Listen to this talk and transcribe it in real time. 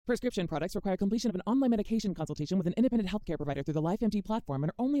Prescription products require completion of an online medication consultation with an independent healthcare provider through the LifeMD platform and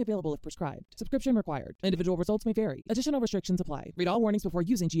are only available if prescribed. Subscription required. Individual results may vary. Additional restrictions apply. Read all warnings before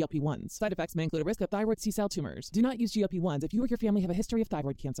using GLP-1s. Side effects may include a risk of thyroid C-cell tumors. Do not use GLP-1s if you or your family have a history of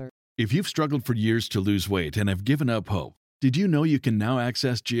thyroid cancer. If you've struggled for years to lose weight and have given up hope, did you know you can now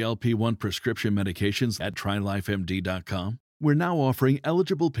access GLP-1 prescription medications at TryLifeMD.com? We're now offering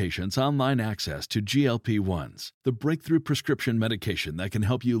eligible patients online access to GLP-1s, the breakthrough prescription medication that can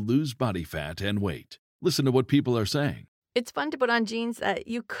help you lose body fat and weight. Listen to what people are saying. It's fun to put on jeans that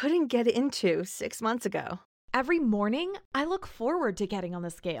you couldn't get into 6 months ago. Every morning, I look forward to getting on the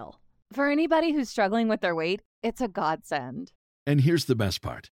scale. For anybody who's struggling with their weight, it's a godsend. And here's the best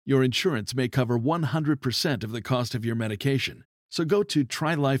part. Your insurance may cover 100% of the cost of your medication. So go to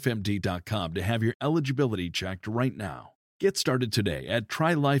TryLifeMD.com to have your eligibility checked right now. Get started today at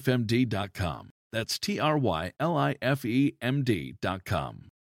TryLifeMD.com. That's TryLifeMD.com.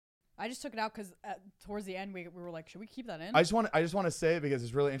 I just took it out because towards the end we were like, should we keep that in? I just want to say it because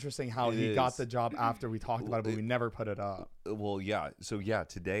it's really interesting how he got the job after we talked about it, but we never put it up. Well, yeah. So yeah,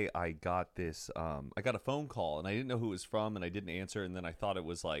 today I got this. I got a phone call and I didn't know who it was from, and I didn't answer, and then I thought it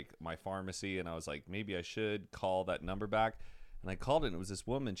was like my pharmacy, and I was like, maybe I should call that number back. And I called it, and it was this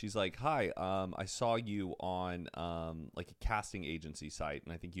woman. She's like, hi, I saw you on like a casting agency site,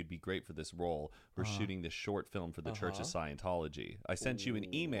 and I think you'd be great for this role. We're shooting this short film for the Church of Scientology. I sent you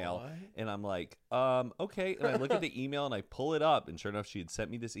an email, and I'm like, okay. And I look at the email, and I pull it up, and sure enough, she had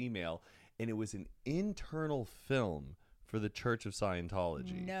sent me this email, and it was an internal film for the Church of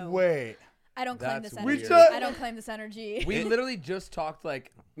Scientology. No. Wait. I don't claim That's this weird. energy. I don't claim this energy. We literally just talked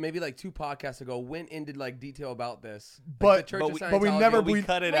maybe 2 podcasts ago, went into detail about this. But the Church of we Scientology. never we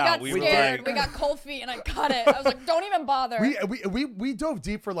cut it we out. got We scared. were We got cold feet, and I cut it. I was like, don't even bother. We dove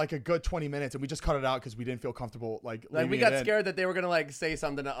deep for like a good 20 minutes, and we just cut it out because we didn't feel comfortable we got scared that they were gonna say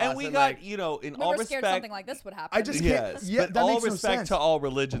something to us. and we got, in we all were scared respect, something like this would happen. I just can't. yes, Yeah, but that all makes no respect sense. to all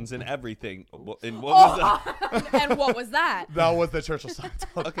religions and everything. And what was that? And what was that? That was the Church of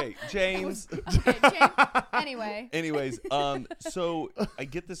Scientology. Okay, James. Okay, James. Anyways, so I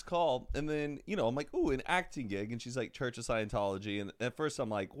get this call, and then, I'm like, ooh, an acting gig. And she's like, Church of Scientology. And at first I'm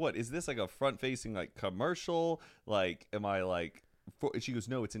like, what? Is this like a front-facing like commercial? Like, am I like... She goes,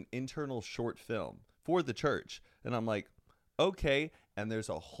 no, it's an internal short film for the church. And I'm like, okay. And there's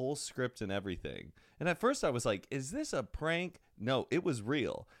a whole script and everything. And at first I was like, is this a prank? No, it was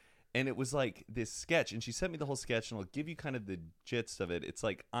real. And it was like this sketch. And she sent me the whole sketch, and I'll give you kind of the gist of it. It's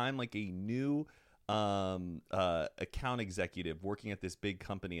like I'm like a new... account executive working at this big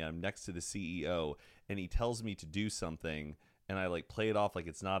company. I'm next to the CEO, and he tells me to do something, and I like play it off like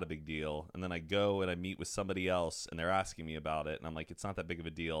it's not a big deal, and then I go and I meet with somebody else, and they're asking me about it, and I'm like, it's not that big of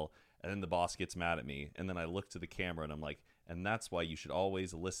a deal. And then the boss gets mad at me, and then I look to the camera, and I'm like, and that's why you should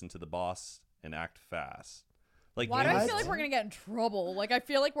always listen to the boss and act fast. Like, why do I feel like we're going to get in trouble? Like, I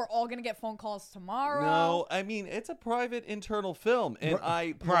feel like we're all going to get phone calls tomorrow. No, I mean, it's a private internal film. And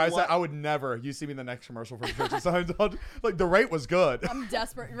I said I would never. You see me in the next commercial for the Church of Scientology. Like, the rate was good. I'm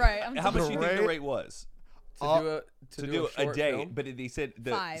desperate. Right. How much do you think the rate was? To do a day, film? but they said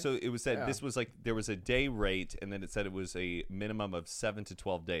so it was said this was like there was a day rate, and then it said it was a minimum of 7 to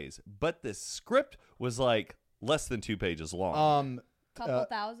 12 days. But the script was like less than 2 pages long. Couple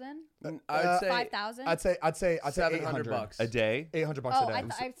thousand? I'd say 5,000? I'd say $700 a day. $800 a day.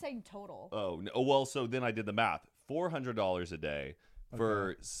 I'd say total. Oh, no. Well, so then I did the math. $400 a day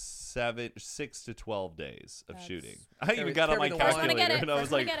for 6 to 12 days of shooting. I even got on my calculator, and I was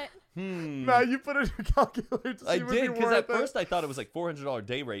like, No, you put it in your calculator. I did, because at first I thought it was like $400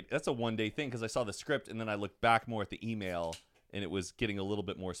 day rate. That's a one-day thing, because I saw the script, and then I looked back more at the email, and it was getting a little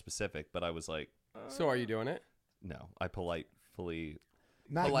bit more specific. But I was like, so are you doing it? No, I politely.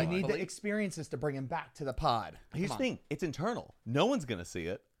 Matt, you need the experiences to bring him back to the pod. Here's the thing: it's internal. No one's gonna see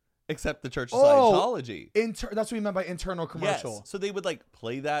it except the Church of Scientology. That's what we meant by internal commercial. Yes. So they would like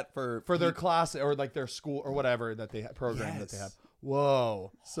play that for their class or like their school or whatever that they program that they have.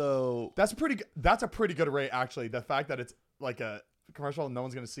 Whoa! So that's a pretty good rate, actually. The fact that it's like a commercial and no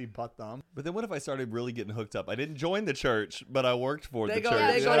one's gonna see but them. But then what if I started really getting hooked up? I didn't join the church, but I worked for the church.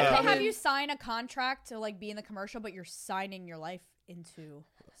 What if they have you sign a contract to like be in the commercial, but you're signing your life into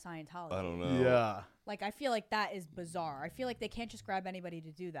Scientology? I don't know. Yeah. Like, I feel like that is bizarre. I feel like they can't just grab anybody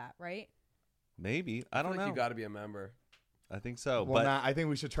to do that, right? Maybe. I don't know. You got to be a member. I think so. Well, Matt, I think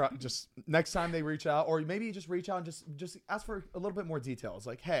we should try just next time they reach out, or maybe just reach out and just ask for a little bit more details.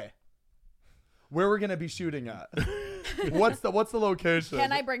 Like, hey, where we're gonna be shooting at? What's the location?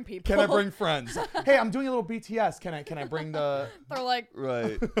 Can I bring people? Can I bring friends? Hey, I'm doing a little BTS. Can I bring the? They're like,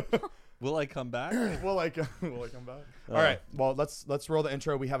 right. Will I come back? Will I come back? All right. Well, let's roll the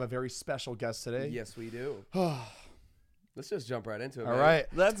intro. We have a very special guest today. Yes, we do. Let's just jump right into it. All man. right.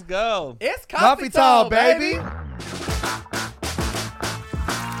 Let's go. It's Coffee time, baby.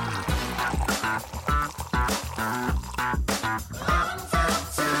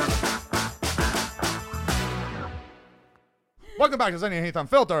 Welcome back to Zane and Heath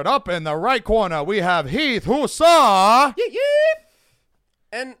Unfiltered. Up in the right corner, we have Heath, who saw.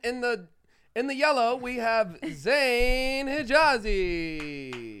 And in the yellow, we have Zane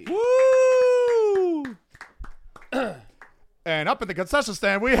Hijazi. Woo! And up in the concession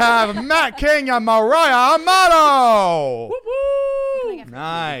stand, we have Matt King and Mariah Amato. Woo!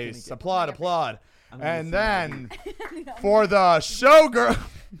 Nice. Applaud. And then for the showgirl.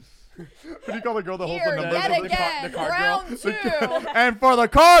 What do you call the girl that holds the numbers? Yet again, the card round 2. And for the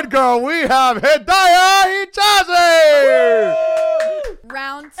card girl, we have Hidaya Hijazi.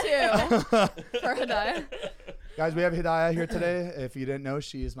 Round 2 for Hidaya. Guys, we have Hidaya here today. If you didn't know,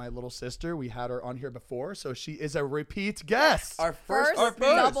 she is my little sister. We had her on here before, so she is a repeat guest. Our first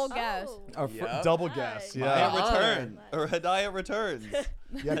double guest. Our Yep. double guest. Hidaya Yeah. return. Or Hidaya returns.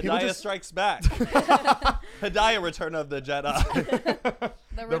 Yeah, people Hidaya just strikes back. Hidaya return of the Jedi.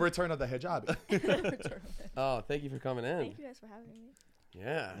 the return of the hijabi. Oh, thank you for coming in. Thank you guys for having me.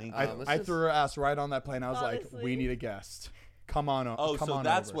 Yeah. I threw her ass right on that plane. I was like, Honestly. we need a guest. Come on. Oh, come so on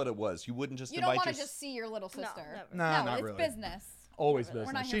that's over. what it was. You wouldn't just You don't invite want your to just see your little sister. never. Nah, no, not it's really. business. Always We're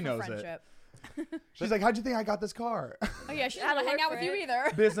business. not She here knows for it. friendship. She's like, how'd you think I got this car? Oh yeah, she Gotta doesn't hang work out for with you it.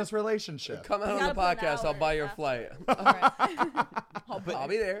 either. Business relationship. Come out on gotta the put in podcast. I'll buy your hours flight. All right. I'll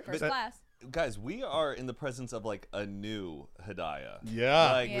be there. First But- class. Guys, we are in the presence of like a new Hidaya.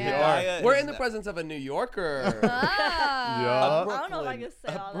 Yeah. Like Yeah. Hidaya We're is in the presence of a New Yorker. Ah. Yeah. a I don't know if I can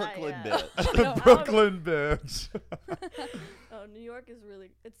say a all that, Brooklyn yeah. bitch. Brooklyn bitch. Oh, New York is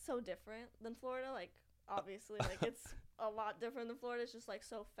really, it's so different than Florida. Like, obviously, like, it's a lot different than Florida. It's just, like,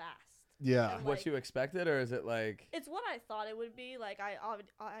 so fast. Yeah. And, What like, you expected, or is it like? It's what I thought it would be. Like, I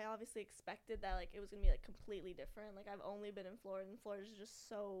obviously expected that, like, it was going to be, like, completely different. Like, I've only been in Florida, and Florida's just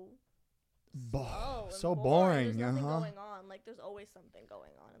so slow and So There's boring. nothing Uh-huh. going on. Like, there's always something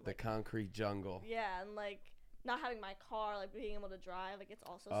going on. And, The like, concrete jungle. yeah, and, like, not having my car, like, being able to drive, like, it's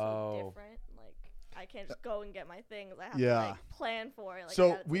also so Oh. different. Like, I can't just go and get my things. I have Yeah. to, like, plan for it. Like, I So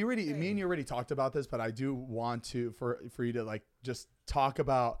gotta we take already, it me and you already talked about this, but I do want to for you to like just talk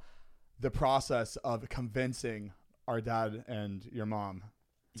about the process of convincing our dad and your mom.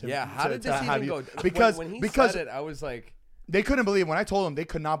 Yeah. How did this have even you- go? Because when he because said it, I was like, they couldn't believe when I told them. They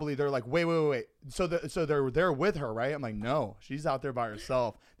could not believe. They're like, wait. So they're with her, right? I'm like, no, she's out there by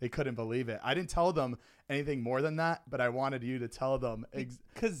herself. They couldn't believe it. I didn't tell them anything more than that, but I wanted you to tell them.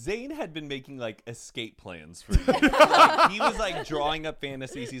 Because Zane had been making like escape plans for you. Like, he was like drawing up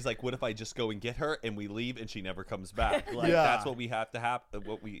fantasies. He's like, what if I just go and get her and we leave and she never comes back? Like Yeah. that's what we have to have.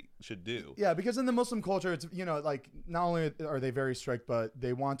 What we should do. Yeah, because in the Muslim culture, it's, you know, like not only are they very strict, but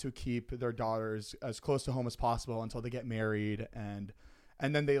they want to keep their daughters as close to home as possible until they get married, and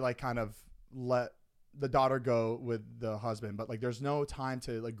then they like kind of let the daughter go with the husband. But like, there's no time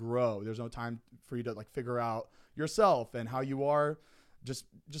to like grow. There's no time for you to like figure out yourself and how you are, just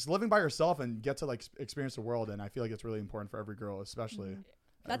living by yourself and get to like experience the world. And I feel like it's really important for every girl, especially.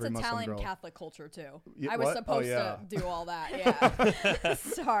 That's every Muslim Italian girl. Catholic culture too. Yeah, I was what? supposed yeah. to do all that. Yeah.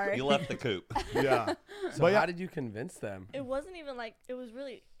 Sorry. You left the coop. Yeah. so But yeah. how did you convince them? It wasn't even like it was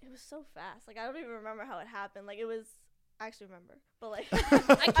so fast. Like I don't even remember how it happened. Like it was. I actually remember, but like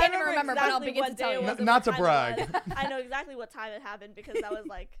I can't even remember, but I'll exactly begin what to day tell it you. was and Not what to time it brag. was. I know exactly what time it happened because that was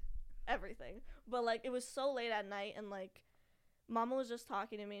like everything. But like it was so late at night, and like Mama was just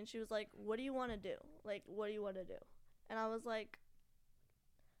talking to me, and she was like, "What do you want to do? Like, what do you want to do?" And I was like,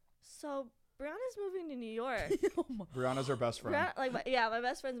 "So Brianna's moving to New York." Brianna's her best friend. Like my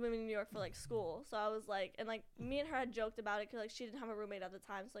best friend's moving to New York for like school, so I was like, and like me and her had joked about it because like she didn't have a roommate at the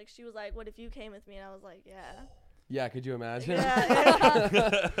time, so like she was like, "What if you came with me?" And I was like, "Yeah, Yeah, could you imagine? yeah."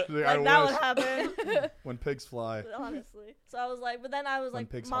 She's like, Like that would wish happen, when pigs fly. honestly. So I was like, but then I was When like,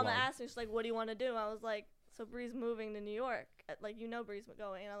 pigs Mama halal. asked me, she's like, "What do you want to do?" I was like, "So Bree's moving to New York, like you know Bree's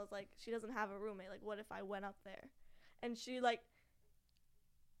going," and I was like, "She doesn't have a roommate. Like, what if I went up there?" And she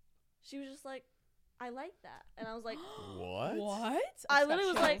was just like, "I like that," and I was like, What? What? I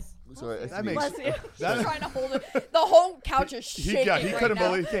literally was like, Sorry, That makes "Bless you." She's trying to hold it. The whole couch is he shaking. he right couldn't now.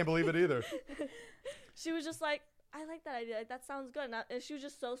 believe, he can't believe it either. She was just like, "I like that idea. Like that sounds good." And she was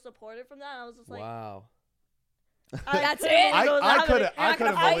just so supportive from that. And I was just like, Wow. That's couldn't it? believe was I happening. couldn't I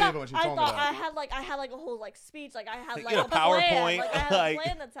believe thought- it when she I told me thought that. I had like a whole like speech. Like I had Like like a a PowerPoint, plan. Like I had like- a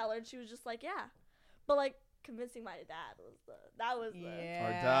plan to tell her, and she was just like, "Yeah," but like convincing my dad was the Yeah.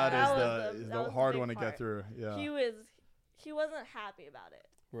 Our dad That is was the that was hard big one to part. get through. Yeah. He wasn't happy about it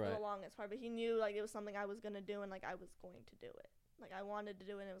for Right. the longest part, but he knew like it was something I was gonna do and like I was going to do it. Like I wanted to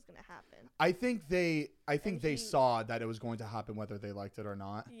do it and it was gonna happen. I think they he- saw that it was going to happen whether they liked it or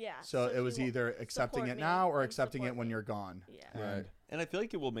not. Yeah. So it he was will either accepting support it me now or and accepting it support when me. you're gone. Yeah. And- And I feel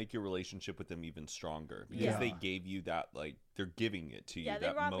like it will make your relationship with them even stronger because Yeah. they gave you that, like, they're giving it to you, Yeah, they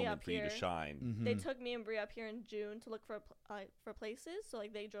that brought me moment up for you to here. shine. Mhm. They took me and Brie up here in June to look for places. So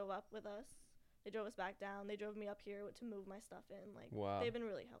like they drove up with us. They drove us back down. They drove me up here to move my stuff in. Like Wow. they've been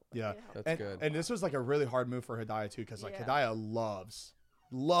really helpful. Yeah. That's and, good. and this was like a really hard move for Hidaya too, because like Yeah. Hidaya loves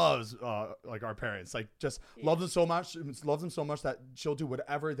like our parents, like just loves them so much that she'll do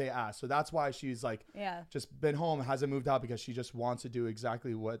whatever they ask. So that's why she's like Yeah. just been home, hasn't moved out, because she just wants to do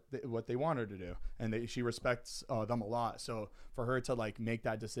exactly what they want her to do, and she respects them a lot. So for her to like make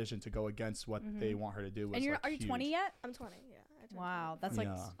that decision to go against what they want her to do was And like, are you huge. 20 yet? I'm 20. Yeah. I turned Wow, 20. that's like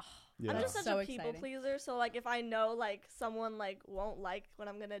Yeah. oh, Yeah. I'm just such So a people exciting. pleaser. So like if I know like someone like won't like what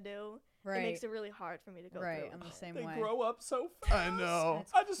I'm gonna do, right. it makes it really hard for me to go right. through. I'm the with it. same They way. grow up so fast. I know.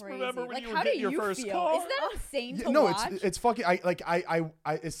 That's I just crazy. remember when like, you were how getting do your you first feel? car. Isn't that insane to No, watch? it's fucking. I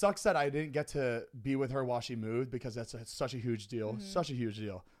it sucks that I didn't get to be with her while she moved, because that's such a huge deal, such a huge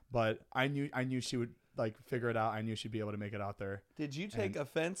deal. But I knew she would like figure it out. I knew she'd be able to make it out there. Did you take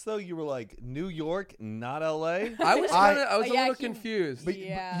offense though? You were like, New York, not LA? I was I- a Yeah, little he- confused. But-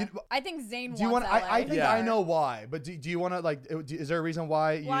 yeah. I think Zane Do you wants want? LA. I think Yeah. I know why. But do you want to like? Is there a reason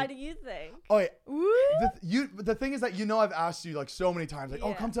why? Why do you think? Oh wait. The thing is that I've asked you like so many times, like, oh,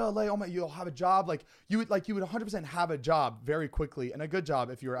 Yeah. come to LA. Oh my, you'll have a job. Like you would 100% have a job very quickly, and a good job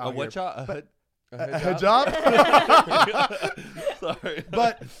if you were out A here. what job? But- A a job. Sorry.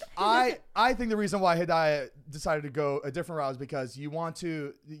 But I think the reason why Hidaya decided to go a different route is because you want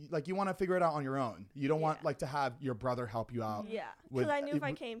to figure it out on your own. You don't want Yeah. like to have your brother help you out. Yeah, with- because I knew if I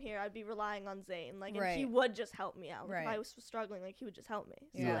it- came here, I'd be relying on Zane. Like, and Right. he would just help me out. Like, if Right. I was struggling, like he would just help me.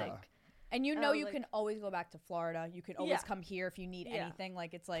 So, Yeah. like, And you I know was you like- can always go back to Florida. You can always Yeah. come here if you need Yeah. anything.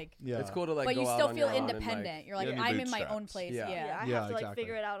 Like it's like, Yeah. It's cool to like but go you out still on feel your own and, independent. You're like, Yeah. I'm in my own Bootstraps. place. Yeah. Yeah. I Yeah, have to like exactly.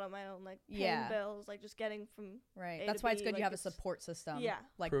 figure it out on my own. Like paying Yeah. bills, like just getting from Right. A That's to why it's B, good like, you have a it's- support system. Yeah.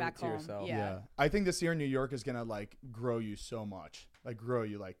 Like Prove it back to home. yourself. Yeah. I think this year in New York is gonna like grow you so much. Like grow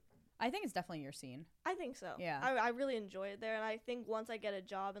you like. I think it's definitely your scene. I think so. Yeah. I really enjoy it there, and I think once I get a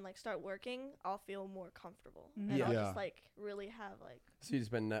job and like start working, I'll feel more comfortable, Mhm. and Yeah. I'll Yeah. just like really have like. So you just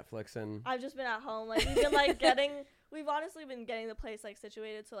been Netflixing. I've just been at home, like we've been like we've honestly been getting the place like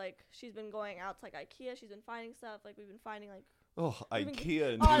situated. So like she's been going out to like IKEA, she's been finding stuff. Like we've been finding like Oh, Even-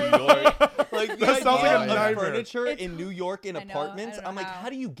 IKEA in Honestly. New York. Like the That sounds like idea a of nightmare. furniture It's- in New York in I know, I apartments. don't know I'm like, how. how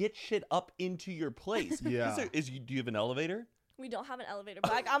do you get shit up into your place? Yeah. Do you have an elevator? we don't have an elevator,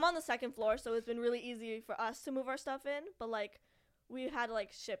 but like, I'm on the second floor, so it's been really easy for us to move our stuff in. But like we had to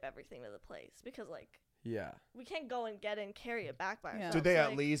like ship everything to the place because like Yeah. we can't go and get it and carry it back by Yeah. ourselves. Do they So, at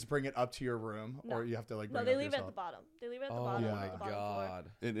like, least bring it up to your room, No. or you have to like? No, Bring they it up leave it at yourself? the bottom. They leave it at the Oh bottom. yeah. my the bottom floor.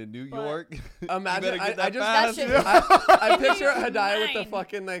 god. In New But- York? Imagine You better get I that just fast. That shit- I picture Hidaya with the Mine.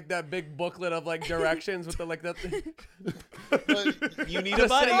 fucking like that big booklet of like directions with the like that But you need a just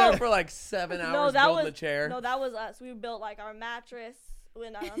buddy. sitting there for like 7 hours No, that building was a chair. No, that was us. We built like our mattress. Well,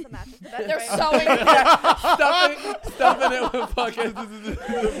 not the mattress. The bed They're frame. sewing. stuffing it with fucking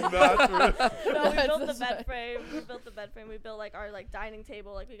No, we That's built the the bed frame. We built the bed frame. We built like our like dining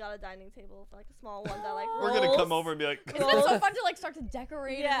table. Like we got a dining table, like a small one that like We're gonna come rolls. over and be like, Isn't it so fun to like start to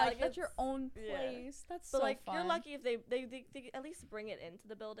decorate? Yeah, and, like, that's your it's- own yeah. place. That's But so like fun. you're lucky if they at least bring it into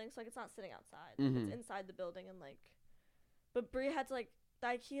the building, so like it's not sitting outside. Mhm. It's inside the building and like. But Brie had to like the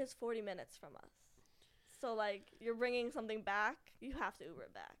IKEA is 40 minutes from us, so like you're bringing something back, you have to Uber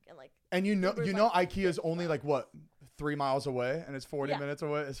it back and like And Uber's, you know like, IKEA is only like what 3 miles away, and it's 40 Yeah. minutes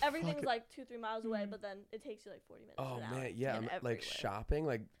away. It's everything's fucking- like 2-3 miles away, Mhm. but then it takes you like 40 minutes. Oh to an hour man, to yeah, get like everywhere. shopping,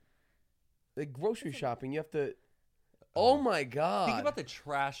 like grocery It's a- shopping. You have to. Oh my god! think about the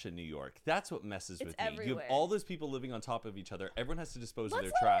trash in New York. That's what messes It's with me. You have everywhere. all those people living on top of each other. Everyone has to dispose Let's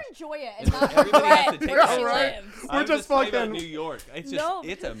of let their her trash. enjoy it and not Everybody has to regret take where it she right. lives. We're I'm just talking about fucking- New York. It's just No,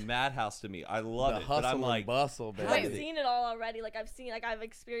 it's a madhouse to me. I love the it, hustle but I'm like, and bustle, baby. I've seen it all already. Like I've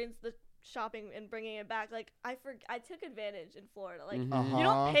experienced the shopping and bringing it back. Like I took advantage in Florida. Like Mhm. you don't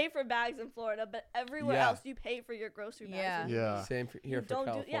Uh-huh. pay for bags in Florida, but everywhere Yeah. else you pay for your grocery bags. Yeah. when you Yeah. leave. Same for, here You for don't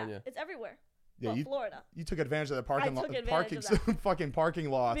California. Yeah, it's everywhere. Yeah, Well, you Florida. you took advantage of the parking took advantage parking of that. fucking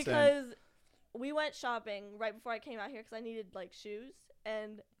parking lots. and, Because we went shopping right before I came out here because I needed like shoes,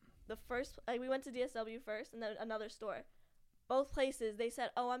 and the first we went to DSW first and then another store. Both places they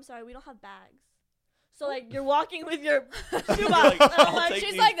said, "Oh, I'm sorry, we don't have bags." So like you're walking with your shoebox, like, and I'm I'll like, take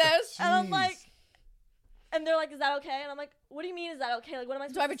She's these- like this. and I'm like, Jeez. And they're like, is that okay? And I'm like, what do you mean is that okay? Like, what am I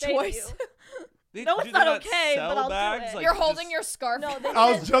Do I have supposed a to say choice? to you? They, No, do it's they not okay, sell but I'll do bags? it. Like, You're you holding just- your scarf. No, they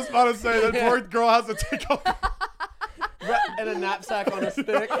I was said- just about to say that poor girl has to take off. And a knapsack on a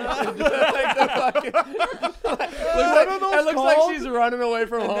stick. Like the fucking, it looks like she's running away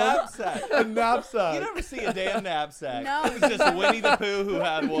from A home. knapsack. A knapsack. You never see a damn knapsack. No. It was just Winnie the Pooh who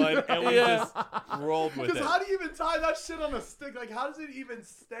had one, and we just rolled with Because it. how do you even tie that shit on a stick? Like, how does it even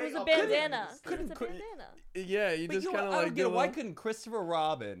stay? It was a up there? bandana. Couldn't- It's a bandana. Yeah, you But just you know kind what? of I like don't get do it. a Why little- couldn't Christopher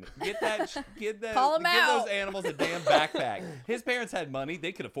Robin get Call him give out. those animals a damn backpack? His parents had money;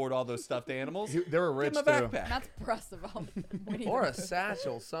 they could afford all those stuffed animals. They were rich Give him a too. backpack. That's impressive. Winnie or the a Pooh.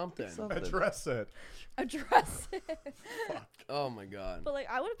 satchel, something. Address it. Address it. Oh my god. But like,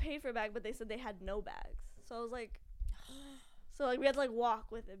 I would have paid for a bag, but they said they had no bags. So I was like, so like we had to like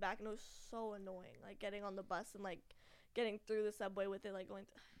walk with it back, and it was so annoying. Like getting on the bus and like getting through the subway with it, like going.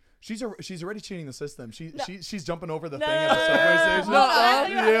 She's already cheating the system. No. She's jumping over the No, thing no, at the no, subway no, no, station. no, no, no, no,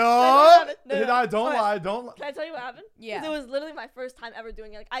 no, no, no, no, no, no. Hidaya, don't Okay. lie. Don't lie. Can I tell you what happened? Yeah. 'Cause it was literally my first time ever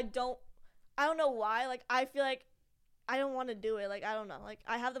doing it. Like I don't know why. Like I feel like I don't want to do it. Like I don't know. Like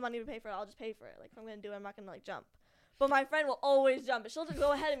I have the money to pay for it. I'll just pay for it. Like if I'm gonna do it, I'm not gonna like jump. But my friend will always jump. She'll just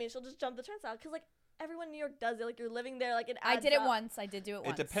go ahead of me. She'll just jump the turnstile. Cause like everyone in New York does it. Like you're living there. Like it I adds did it up. once. I did do it It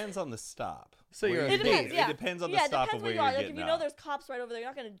once. depends on the stop. So Where you're you're It depends. getting- Yeah. It depends on Yeah, the it stop depends of where where you are. you're Like if getting you know out. there's cops right over there, you're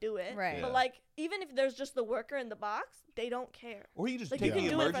not gonna do it. Right. Yeah. But like even if there's just the worker in the box, they don't care. Or you just Like, take you can the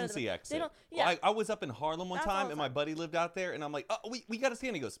do it in front of emergency them. exit. They don't- Well, yeah. I was up in Harlem one That's all time, the and my time. buddy lived out there, and I'm like, oh, we got to see.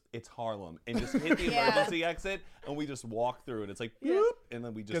 And he goes, it's Harlem. And just hit the Yeah. emergency exit, and we just walk through, and it's like, Yeah. boop, and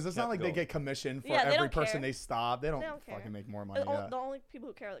then we just Because it's not kept like going. they get commission for Yeah, they every don't person care. they stop. They don't care. fucking make more money. The, Yeah. the only people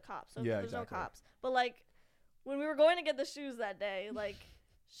who care are the cops. So Yeah, there's exactly. no cops. But like when we were going to get the shoes that day, like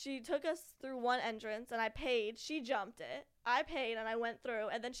she took us through one entrance and I paid. She jumped it. I paid and I went through.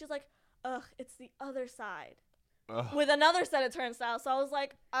 And then she's like, ugh, it's the other side. Ugh. With another set of turnstiles. So I was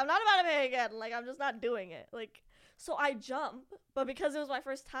like, I'm not about to pay again. Like I'm just not doing it. Like so I jump, but because it was my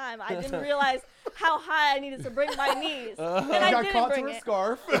first time, I didn't realize how high I needed to bring my knees. And You I got didn't caught bring to a it.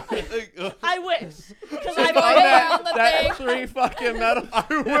 scarf. I wish. Because Oh, I around the that thing. 3 fucking metal. I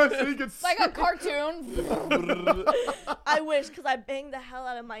wish he could It's like a cartoon. I wish, because I banged the hell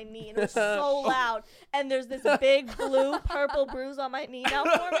out of my knee and it was so loud. And there's this big blue purple bruise on my knee now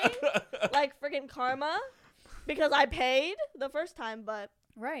for me. Like freaking karma. Because I paid the first time, but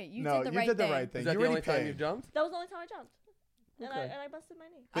Right. You no, did the you right did the thing. right thing. Is that You the already only time paid. you jumped? that was the only time I jumped. And, Okay. I busted my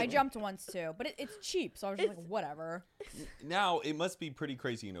knee. I jumped once too, but it's cheap, so I was just like, It's- whatever. Now it must be pretty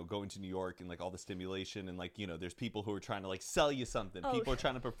crazy, going to New York and like all the stimulation and like there's people who are trying to like sell you something. Oh, People are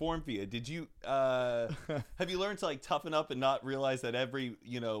trying to perform for you. Did you have you learned to like toughen up and not realize that every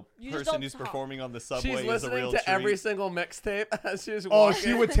just person don't who's talk. performing on the subway She's is a listening real to treat? every single mixtape as she's Oh, walking.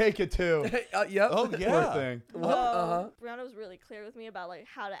 she would take it too. Yep. Oh Poor yeah. thing. Brianna was really clear with me about like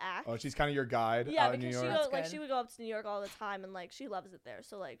how to act. Oh, she's kind of your guide Yeah, out in New because she York. goes, like good. she would go up to New York all the time and like she loves it there.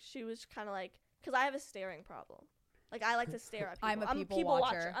 So like she was kind of like, because I have a staring problem. Like I like to stare at people. I'm a people watcher.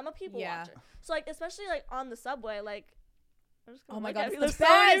 watcher. I'm a people Yeah. watcher. So like especially like on the subway, like I'm just gonna Oh my look god, at it's people. the There's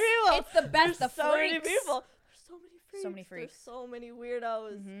so many best. people. It's the best. There's The so many freaks. people. There's so many freaks. So many freaks. There's so many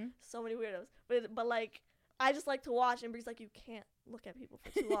weirdos. Mhm. So many weirdos. But like I just like to watch, and Bree's like, you can't look at people for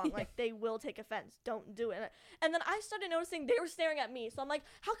too long. Yeah. Like they will take offense. Don't do it. And then I started noticing they were staring at me. So I'm like,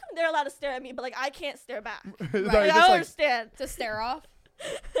 how come they're allowed to stare at me, but like I can't stare back? No, Like, you're I just don't like, understand. To stare off.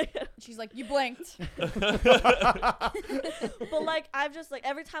 She's like, you blinked. But like I've just like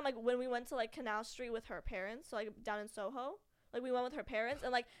every time like when we went to like Canal Street with her parents, so like down in Soho, like we went with her parents,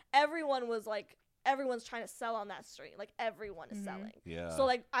 and like everyone's trying to sell on that street. Like everyone is selling. Yeah. So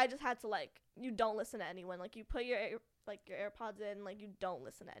like I just had to like you don't listen to anyone. Like you put your AirPods in, like you don't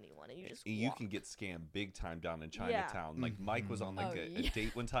listen to anyone, and you just You walk. can get scammed big time down in Yeah. Chinatown. Like Mike was on like Oh, a yeah.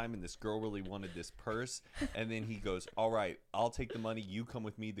 date one time, and this girl really wanted this purse, and then he goes, "All right, I'll take the money. You come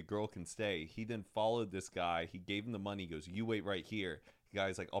with me. The girl can stay." He then followed this guy. He gave him the money. He goes, "You wait right here." The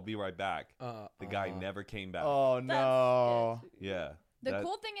guy's like, "I'll be right back." The guy never came back. oh no. Yeah. The That-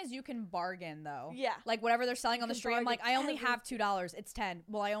 cool thing is you can bargain though. Yeah. Like whatever they're selling on the can street, I'm like, bargain I only have everything. $2. It's 10.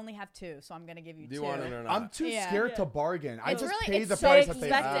 Well, I only have 2, so I'm gonna give you Do 2. you want it or not? I'm too Yeah. scared Yeah. to bargain. I It's just really- pay it's the so price that they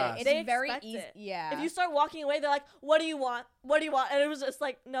expected. ask. It's They very expect easy. it. Yeah. If you start walking away, they're like, "What do you want? What do you want?" And it was just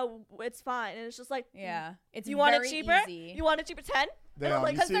like, "No, it's fine." And it's just like, yeah. It's you want it very cheaper? easy. You want it cheaper? 10? And I'm Damn,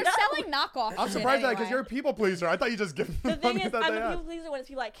 like, you Because see- they're no. selling knockoffs. I'm shit surprised that because anyway. you're a people pleaser. I thought you just give them The the thing money is, that I'm they a ask. people pleaser when it's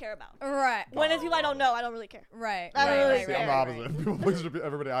people I care about. Right. When it's people I don't know, I don't really care. Right. I don't right, really right, See, care. I'm right, the right. opposite. People pleaser to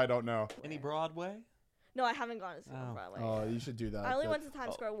everybody I don't know. Any Broadway? No, I haven't gone to see Oh. Broadway. Oh, you should do that. I only That- went to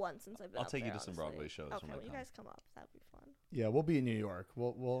Times Square once since I've been I'll up take you there, to some honestly. Broadway shows Okay, when I when you come. guys come up, that'd be fun. Yeah, we'll be in New York.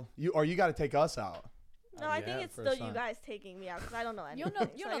 We'll you got to take us out. No, I Yeah, think it's first still you time. guys taking me out because I don't know anything.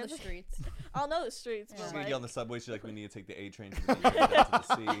 You'll know the streets. I'll know the streets, Yeah. She's but gonna like, get on the subway. She's like, we need to take the A train to the B train down to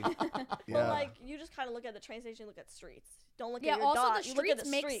the C. well, like you just kind of look at the train station, look at streets. Don't look Yeah, at your also the dot. You look at streets the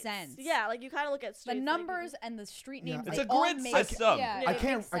make streets. sense. Yeah, like you kind of look at The streets. numbers and the street Yeah. names. It's they a all grid make system. Yeah, I it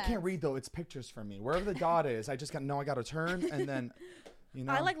can't makes I can't sense. read though. It's pictures for me. Wherever the dot is, I just know I got to turn and then, you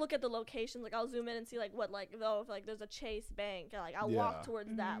know. I like look at the locations. Like I'll zoom in and see like what like though if like there's a Chase Bank, like I'll walk Yeah.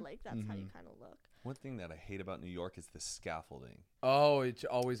 towards that. Like that's how you kind of look. One thing that I hate about New York is the scaffolding. Oh, it's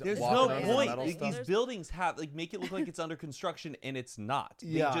always There's walking no around around the point. metal Like, stuff. these buildings have make it look like it's under construction, and it's not.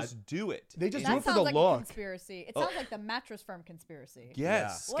 Yeah. They just do it. They just And- do That it for sounds the like look. a conspiracy. It Oh. sounds like the mattress firm conspiracy.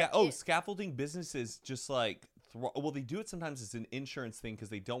 Yes. Yeah. What Scaffolding businesses just like well, they do it sometimes as an insurance thing because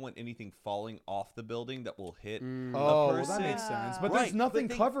they don't want anything falling off the building that will hit Oh, a well, person. that makes sense. But Right, there's nothing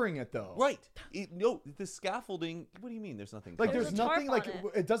but they- covering it though. Right. No, the scaffolding. What do you mean? There's nothing. Like covering there's a tarp nothing like on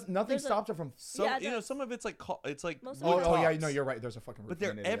it. it does nothing There's a- stops it from. some. Yeah, it does. Some of it's like it's like Most of wood it's Oh yeah, tops. no, you're right. There's a fucking. But roof.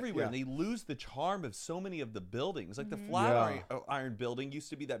 they're I'm an idiot. everywhere, and Yeah. they lose the charm of so many of the buildings. Like the Mm-hmm. Flatiron building used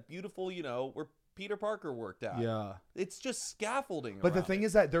to be that beautiful, where Peter Parker worked at. Yeah. It's just scaffolding. But the around thing it.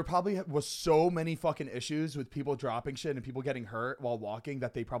 is that there probably was so many fucking issues with people dropping shit and people getting hurt while walking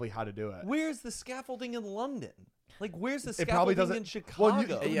that they probably had to do it. Where's the scaffolding in London? Like, where's the It probably scaffolding doesn't. in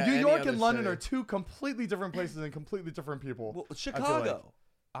Chicago? Well, Yeah, New any York other and London city. are two completely different places and completely different people. Well, I feel Chicago.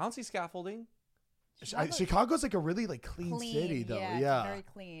 I don't see scaffolding. Chicago's like a really like clean city though. Yeah, Yeah, It's very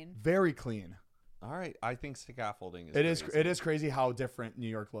clean. very clean. All right, I think scaffolding is. It is. crazy. It is crazy how different New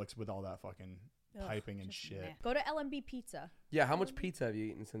York looks with all that fucking Ugh, piping and just shit. meh. Go to LMB Pizza. Yeah, how much pizza have you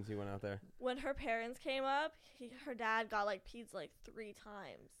eaten since you went out there? When her parents came up, her dad got like pizza like 3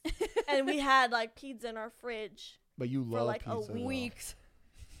 times, and we had like pizza in our fridge But you for love like a pizza. though. week.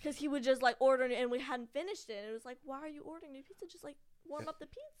 Because he would just like order it and we hadn't finished it. And it was like, why are you ordering new pizza? Just like warm up the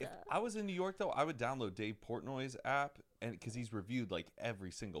If pizza. I was in New York though, I would download Dave Portnoy's app, and because he's reviewed like every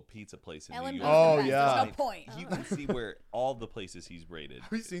single pizza place in LMB New is York. Oh, the best. yeah. There's no point. You can see where all the places he's rated.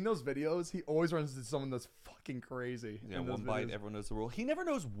 Have you seen those videos? He always runs into someone that's fucking crazy. Yeah, in those one bite, videos. everyone knows the rule. He never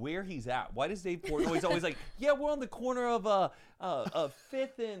knows where he's at. Why does Dave Portnoy always like, yeah, we're on the corner of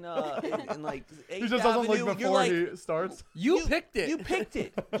Fifth and like 8th He just doesn't Avenue. like You're before like, he starts. You picked it. You picked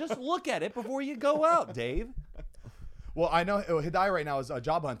it. Just look at it before you go out, Dave. Well, I know Hidaya right now is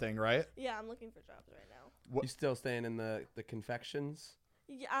job hunting, right? Yeah, I'm looking for jobs right now. You still staying in the confections?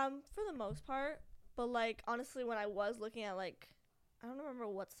 Yeah, for the most part. But like honestly, when I was looking at like, I don't remember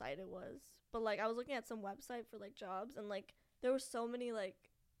what site it was, but like I was looking at some website for like jobs, and like there were so many like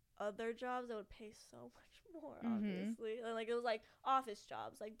other jobs that would pay so much more. Obviously, and, like it was like office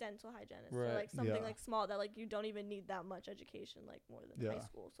jobs, like dental hygienist, or Right. like something Yeah. like small that like you don't even need that much education, like more than high Yeah.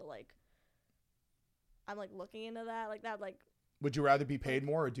 school. So like, I'm like looking into that, like that, like. Would you rather be paid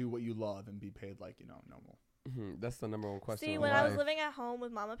more or do what you love and be paid like normal? That's the number one question. See, in when I was life. living at home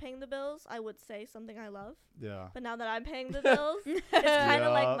with mama paying the bills, I would say something I love. Yeah. But now that I'm paying the bills, it's kind of Yeah.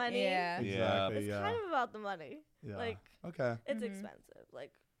 like money. Yeah. Exactly. It's yeah. kind of about the money. yeah. like- okay. It's Mhm. expensive.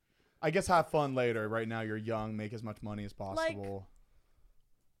 Like, I guess have fun later. Right now you're young. Make as much money as possible.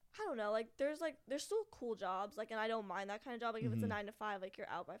 I don't know. Like, there's still cool jobs. Like, and I don't mind that kind of job. Like, if it's a Mhm. 9 to 5, like you're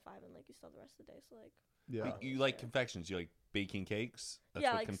out by 5 and like you still have the rest of the day. So like, yeah. You like confections. You like baking cakes. That's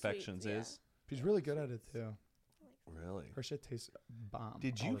Yeah, what like confections sweets, yeah. is. She's really good at it too. Really? Her shit tastes bomb.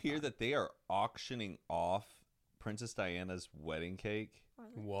 Did all you the hear time. that they are auctioning off Princess Diana's wedding cake?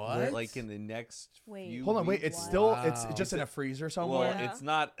 What? Like in the next Wait. few Hold on, wait. weeks? It's still Wow. it's just in a freezer Well, somewhere.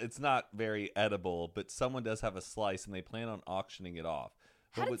 Yeah. it's not very edible, but someone does have a slice, and they plan on auctioning it off.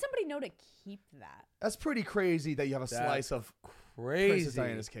 How But did with- somebody know to keep that? That's pretty crazy that you have a slice That's of Crazy. Princess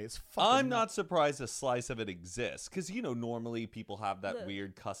Diana's cake. It's fucking I'm not nuts. surprised a slice of it exists, because normally people have that The-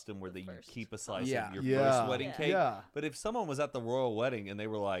 weird custom where they first. keep a slice Yeah. of your Yeah. first wedding Yeah. cake. Yeah. But if someone was at the royal wedding and they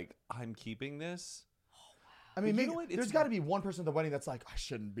were like, "I'm keeping this," I mean, But you maybe, know what? there's It's- got to be one person at the wedding that's like, I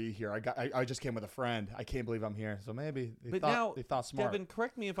shouldn't be here. I just came with a friend. I can't believe I'm here. So maybe they But thought now, they thought smart. Devin,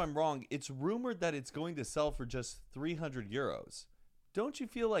 correct me if I'm wrong. It's rumored that it's going to sell for just 300 euros. Don't you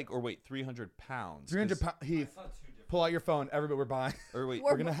feel like, or wait, 300 pounds? 300 pounds. Heath, pull out your phone. Everybody, we're buying. Or wait,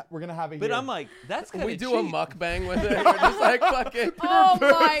 We're gonna have it but here. I'm like, that's kind of We do a mukbang with it. We're just like fucking. Oh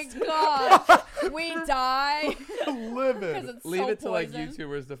my god. We die. livid. Because it's Leave so it to like poison.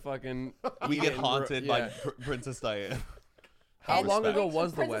 YouTubers to fucking. We eat get it and haunted yeah. by Princess Diana. How And long ago like,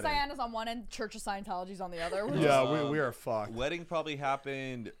 was the Princess wedding? Diana's on one end, Church of Scientology's on the other. We're just- Yeah, we are fucked. Wedding probably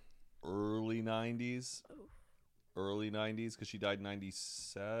happened early 90s. Early 90s, because she died in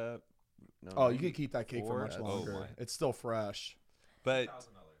 97. No, Oh, you can keep that cake for 94? much Oh, longer. my. It's still fresh. But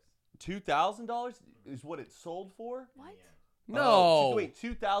 $2,000 is what it sold for? What? No. Oh, wait,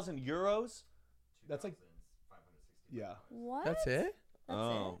 2,000 euros? That's like, yeah. What? That's it?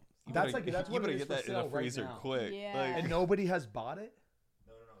 Oh, you That's better- like that's you what better it is get for that in a sale right freezer now. quick. Yeah. Like, And nobody has bought it.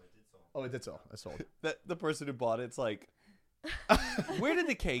 Oh, it did sell. It sold. that the person who bought it's like, where did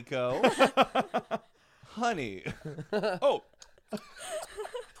the cake go, honey? Oh,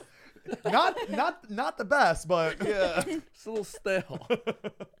 not the best, but yeah. It's a little stale.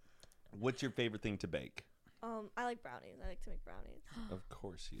 What's your favorite thing to bake? I like brownies. I like to make brownies. Of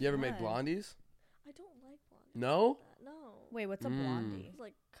course you. You ever made Fun. blondies? I don't like blondies. No? No. Wait, what's a blondie? It's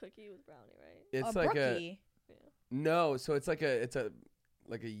like cookie with brownie, right? It's a like brookie. no. So it's like a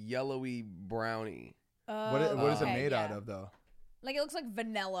yellowy brownie. what is it okay, made out yeah. of though? Like it looks like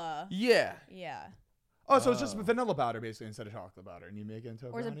vanilla. Yeah. Yeah. Oh, so it's just vanilla powder basically instead of chocolate powder, and you make it into a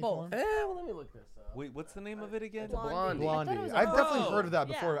Or is it brownie both? form? Well, let me look this up. Wait, what's the name of it again? It's a blondie. I thought it Blondie. was a I've definitely Oh. heard of that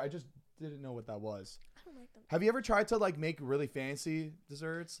Yeah. before. I just didn't know what that was. I don't like them. Have you ever tried to like make really fancy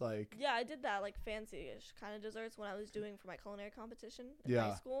desserts? Like, Yeah, I did that like fancy-ish kind of desserts when I was doing for my culinary competition in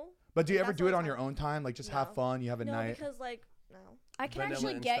Yeah. high school. but do you Like, ever that's do it the on only your time. own time? Like, just have No. fun. You have a No, night. because like no. I can Vanilla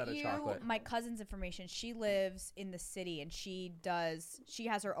actually instead get of you chocolate. my cousin's information. She lives in the city and she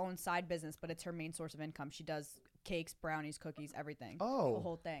has her own side business, but it's her main source of income. She does cakes, brownies, cookies, everything. Oh. The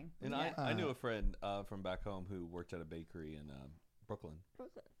whole thing. And Yeah. I knew a friend from back home who worked at a bakery in Brooklyn.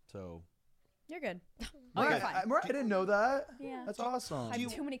 Brooklyn. So You're good. Oh, Mariah, you're fine. Mariah, I didn't know that. Yeah. That's awesome. I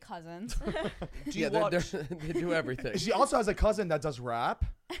have too many cousins. do you Yeah, watch? they do everything. She also has a cousin that does rap.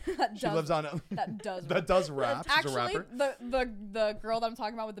 that She does, lives on that does that does rap. She's a Actually, rapper. the girl that I'm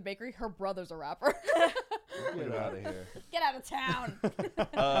talking about with the bakery, her brother's a rapper. Get out of here. Get out of town.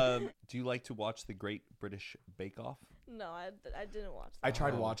 Do you like to watch the Great British Bake Off? No, I didn't watch that. I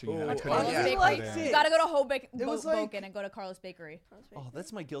tried watching it. I Oh, couldn't Carlos get yeah. Bakery. it. liked You it. gotta go to was like- Boken and go to Carlos Bakery. Oh,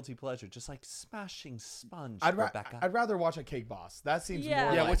 that's my guilty pleasure. Just like smashing sponge, I'd Rebecca. rather watch a Cake Boss. That seems Yeah.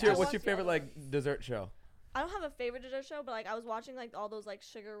 more. Yeah, like what's your I watched the favorite other like dessert show? I don't have a favorite dessert show, but like I was watching like all those like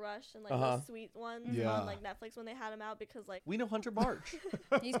Sugar Rush and like Uh-huh. those sweet ones Yeah. on like Netflix when they had them out because like We know Hunter March.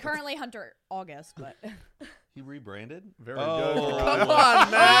 He's currently Hunter August, but He rebranded. Very Oh. good. Come on, man.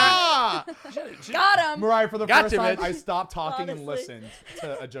 Ah! got him. Mariah, for the Gotcha, first time, Mitch. I stopped talking and Honestly. listened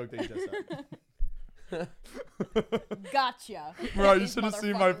to a joke that you just said. Gotcha. Mariah, you These should have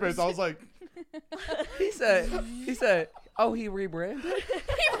seen my face. I motherfuckers. was like, He said, oh, he rebranded?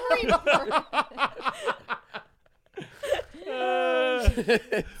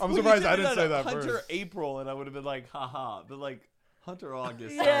 I'm surprised I didn't say that Hunter first. April, and I would have been like, haha. But like Hunter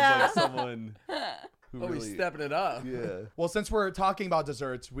August Yeah. sounds like someone who Oh, really. he's stepping it up. Yeah. Well, since we're talking about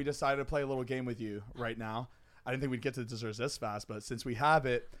desserts, we decided to play a little game with you right now. I didn't think we'd get to desserts this fast, but since we have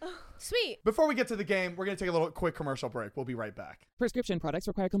it, Sweet. before we get to the game, we're going to take a little quick commercial break. We'll be right back. Prescription products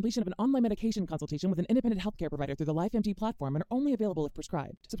require completion of an online medication consultation with an independent healthcare provider through the LifeMD platform and are only available if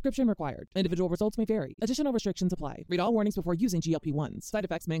prescribed. Subscription required. Individual results may vary. Additional restrictions apply. Read all warnings before using GLP-1s. Side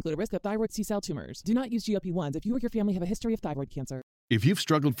effects may include a risk of thyroid C-cell tumors. Do not use GLP-1s if you or your family have a history of thyroid cancer. If you've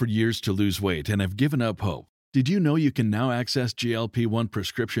struggled for years to lose weight and have given up hope, did you know you can now access GLP-1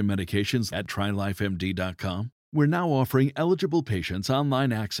 prescription medications at TryLifeMD.com? We're now offering eligible patients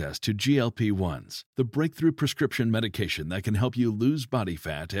online access to GLP-1s, the breakthrough prescription medication that can help you lose body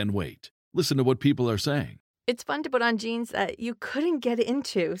fat and weight. Listen to what people are saying. It's fun to put on jeans that you couldn't get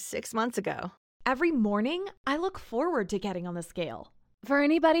into 6 months ago. Every morning, I look forward to getting on the scale. For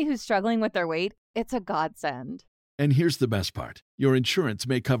anybody who's struggling with their weight, it's a godsend. And here's the best part. Your insurance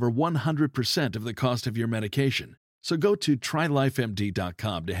may cover 100% of the cost of your medication. So go to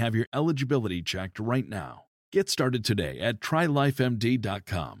TryLifeMD.com to have your eligibility checked right now. Get started today at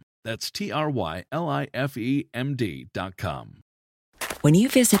TryLifeMD.com. That's TryLifeMD.com. When you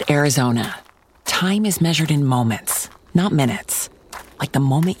visit Arizona, time is measured in moments, not minutes. Like the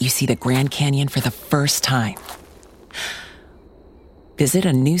moment you see the Grand Canyon for the first time. Visit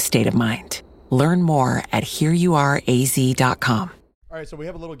a new state of mind. Learn more at hereyouareaz.com. All right, so we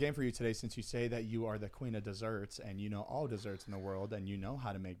have a little game for you today since you say that you are the queen of desserts and you know all desserts in the world and you know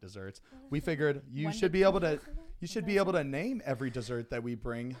how to make desserts. We figured you should be able to name every dessert that we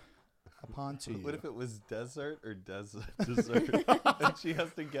bring upon to you. What if it was desert or dessert? And she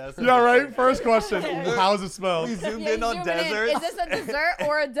has to guess. Yeah, right? First question. How is it spelled? We zoomed Yeah, in on zoom it in. desert. Is this a dessert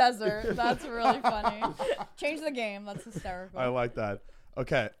or a desert? That's really funny. Change the game. That's hysterical. I like that.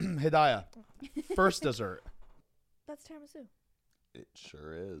 Okay, Hidaya. First dessert. that's tiramisu. It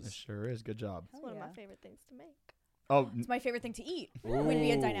sure is. It sure is. Good job. It's one of my favorite things to make. Oh, It's my favorite thing to eat. We'd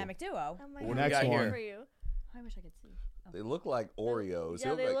be a dynamic duo. Oh my Well, God, next I'm one. for you. I wish I could see. Oh. They look like Oreos.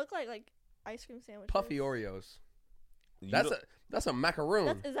 Yeah, they look like ice cream sandwiches. Puffy Oreos. That's a macaroon.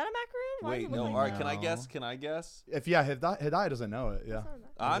 Is that a macaroon? Why does Wait, it look no. like All right, that? can I guess? Can I guess? If Hidaya doesn't know it, yeah.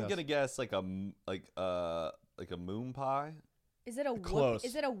 I'm gonna guess like a moon pie. Is it a Close.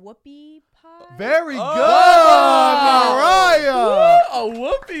 Is it a whoopie pie? Very Oh! good, Mariah. A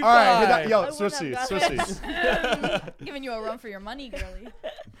whoopie All right, pie. yo, I wouldn't have Swissies. Giving you a run for your money, girly.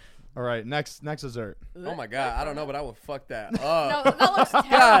 All right, next dessert. Oh my god, I don't know, but I would fuck that No, up. that looks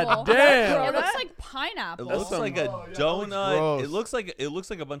terrible. God damn. It looks like pineapple. It looks like a gross. donut. It looks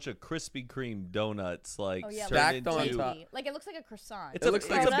like a bunch of Krispy Kreme donuts, like Oh, yeah, turned stacked on into. top. Like it looks like a croissant. It's It a looks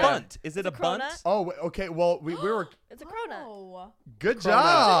it's like a it's bunt. Is it It's a a bunt? cronut. Oh, okay. Well, we were It's a cronut. Oh. good Cronut.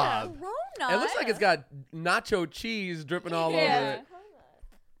 job. Cronut. It looks like it's got nacho cheese dripping all over Yeah. it.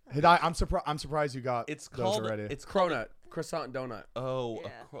 Hidaya, I'm surprised you got It's those called. already. It's called. Cronut. Croissant donut. Oh, Yeah.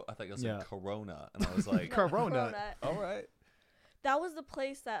 I thought it was Yeah. like Corona, and I was like, Corona. all right. That was the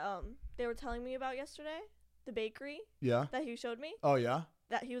place that they were telling me about yesterday. The bakery Yeah. that he showed me. Oh yeah.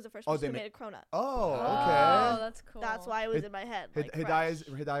 That he was the first Oh, person they who ma- made a cronut. Oh, Oh, okay. that's cool. That's why it was Hid- in my head. Hid- Like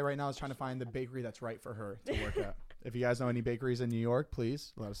Hidaya right now is trying to find the bakery that's right for her to work at. If you guys know any bakeries in New York,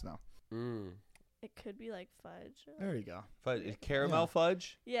 please let us know. It could be like fudge. There you go. Caramel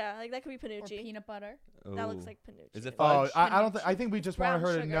fudge. Yeah, like that could be Or panucci. peanut butter. That looks Ooh. like panucci. Is it Oh, fudge? I don't think. I think we just wanted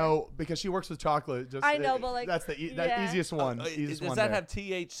Brown her to sugar. know because she works with chocolate. Just I know, but, like, that's the yeah. easiest one. Does easiest one that there. have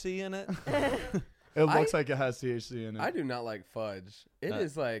THC in it? It looks like it has THC in it. I do not like fudge. It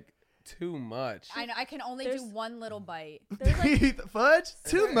is like too much. I know. I can only There's- do one little bite. There's like Fudge?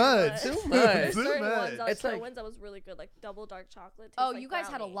 Too much. Too There's much. Too certain much. ones that was, It's like- ones that was really good, like double dark chocolate. tastes Oh, like you guys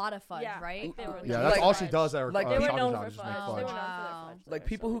had a brownie. lot of fudge, Yeah, right? they Oh, were Yeah, known that's for all she fudge. does at Like, They were chocolate known Dog for is make fudge. fudge. They were known for Wow. their fudge. Like They were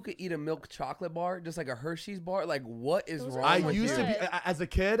people so who could eat a milk chocolate bar, just like a Hershey's bar. Like what is Those are wrong I so with used you? to be good. as a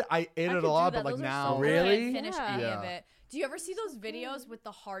kid. I ate I it could a do lot, that. but like Those are now, so good. I Really? didn't finish any of Yeah. it. Do you ever see those videos with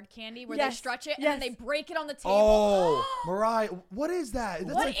the hard candy where they Yes. stretch it and Yes. then they break it on the table? Oh, Mariah, what is that?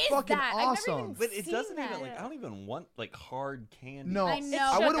 That's What like is fucking that? I've never awesome. even But it seen doesn't that. even like. I don't even want like hard candy. No, I know.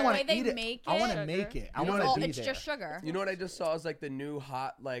 I wouldn't The want way to they eat it. make I want it. to make it. I You know want what? to be It's there. just sugar. You know what I just saw is like the new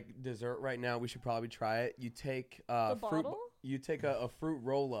hot like dessert right now. We should probably try it. You take The fruit. bottle? You take a fruit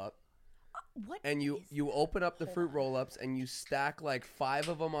roll up. What? And you open up the fruit roll ups and you stack like 5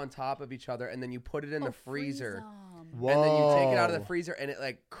 of them on top of each other and then you put it in the freezer. Whoa. And then you take it out of the freezer and it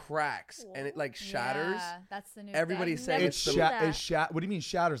like cracks and it like shatters. Yeah, that's the new Everybody's thing. saying Never It's it's the seen that. What do you mean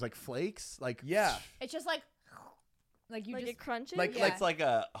shatters? Like flakes? Like yeah. It's just like you Like just it crunches. Like- Yeah. It's like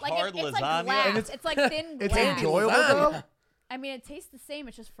a like hard it's lasagna. like glass. And It's like thin it's glass. enjoyable lasagna. though. I mean, it tastes the same.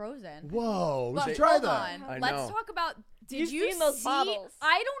 It's just frozen. Whoa, we But should try hold that. on. I Let's know. talk about. Did You've you seen those see? bottles.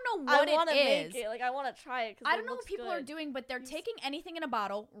 I don't know what I want to it is. make it. Like I want to try it. I don't know what people are doing, but they're taking anything in a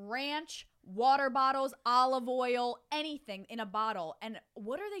bottle, ranch, water bottles, olive oil, anything in a bottle. And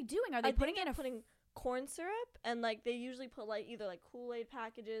what are they doing? Are they putting it in a putting corn syrup and like they usually put like either like Kool-Aid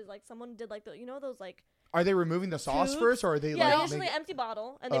packages. Like someone did like those like Are they removing the sauce tubes? first, or are they yeah like usually make- empty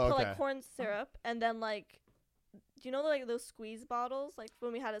bottle and they Oh, put okay. like corn syrup and then like do you know like those squeeze bottles like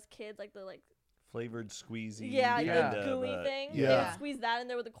when we had as kids like the like Flavored squeezy. yeah, like Yeah. the gooey thing. Yeah. They would squeeze that in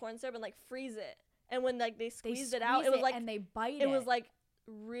there with the corn syrup and like freeze it. And when like they squeezed it out, it squeeze was like and they bite it. it was like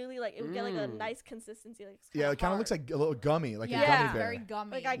really like it would get like a nice consistency. Like it's Yeah, it kind of hard. looks like a little gummy, like yeah, a gummy bear. very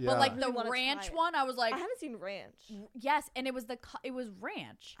gummy. Like, I Yeah. But like really the wanna try ranch it. one, I was like, I haven't seen ranch. yes, and it was it was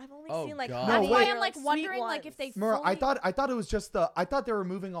ranch. I've only Oh, seen like God. No, honey That's why wait. I'm like sweet wondering like if ones. they. Mara, I fully- thought it was just I thought they were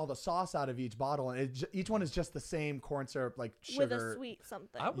removing all the sauce out of each bottle, and each one is just the same corn syrup, like sugar. with a sweet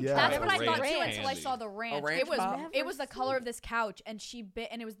something. I would Yeah. try That's a what I thought too ranch until I candy. saw the ranch. ranch It was pop? it was the Never color of seen- this couch, and she bit,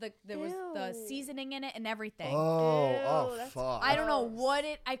 and it was the Ew. seasoning in it and everything. Oh, Ew, that's fuck. I don't know gross. what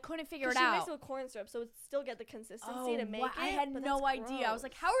I couldn't figure it She out. makes it with corn syrup, so it still get the consistency to make wow, it. I had but no that's idea. I was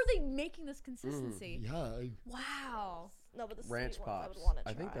like, gross. how are they making this consistency? Yeah. Wow. No, but the Ranch sweet ones pops. I would want to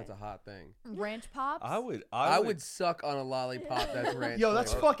try. I think that's a hot thing. Ranch pops? I would suck on a lollipop that's ranch. Yo,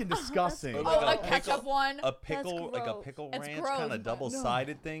 that's flavored. fucking disgusting. Or Oh, like a ketchup one? A pickle, like a gross. pickle It's ranch gross, kind of but-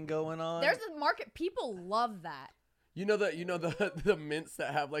 double-sided thing going on. There's a market. People love that. You know the mints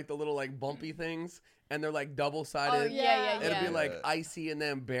that have like the little like bumpy things and they're like double sided. Oh, yeah, yeah, It'd yeah. be like icy and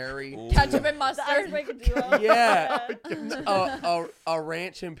then berry. Ketchup and The mustard. icebreaker duo. Yeah. a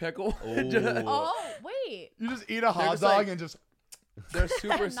ranch and pickle. Ooh. Oh, wait. You just eat a hot just dog like- and just. They're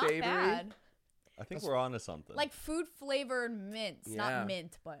super Not savory. bad. I think we're onto something. Like food flavored mints. Yeah. Not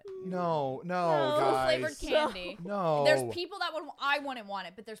mint, but No, No. food guys. flavored candy. No. There's people that would. I wouldn't want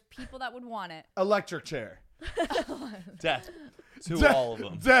it, but there's people that would want it. Electric chair. Death to Death- all of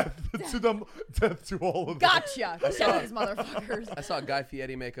them. Death to them. Death to all of them. Gotcha. Get these motherfuckers. I saw Guy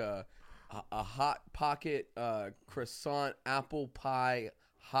Fieri make a hot pocket croissant apple pie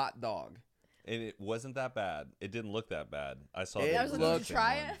hot dog. And it wasn't that bad. It didn't look that bad. I saw It the was like, looks did you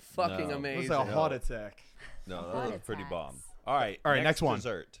try it? fucking No. It amazing. was like a heart attack. No, that Heart looked pretty attacks. bomb. All right, next one.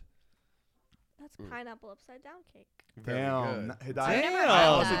 Dessert. That's pineapple upside down cake. Very Damn. good. Hidaya, Damn. I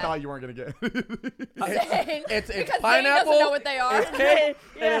honestly that. thought you weren't gonna get it. It's Because Zane pineapple. doesn't know what they are. It's cake,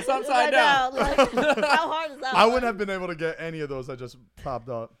 and it's upside down. Like, how hard is that? I one? wouldn't have been able to get any of those that just popped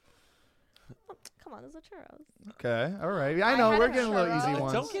up. Come on, those are churros. Okay, all right. I I know had we're a getting a little churro. easy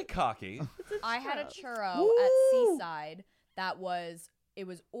ones. Don't get cocky. I had a churro Woo. at Seaside that was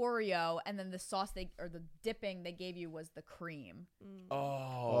Oreo, and then the sauce or the dipping they gave you was the cream.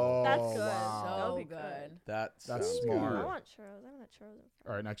 Oh, That's good. wow. That So would be good. That's That's Ooh, smart. I want churros. I haven't had churros in forever.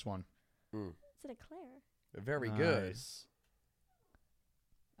 All right, next one. It's an eclair. very good. Nice.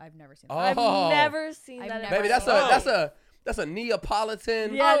 I've never seen Oh, that. I've never seen I've that. never in baby, my that's life. a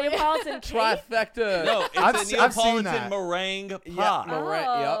Neapolitan Yeah, Oh, yeah. Neapolitan cake. trifecta. No, it's I've a seen Neapolitan that. meringue pie. Yeah, meringue.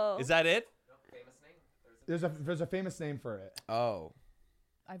 Oh. Is that it? There's a famous name for it. Yep. Oh.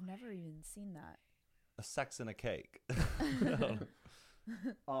 I've never even seen that. A sex and a cake.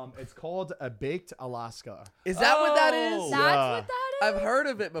 It's called a baked Alaska. Is that what that Oh. is? That's Yeah. what that is. I've heard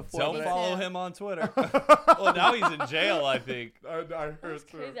of it before. Don't but follow him on Twitter. Well, now he's in jail, I think. I heard That's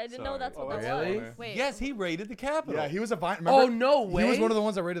crazy. I didn't know that's what Oh, that really? was. Wait. Yes, he raided the Capitol. Yeah, he was a Vine. Oh, Remember? no way. He was one of the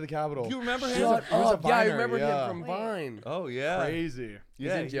ones that raided the Capitol. You remember him? Shut He was a up. Yeah, I Viner, remember yeah. him from Wait. Vine. Oh yeah. Crazy. He's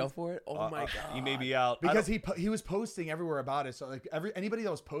Yeah, in jail for it? Oh, my God. He may be out. Because he was posting everywhere about it. So like anybody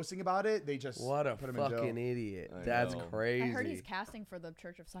that was posting about it, they just What a put him in jail. fucking idiot. I That's know. crazy. I heard he's casting for the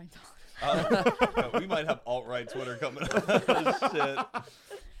Church of Scientology. We might have alt-right Twitter coming up. Shit.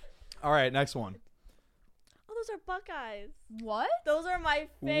 All right, next one. Oh, those are Buckeyes. What? Those are my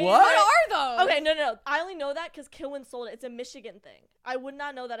favorite. What are those? Okay, no. I only know that because Kilwin sold it. It's a Michigan thing. I would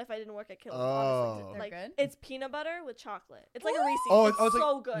not know that if I didn't work at Kilwin. Oh. Honestly. They're Like, good? it's peanut butter with chocolate. It's like a What? Reese's. Oh, it's it's like-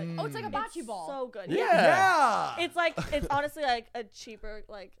 so good. Oh, it's like a It's bocce ball. so good. Yeah. It's honestly like a cheaper,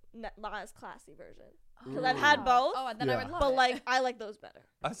 like not as classy version. Because I've had both, Oh, and then Yeah. I would love but it. like I like those better.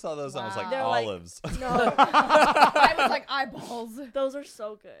 I saw those and I was like, They're like- olives. No, I was like eyeballs. those are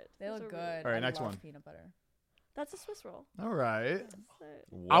so good. They Those look are good. really All right, I next love one. Peanut butter. That's a Swiss roll. All right. That's it.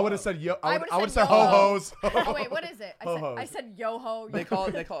 I would have said yo. I would have said yo. ho hos. Oh wait, what is it? Ho-hos. I said yo ho. They call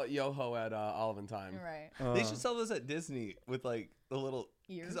it Yo-Ho at Olive and Thyme. You're right. They should sell those at Disney with like the little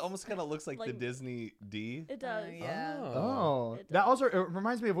Ears. because it almost kind of looks like the Like- Disney D. It does. Yeah. Oh, It that does. also it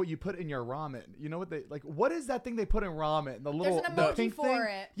reminds me of what you put in your ramen. You know what they like? What is that thing they put in ramen? The little an the emoji pink for thing.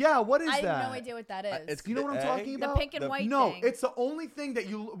 it. Yeah, what is I that? have no idea what that is. it's- You know what I'm The talking egg? the about? pink and white No, thing. it's the only thing that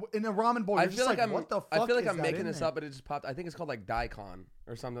you in a ramen bowl. I You're feel just like I'm. what the fuck I feel like is I'm that making in this there? up, but it just popped. I think it's called like daikon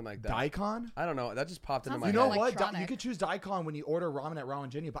or something like that. Daikon. I don't know. That just popped into Sounds my You like know head. what? You electronic. could choose daikon when you order ramen at Ramen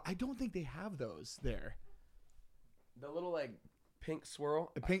Genie, but I don't think they have those there. The little like pink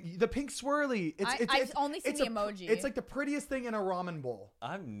swirl. The pink swirly. I've only seen the emoji. It's like the prettiest thing in a ramen bowl.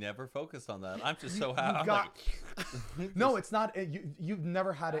 I've never focused on that. I'm just so You happy. got- No, it's not. You've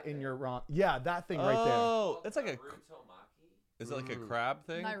never had it in your ramen. Yeah, that thing right there. Oh, it's like a. Is it like a crab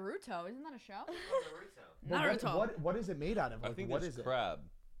thing? Naruto. Isn't that a show? But what is it made out of? I Like, think what it's is it? crab.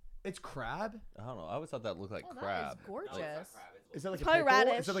 It's crab. I don't know. I always thought that looked like Oh, crab. that is gorgeous. Is it like It's a probably pickle?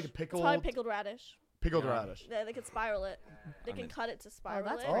 radish. Is it like a It's pickled? probably pickled radish. Pickled Yeah. radish. Yeah, they could spiral it. They can mean- cut it to spiral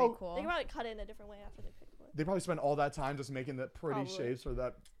that's it. very Oh. cool. They can probably cut it in a different way after they pickle it. They probably spend all that time just making the pretty Probably. shapes for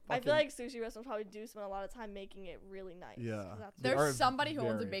that. I fucking- feel like sushi restaurants probably do spend a lot of time making it really nice. Yeah. 'Cause that's- They are There's somebody who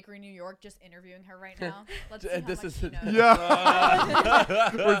owns a very- bakery in New York just interviewing her right now. Let's see how This much is- she knows.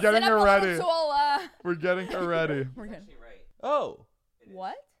 Yeah. We're Sit getting up her a ready. little tall, We're getting her ready. we're good. Oh,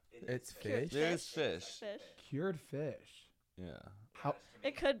 What? It's fish. there's fish. Fish. Cured fish. Yeah. How?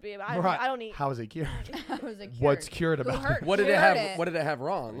 It could be, but I Right. don't eat. How is it cured? That was a What's cured. cured Who about hurt- it? What did it cured have? What did it have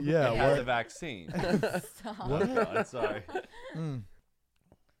wrong? Yeah. It has a What? vaccine. Stop. Oh, God, sorry. Mm,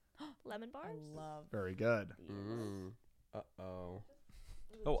 Lemon I bars? love very good. Uh-oh.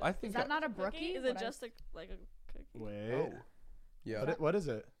 Oh, I think Is that not a brookie? Is it just like a cookie? Wait. Oh. Yeah. What is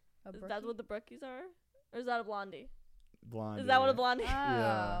it? a Is that what the brookies are? Or is that a blondie? Blondie. Is that what a blondie?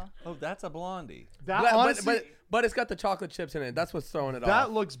 Yeah. Oh, that's a blondie. That But, honestly, but it's got the chocolate chips in it. That's what's throwing it that off.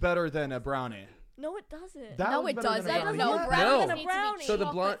 looks better than a brownie. No, it doesn't. That No, looks it better than a doesn't. brownie. No, Yeah. brownies No. need Brownie. to be So the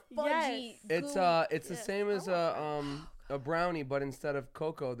chocolate Yes. fudgy. It's goo. it's the Yeah. same as a brownie, but instead of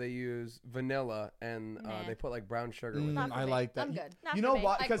cocoa, they use vanilla and Nah. they put like brown sugar with Not it. for I me. like that. I'm good. Not You for know me.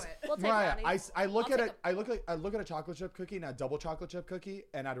 what? I Because quit. We'll take Mariah, brownies. I look I'll at take it. I look at a chocolate chip cookie and a double chocolate chip cookie,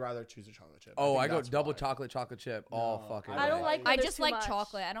 and I'd rather choose a chocolate chip. Oh, think I go that's double why. chocolate chip all No, fucking I don't day. like. I when there's just too like much.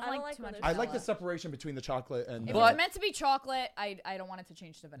 chocolate. I don't like too when much there's I like the vanilla. separation between the chocolate and. If But- it's meant to be chocolate, I don't want it to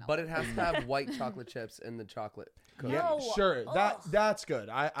change to vanilla. But it has to have white chocolate chips in the chocolate cookie. Yeah, No. sure. Ugh. That's good.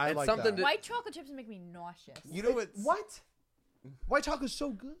 I It's like something that. to- White chocolate chips make me nauseous. You know what's What? White chocolate's so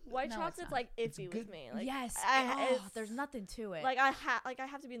good. White No, it's chocolate's not. like It's iffy good. with me. Like, Yes. it's- There's nothing to it. Like I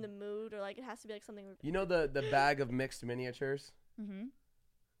have to be in the mood, or like it has to be like something. You know the bag of mixed miniatures mm-hmm.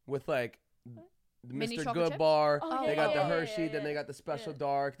 with like the Mini Mr. chocolate Good chips? Bar. Oh, They yeah, got the yeah, yeah, Hershey, yeah, then they yeah. got the Special Yeah.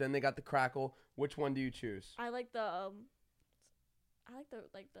 Dark, then they got the Crackle. Which one do you choose? I like the I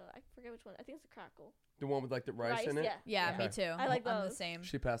like the I forget which one. I think it's the crackle. The one with like the rice in it? Yeah. Yeah, me Okay. too. I like I'm the those. same.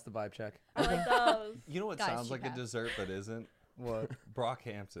 She passed the vibe check. I like those. You know what Guys, sounds she like passed. a dessert but isn't? What?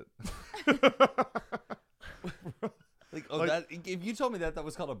 Brockhampton. Like, Like- that. If you told me that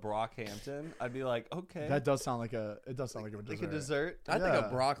was called a Brockhampton, I'd be like, okay. That does sound like a. It does sound like a dessert. like a dessert. I think Yeah.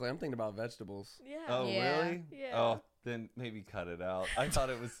 of broccoli. I'm thinking about vegetables. Yeah. Oh, Yeah. really? Yeah. Oh, then maybe cut it out. I thought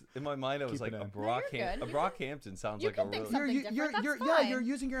it was in my mind. It was Keep like it a in. No, you're good. A Brockhampton sounds You like a can think really. something You're, different. That's yeah, fine. you're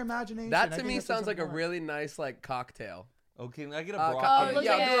using your imagination. That I to think me that's sounds like a important. really nice like cocktail. Okay, can I get a Uh, Brockhampton? look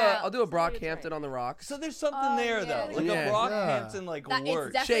yeah, at I'll do a Sounds like a Brockhampton drink. on the rocks. So there's something Oh, there yeah, though. Like yeah. a Brockhampton like That it's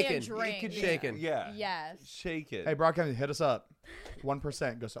works. definitely Shaken. a drink. It could be- Shaken. Yeah. Yes. Shake it. Hey, Brockhampton, hit us up.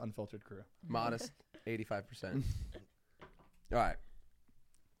 1% goes to Unfiltered Crew. Modest, 85%. All right.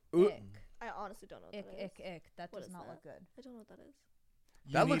 Ooh, Ick. I honestly don't know what Ick, that is. ick, ick. That What does is not that? look good. I don't know what that is.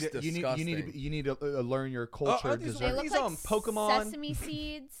 That You looks need to- you need to disgusting. you need to learn your Oh, culture. are these dessert. They Are look these like on Pokemon? sesame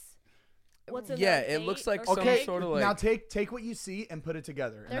seeds. What's in Yeah, there? it looks Date like or some Okay, cake? sort of like. now take what you see and put it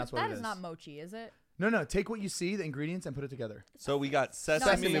together, and There's, that's what that it is is. not mochi, is it? No, take what you see, the ingredients, and put it together. So we got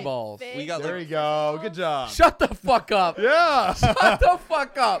Sesame sesame. balls. Fig, We got There like you go. Good job. Shut the fuck up. Yeah. Shut the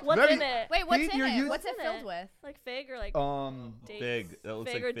fuck up. What's Maybe- in it? Wait, what's Pete, in you're it? using- What's it What's in filled it? with? Like fig or like dates? Fig. That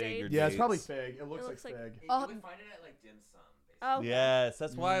looks Fig like or fig or dates? Yeah, it's probably dates. fig. It looks It like looks like- fig. Oh, Oh, okay. Yes,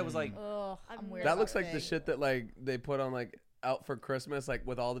 that's why I was like, ugh, I'm weird. That about looks like the fig. shit that like they put on like out for Christmas, like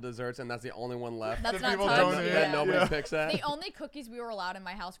with all the desserts, and that's the only one left. That's The not people touched. don't that, eat that it. nobody Yeah. picks at. The only cookies we were allowed in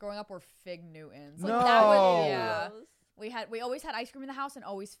my house growing up were Fig Newtons. Like No. that was Oh. yeah. Those. We always had ice cream in the house and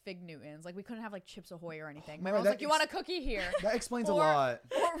always Fig Newtons. Like we couldn't have like Chips Ahoy or anything. My Man, mom was that like, "You want a cookie here?" That explains a Or- lot.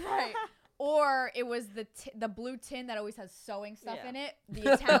 Or, right. Or it was the blue tin that always has sewing stuff Yeah. in it.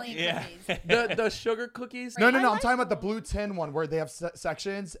 The Italian yeah. cookies. The sugar cookies. No, I I'm like talking about the those. blue tin one where they have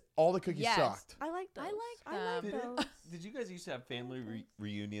sections. All the cookies Yes. sucked. I like those. I like did, them. those. did you guys used to have family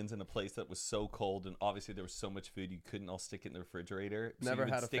reunions in a place that was so cold and obviously there was so much food you couldn't all stick it in the refrigerator? So Never you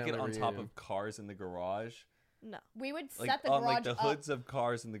would had a stick it family on top reunion. of cars in the garage, No. We would like set the on garage like the up. hoods of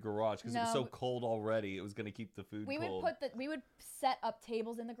cars in the garage because it was so No. cold already. It was gonna keep the food We cold. would set up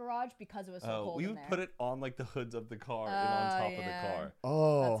tables in the garage because it was so cold we in would there. put it on like the hoods of the car and on top of yeah. the car.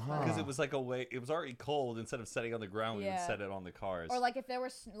 Oh, That's funny. Because it was like a way, it was already cold. Instead of setting on the ground, we would Yeah. set it on the cars. Or like if there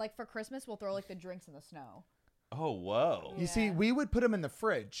was like for Christmas, we'll throw like the drinks in the snow. oh, whoa. You see, Yeah. we would put them in the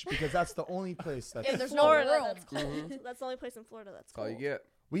fridge because that's the only place that's. Yeah, there's no Florida, room. that's cold. That's the only place in Florida that's That's all cold. you get.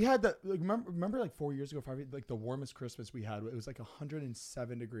 We had the remember like 4 years ago, like the warmest Christmas we had. It was like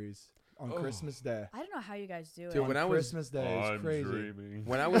 107 degrees on Christmas Day. I don't know how you guys do it. Dude, when I was Christmas Day, it was crazy. dreaming.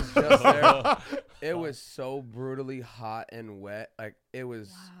 when I was just there, it was so brutally hot and wet. Like it was.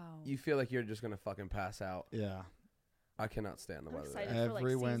 Wow. You feel like you're just gonna fucking pass out. Yeah. I cannot stand the I'm weather. excited there. for like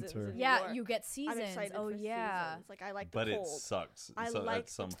Every seasons winter. in New Yeah, York. you get I'm seasons. excited Oh for yeah. seasons. Like I like the But it cold. sucks. I so like at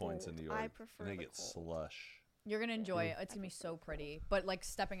some the points in New cold. York. I prefer and they the get cold. slush. You're gonna enjoy it. It's gonna be so pretty. But like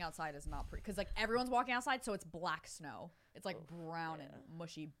stepping outside is not pretty because like everyone's walking outside, so it's black snow. It's like brown and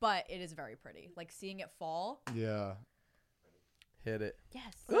mushy, but it is very pretty. Like seeing it fall. Yeah. Hit it. Yes.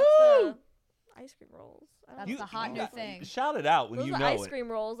 That's the ice cream rolls. I don't That's know. the hot new got- thing. Shout it out when Those you are know ice it. cream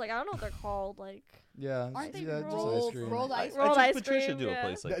rolls. Like I don't know what they're called. Like Yeah. Aren't they yeah, just rolled- ice cream. rolled ice Rolled I ice took Patricia cream, to a yeah.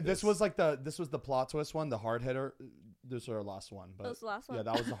 place like This was like this was the plot twist one, the hard hitter. This was our last one, but That was the last one? yeah,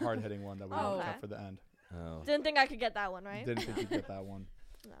 that was the hard hitting one that we Oh, kept okay. for the end. Oh. didn't think I could get that one right. Didn't think you'd get that one.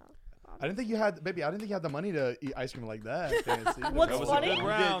 No. I didn't think you had, baby. I didn't think you had the money to eat ice cream like that. Fancy. What's That was a funny? good You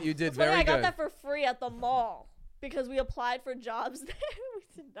round. did, you did It's funny, very I got good. that for free at the mall because we applied for jobs there.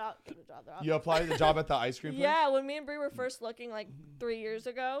 We did not get a job there. You applied the job at the ice cream place? Yeah, when me and Brie were first looking like 3 years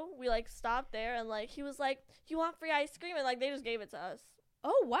ago, we like stopped there and like he was like, "You want free ice cream?" And like they just gave it to us.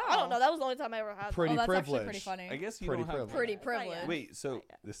 Oh wow. I don't know. That was the only time I ever had. Pretty Oh, that's privilege. actually pretty funny. I guess you Pretty don't have. privilege. Pretty Yeah. privilege. Wait, so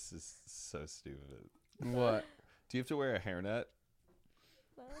Yeah. this is so stupid. What? Do you have to wear a hairnet?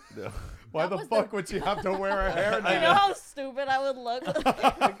 now. No. Why the fuck would she have to wear a hairnet? You know how stupid I would look?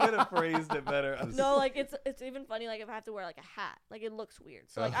 I could have phrased it better. No, like it's even funny. Like if I have to wear like a hat, like it looks weird.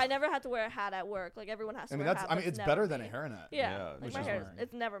 So like I never had to wear a hat at work. Like everyone has to wear a hat. It's never better than a me. hairnet. Yeah, which like my is hair. wearing.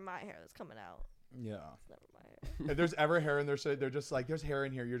 It's never my hair that's coming out. Yeah. It's never my hair. If there's ever hair in their shit, they're just like, there's hair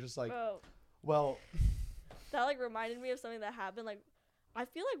in here. You're just like, Bro, well, that like reminded me of something that happened. Like I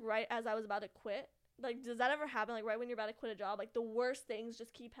feel like right as I was about to quit. Like, does that ever happen? Like, right when you're about to quit a job, like, the worst things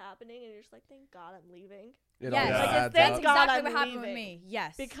just keep happening, and you're just like, thank God I'm leaving. Yes, Like, that's thank God exactly I'm what happened with leaving. me.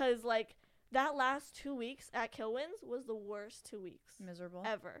 Yes, Because, like, that last 2 weeks at Kilwins was the worst 2 weeks miserable.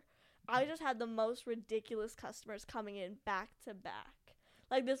 ever. I just had the most ridiculous customers coming in back to back.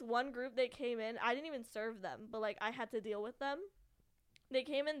 Like, this one group, they came in. I didn't even serve them, but, like, I had to deal with them. They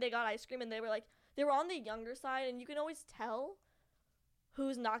came in, they got ice cream, and they were, like, they were on the younger side, and you can always tell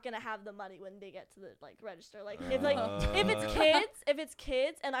who's not gonna have the money when they get to the like register. Like if it's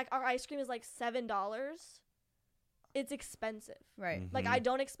kids and like our ice cream is like $7, it's expensive. Right. Like I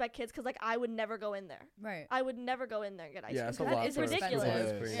don't expect kids because like I would never go in there. Right. I would never go in there and get ice cream. It's a lot. It's for ridiculous. ice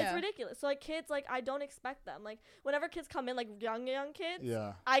cream. It's ridiculous. So like kids, like I don't expect them. Like whenever kids come in, like young kids,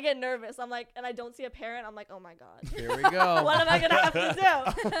 yeah. I get nervous. I'm like, and I don't see a parent. I'm like, oh my God. Here we go. What am I gonna have to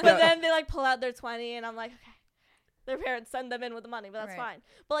do? But then they like pull out their 20, and I'm like, okay. Their parents send them in with the money, but that's fine.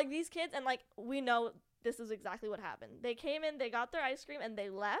 But like these kids, and like we know this is exactly what happened. They came in, they got their ice cream, and they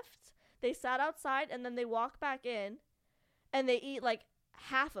left. They sat outside, and then they walk back in, and they eat like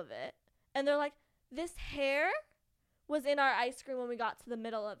half of it. And they're like, this hair was in our ice cream when we got to the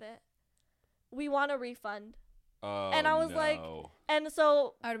middle of it. We want a refund. Oh, and I was like, and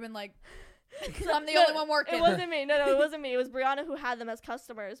so I would have been like, because I'm the only one working. It wasn't me. No, it wasn't me. It was Brianna who had them as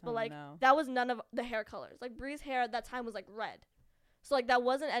customers. But like that was none of the hair colors. Like Bree's hair at that time was like red. So like that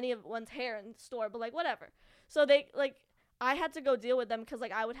wasn't anyone's hair in the store, but like whatever. So they like I had to go deal with them because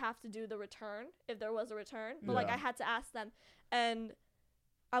like I would have to do the return if there was a return. But like I had to ask them, and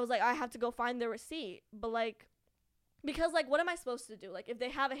I was like I have to go find their receipt. But like because like what am I supposed to do? Like if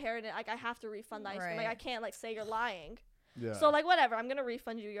they have a hair in it, like I have to refund the ice cream. Like I can't like say you're lying. Yeah. So like whatever, I'm gonna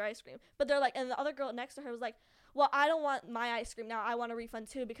refund you your ice cream. But they're like, and the other girl next to her was like, well, I don't want my ice cream now. I want a refund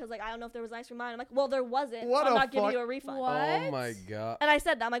too because like I don't know if there was ice cream in mine. I'm like, well, there wasn't. So I'm not giving you a refund. Oh my God. And I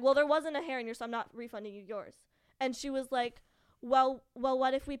said that I'm like, well, there wasn't a hair in yours, so I'm not refunding you yours. And she was like, well,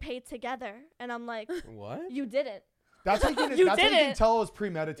 what if we paid together? And I'm like, what? You didn't. That's how you can tell it was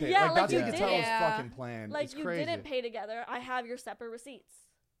premeditated. Yeah, like that's how you you can tell it was fucking planned. Like it's you crazy. didn't pay together. I have your separate receipts.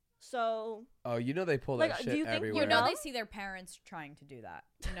 So. Oh, you know they pull like, that shit do you think everywhere. You know they see their parents trying to do that.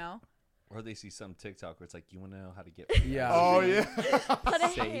 You know. Or they see some TikTok where it's like, you want to know how to get Yeah. Oh yeah. Put a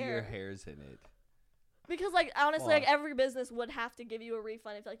say hair. your hair's in it. Because like honestly, like every business would have to give you a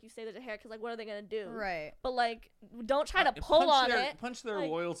refund if like you say there's a hair. Because like what are they gonna do? Right. But like don't try to pull on it. Punch their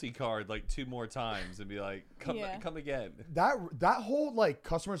like, loyalty card like 2 more times and be like, come again. That whole like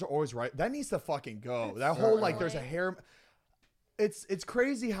customers are always right. That needs to fucking go. That whole like there's a hair. It's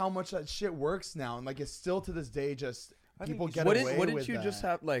crazy how much that shit works now, and like it's still to this day just people get away with that. Wouldn't you just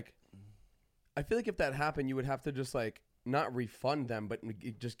have like? I feel like if that happened, you would have to just like not refund them, but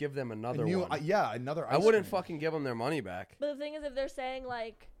just give them another one. Another. I wouldn't fucking give them their money back. But the thing is, if they're saying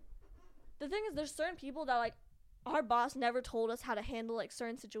like, the thing is, there's certain people that like, our boss never told us how to handle like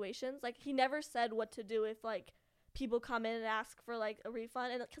certain situations. Like he never said what to do if like people come in and ask for like a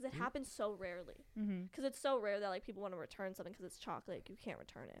refund, and because it happens so rarely. Because it's so rare that like people want to return something because it's chocolate. Like, you can't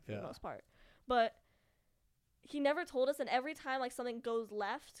return it for the most part. But he never told us, and every time like something goes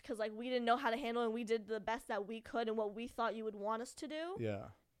left because like we didn't know how to handle it and we did the best that we could and what we thought you would want us to do. Yeah.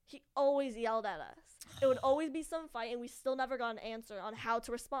 He always yelled at us. It would always be some fight, and we still never got an answer on how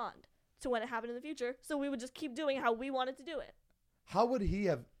to respond to when it happened in the future. So we would just keep doing how we wanted to do it. How would he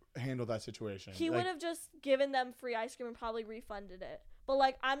have handled that situation? He would have just given them free ice cream and probably refunded it. But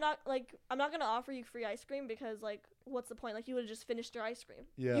like I'm not gonna offer you free ice cream because like what's the point? Like you would have just finished your ice cream.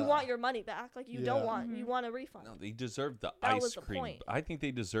 Yeah. You want your money back. Like you don't want you want a refund. No, they deserve the That ice was the cream. point. I think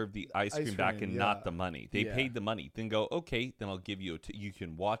they deserve the ice cream back and not the money. They paid the money. Then go, okay, then I'll give you you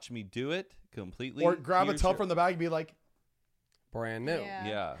can watch me do it completely. Or grab a tub from the bag and be like, brand new.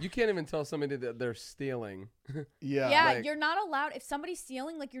 Yeah. You can't even tell somebody that they're stealing. Yeah, Like, you're not allowed. If somebody's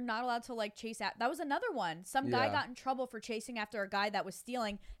stealing, like you're not allowed to like chase at. That was another one. Some guy got in trouble for chasing after a guy that was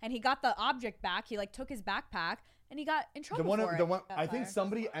stealing, and he got the object back. He like took his backpack, and he got in trouble for it. I think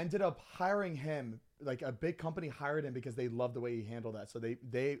somebody ended up hiring him. Like a big company hired him because they loved the way he handled that. So they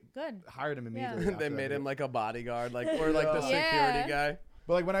Good. hired him immediately. they after made that. him like a bodyguard, like or like the security guy.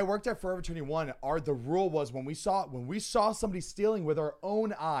 But like when I worked at Forever 21, the rule was when we saw somebody stealing with our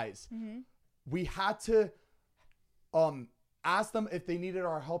own eyes, we had to asked them if they needed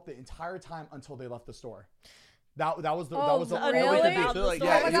our help the entire time until they left the store. That was the really? thing. Oh my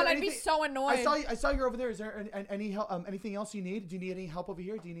god, I'd be so annoyed. I saw you're over there. Is there any help? Anything else you need? Do you need any help over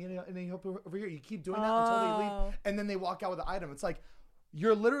here? Do you need any help over here? You keep doing that until they leave, and then they walk out with the item. It's like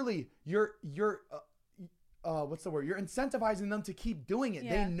you're literally what's the word? You're incentivizing them to keep doing it.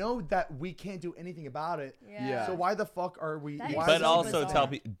 They know that we can't do anything about it. Yeah. So why the fuck are we? But also tell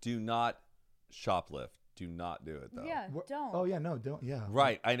people, do not shoplift. Do not do it though. Yeah, don't. Oh yeah, no, don't. Yeah.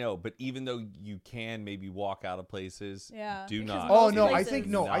 Right, I know, but even though you can maybe walk out of places, do not. Oh no, I think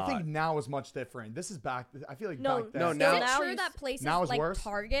now is much different. This is back. I feel like back then. No, now is it true that places like worse?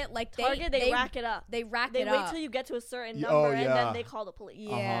 Target, they rack it up. They rack it up. They wait till you get to a certain number and then they call the police.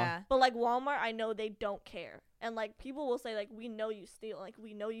 Yeah. But like Walmart, I know they don't care. And like people will say like, we know you steal, like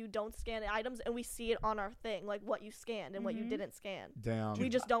we know you don't scan the items, and we see it on our thing, like what you scanned and what you didn't scan. Damn. We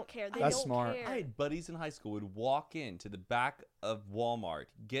just don't care. That's smart. Care. I had buddies in high school would walk into the back of Walmart,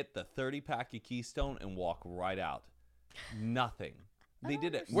 get the 30-pack of Keystone, and walk right out. Nothing. They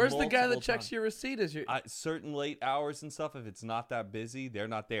did it. Where's the guy that checks your receipt? Certain late hours and stuff. If it's not that busy, they're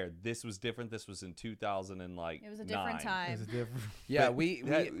not there. This was different. This was in 2009. It was a different time. It was different. Yeah,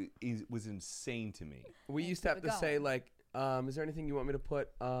 it was insane to me. We used to have to say like, is there anything you want me to put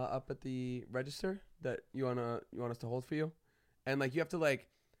up at the register that you want us to hold for you? And like you have to like,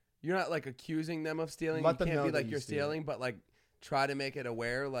 you're not like accusing them of stealing. Let them you can't know be like that you're stealing, but like try to make it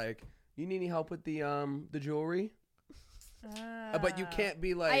aware. Like, you need any help with the jewelry? But you can't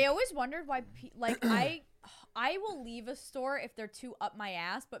be like. I always wondered why, I will leave a store if they're too up my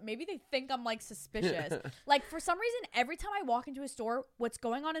ass, but maybe they think I'm like suspicious. Like for some reason, every time I walk into a store, what's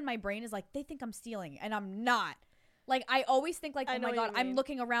going on in my brain is like they think I'm stealing, and I'm not. Like I always think like, oh my god, I'm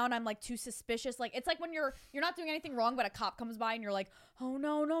looking around, I'm like too suspicious. Like it's like when you're not doing anything wrong, but a cop comes by and you're like, oh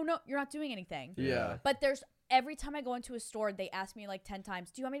no, you're not doing anything. Yeah. But every time I go into a store, they ask me like 10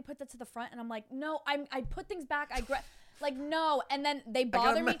 times, do you want me to put that to the front? And I'm like, no, I put things back. Like, no. And then they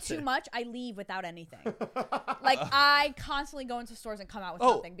bother me too much. I leave without anything. Like, I constantly go into stores and come out with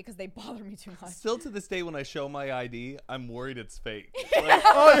nothing because they bother me too much. Still to this day, when I show my ID, I'm worried it's fake. Like,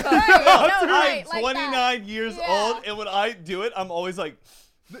 I'm 29 years old, and when I do it, I'm always like...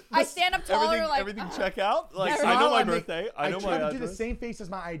 I stand up taller, everything check out. Like I know my birthday. I know my address. I try to do the same face as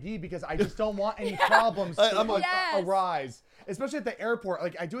my ID because I just don't want any problems to arise. Especially at the airport.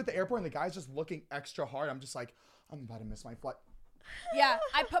 Like I do at the airport, and the guy's just looking extra hard. I'm just like, I'm about to miss my flight. Yeah,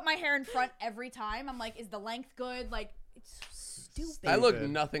 I put my hair in front every time. I'm like, is the length good? Like, it's stupid. I look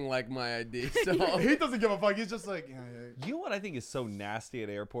nothing like my ID. So. He doesn't give a fuck. He's just like, yeah. You know what I think is so nasty at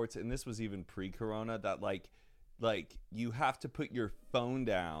airports, and this was even pre-corona, that like you have to put your phone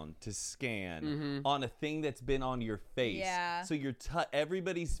down to scan on a thing that's been on your face. Yeah. So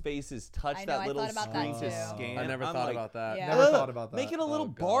everybody's faces touch that little screen to scan. I never thought about that. Yeah. Never thought about that. Make it a little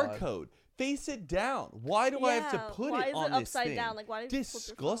barcode. Face it down. Why do I have to put it on this upside thing? down? Like, why do you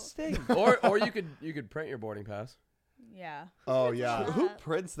Disgusting. or you could print your boarding pass. Yeah. Oh yeah. Who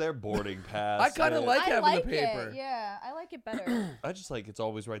prints their boarding pass? I kind of like having the paper. It. Yeah, I like it better. I just like it's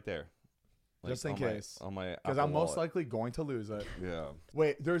always right there. Like, just in case. On my because I'm most likely going to lose it. Yeah.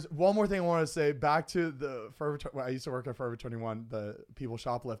 Wait, there's one more thing I want to say. Back to the Forever. I used to work at Forever 21. The people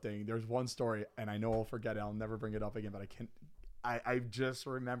shoplifting. There's one story, and I know I'll forget it. I'll never bring it up again. But I just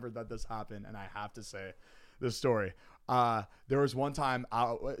remembered that this happened, and I have to say this story. There was one time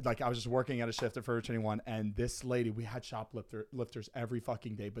I was just working at a shift at Forever 21, and this lady, we had shoplifters every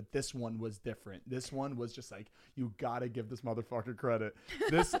fucking day, but this one was different. This one was just like, you gotta give this motherfucker credit.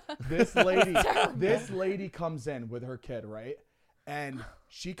 This lady comes in with her kid, right? And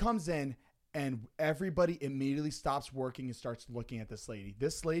she comes in, and everybody immediately stops working and starts looking at this lady.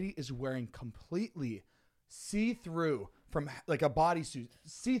 This lady is wearing completely see-through from like a bodysuit,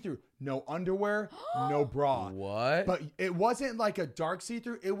 see-through, no underwear, no bra. What? But it wasn't like a dark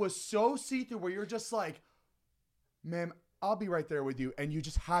see-through. It was so see-through where you're just like, ma'am, I'll be right there with you. And you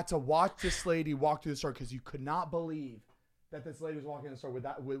just had to watch this lady walk through the store because you could not believe that this lady was walking in the store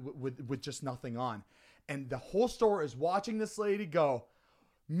with just nothing on. And the whole store is watching this lady go.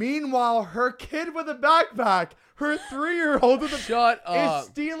 Meanwhile, her kid with a backpack, her 3-year-old with is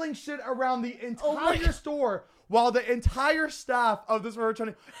stealing shit around the entire store while the entire staff of this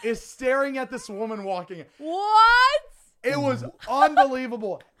restaurant is staring at this woman walking in. What? It was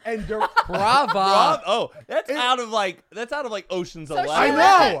unbelievable. And bravo. Oh, that's out of like Ocean's 11. I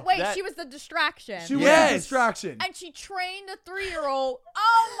know. Wait, she was the distraction. She was the distraction. And she trained a 3-year-old.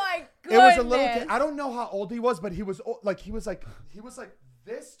 Oh my goodness. It was a little kid. I don't know how old he was, but he was like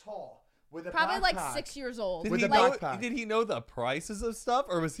this tall With a Probably like backpack. 6 years old. With he a know, backpack. did he know the prices of stuff,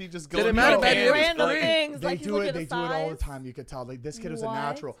 or was he just Did going? it matter to that Canada? random Like, things. They Like he's do looking it. at They the do it all the size. time. You could tell. Like this kid was a What?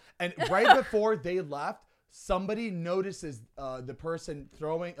 natural. And right before they left, somebody notices the person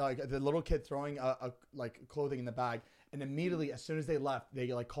throwing, like the little kid throwing like clothing in the bag, and immediately as soon as they left, they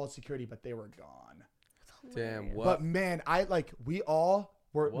like called security, but they were gone. Damn. What? But man, we all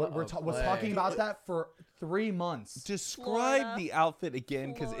was play. talking about that for 3 months. Describe Florida. the outfit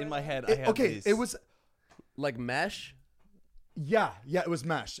again, because in my head I have Okay, this. it was. Like mesh. Yeah, it was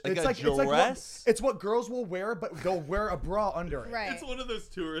mesh. Like it's a like it's like dress? it's what girls will wear, but they'll wear a bra under it. Right. It's one of those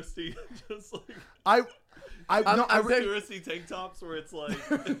touristy, just like I no, I re- touristy tank tops where it's like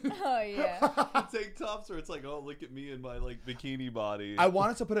Oh yeah. tank tops where it's like, oh, look at me in my like bikini body. I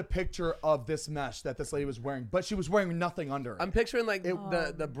wanted to put a picture of this mesh that this lady was wearing, but she was wearing nothing under it. I'm picturing like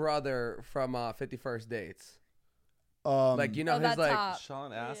the brother from 51st Dates. Like you know Oh, his that like top.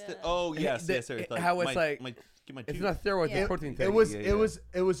 Sean Astin. Yeah. Oh yes, The- yes, sir. how it's like- get my it's tooth. not steroids, Yeah. it's protein thing. it was Yeah,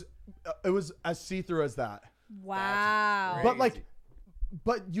 it was as see-through as that. Wow. But like,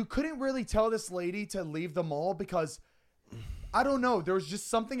 but you couldn't really tell this lady to leave the mall because I don't know. There was just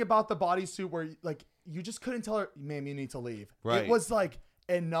something about the bodysuit where like you just couldn't tell her, ma'am, you need to leave. Right. It was like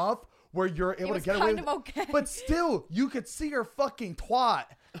enough where you're able to was get away. kind with of okay. But still, you could see her fucking twat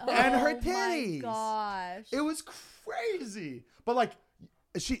and her Oh my titties. gosh. It was crazy. But like,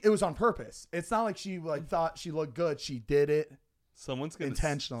 it was on purpose. It's not like she like thought she looked good. She did it. Someone's gonna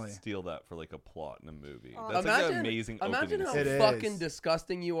intentionally steal that for like a plot in a movie. Oh. That's like an amazing Imagine opening. how It scene. fucking is.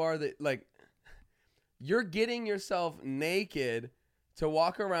 disgusting you are that like you're getting yourself naked to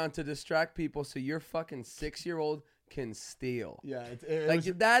walk around to distract people so your fucking 6-year-old can steal. Yeah,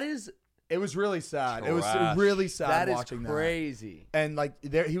 It was really sad. It was Trash. really sad that is watching crazy. that. And like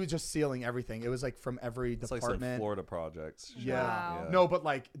he was just stealing everything. It was like from every It's like some department. Florida projects. Yeah. Wow. No, but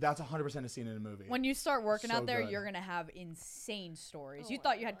like that's 100% a scene in a movie. When you start working So out there, good. you're gonna have insane stories. Oh You my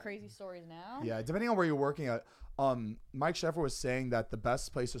thought you had God. crazy stories now? Yeah, depending on where you're working at. Mike Sheffer was saying that the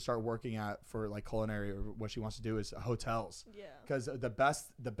best place to start working at for like culinary or what she wants to do is hotels. Yeah. Because the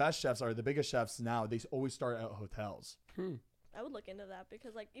best chefs are the biggest chefs now. They always start at hotels. I would look into that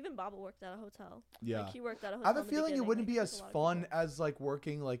because like even Baba worked at a hotel. Yeah. Like he worked at a hotel. I have a in the feeling it beginning, wouldn't like, be with as a lot of fun people. as like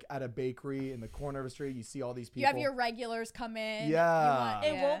working like at a bakery in the corner of a street. You see all these people. You have your regulars come in. you Yeah. want-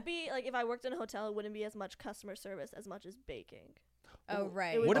 It yeah. won't be like if I worked in a hotel, it wouldn't be as much customer service as much as baking. Oh It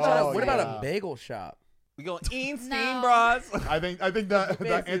right. would What be about Oh, what about yeah. a bagel shop? We going Steam No. bras. I think that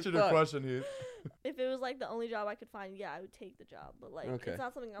Fancy answered your fuck. question, Heath. If it was like the only job I could find, yeah, I would take the job. But like, Okay. it's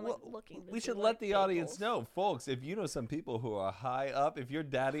not something I'm like looking. To We do, should like, let the audience bagels. know, folks. If you know some people who are high up, if your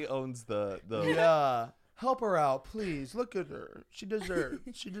daddy owns the Yeah. Help her out, please. Look at her. She deserves.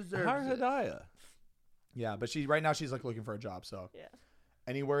 She deserves. Hire it. Hidaya. Yeah, but right now she's like looking for a job. So Yeah.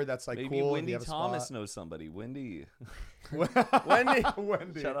 anywhere that's like Maybe cool. if Wendy you have a Thomas spot. knows somebody. Wendy.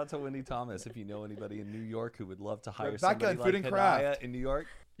 Wendy. Shout out to Wendy Thomas. If you know anybody in New York who would love to hire Rebecca somebody in like Food and Hidaya Craft. in New York.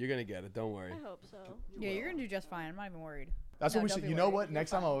 You're gonna get it. Don't worry. I hope so. Yeah, you're gonna do just fine. I'm not even worried. That's No, what we don't should. be You know worried. what? You're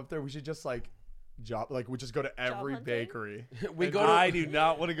Next time fine. I'm up there, we should just like we just go to every hunting? bakery. We And go to I do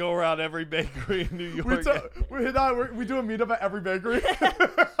not want to go around every bakery in New York. we do a meetup at every bakery.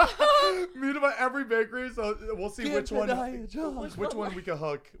 Meetup at every bakery, so we'll see Give which one Hidaya a job. which one we can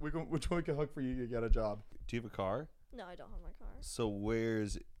hook. Which one we can hook for you to get a job. Do you have a car? No, I don't have my car. So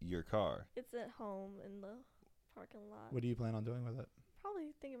where's your car? It's at home in the parking lot. What do you plan on doing with it?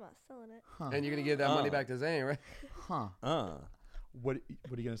 Probably thinking about selling it. Huh? and you're gonna give that money back to Zane, right? Huh? Uh. What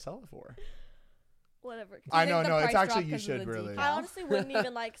are you gonna sell it for? Whatever. Do you I think know, the no, it's price actually dropped you 'cause of should the really. decal? I honestly wouldn't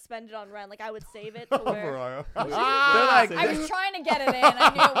even like spend it on rent. Like I would save it Oh, to where. Mariah. They're like I was trying to get it in. I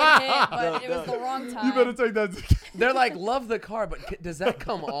knew it would hit, but it was the wrong time. You better take that. they're like love the car, but does that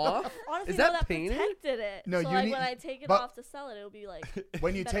come off? Honestly, Is no, that that painted? protected it. No, so you like need- when I take it but- off to sell it, it'll be like.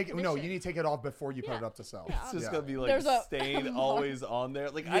 When you better take you condition. need to take it off before you put Yeah. it up to sell. Yeah, It's just Yeah. gonna be like There's a- stain always on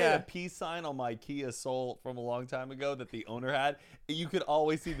there. Like I Yeah. had a peace sign on my Kia Soul from a long time ago that the owner had. You could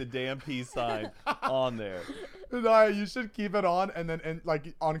always see the damn peace sign on there. No, you should keep it on, and then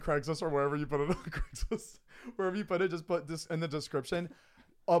like on Craigslist or wherever you put it on Craigslist, wherever you put it, just put this in the description.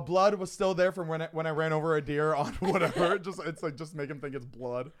 Blood was still there from when I ran over a deer on whatever. Just make him think it's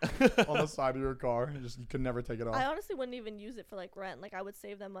blood on the side of your car. You could never take it off. I honestly wouldn't even use it for like rent. Like I would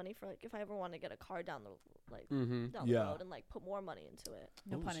save that money for like if I ever want to get a car down the down the Yeah. road and like put more money into it.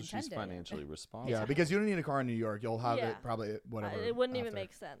 No Ooh, pun so she's intended. financially responsible. Yeah, because you don't need a car in New York. You'll have Yeah. it probably whatever. It wouldn't even after.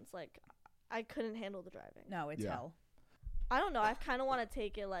 make sense. Like I couldn't handle the driving. No, it's Yeah. hell. I don't know. I kind of want to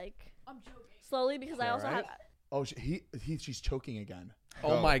take it like slowly because I also Alright. have. Oh, she's choking again. Oh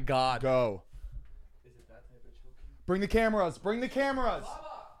Go. my god. Go. Bring the cameras. Bring the cameras.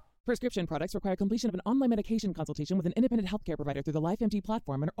 Prescription products require completion of an online medication consultation with an independent healthcare provider through the LifeMD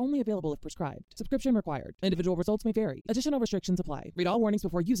platform and are only available if prescribed. Subscription required. Individual results may vary. Additional restrictions apply. Read all warnings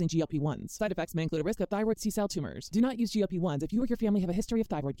before using GLP-1s. Side effects may include a risk of thyroid C-cell tumors. Do not use GLP-1s if you or your family have a history of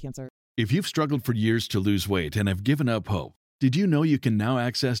thyroid cancer. If you've struggled for years to lose weight and have given up hope, did you know you can now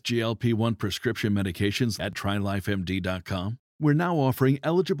access GLP-1 prescription medications at TryLifeMD.com? We're now offering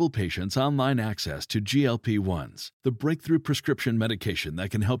eligible patients online access to GLP-1s, the breakthrough prescription medication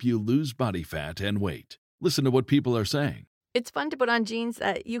that can help you lose body fat and weight. Listen to what people are saying. It's fun to put on jeans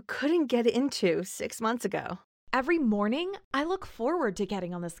that you couldn't get into 6 months ago. Every morning, I look forward to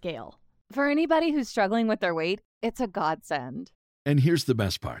getting on the scale. For anybody who's struggling with their weight, it's a godsend. And here's the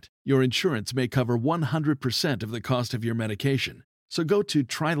best part. Your insurance may cover 100% of the cost of your medication. So go to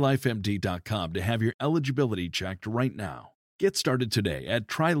TryLifeMD.com to have your eligibility checked right now. Get started today at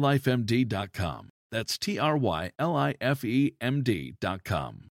TryLifeMD.com. That's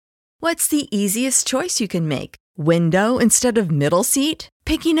TryLifeMD.com. What's the easiest choice you can make? Window instead of middle seat?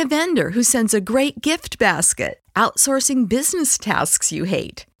 Picking a vendor who sends a great gift basket? Outsourcing business tasks you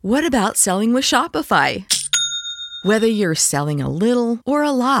hate? What about selling with Shopify? Whether you're selling a little or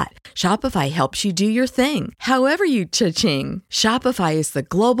a lot, Shopify helps you do your thing, however you cha-ching. Shopify is the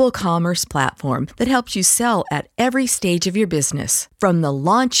global commerce platform that helps you sell at every stage of your business. From the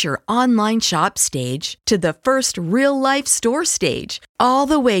launch your online shop stage to the first real-life store stage, all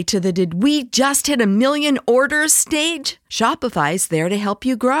the way to the did we just hit a million orders stage. Shopify's there to help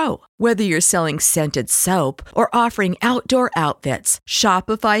you grow. Whether you're selling scented soap or offering outdoor outfits,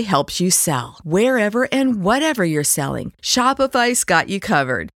 Shopify helps you sell. Wherever and whatever you're selling, Shopify's got you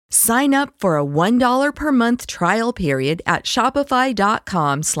covered. Sign up for a $1 per month trial period at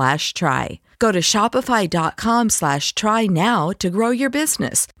shopify.com/try. Go to shopify.com/try now to grow your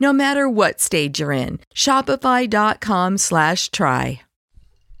business, no matter what stage you're in. Shopify.com/try.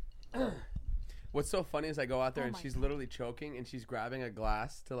 What's so funny is I go out there and she's literally choking and she's grabbing a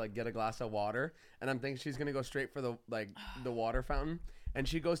glass to like get a glass of water, and I'm thinking she's gonna go straight for the water fountain, and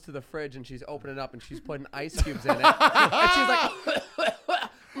she goes to the fridge and she's opening it up and she's putting ice cubes in it, and she's like,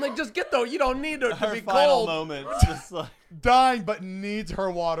 I'm like, just get though, you don't need it to be final cold. moment, just like Dying, but needs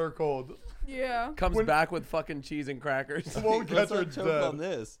her water cold. Yeah. Comes back with fucking cheese and crackers. Won't get her choke dead. on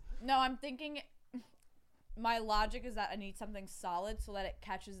this. No, I'm thinking. My logic is that I need something solid so that it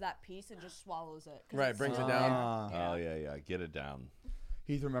catches that piece and just swallows it. Right, brings it down. Oh yeah, get it down.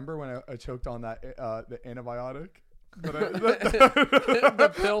 Heath, remember when I choked on that the antibiotic?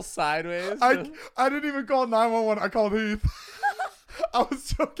 The pill sideways. I didn't even call 911. I called Heath. I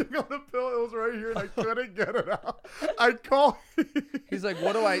was choking on the pill. It was right here, and I couldn't get it out. I called Heath. He's like,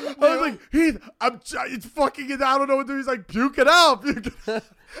 what do I was like, Heath, it's fucking it. I don't know what to do. He's like, puke it out. Puke it out.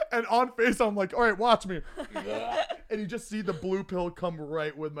 And on face, I'm like, all right, watch me. And you just see the blue pill come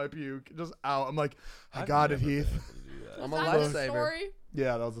right with my puke, just out. I'm like, I got it, Heath. I'm a Is that the lifesaver. story?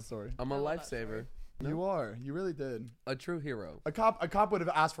 Yeah, that was the story. I'm a lifesaver. You are. You really did. A true hero. A cop would have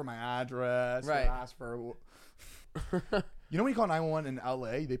asked for my address. Right. Asked for. You know when you call 911 in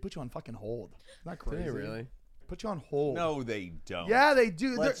LA, they put you on fucking hold. Isn't that crazy? Do they really? Put you on hold. No, they don't. Yeah, they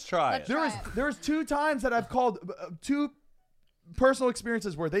do. Let's try it. There was 2 times that I've called 2 personal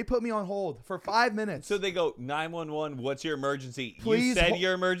experiences where they put me on hold for 5 minutes. So they go 911. What's your emergency? Please you said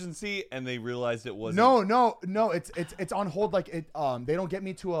your emergency, and they realized it wasn't. No. It's on hold. Like it. They don't get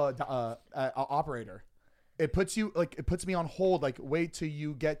me to a operator. It puts me on hold. Like wait till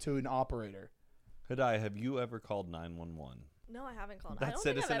you get to an operator. Hidaya, have you ever called 911? No, I haven't called. That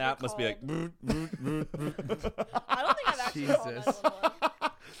citizen app must be like. I don't think I've actually called 911.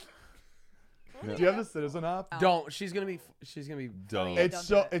 Do you have the Citizen app? Don't. She's gonna be. Don't.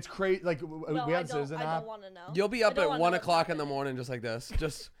 It's crazy. Like No, we I have don't. Citizen I app. don't want to know. You'll be up I don't at wanna 1 know what's o'clock in the happening. morning, just like this,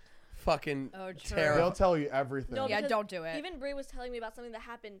 just fucking Oh, true. terror. They'll tell you everything. No, Yeah, because don't do it. Even Brie was telling me about something that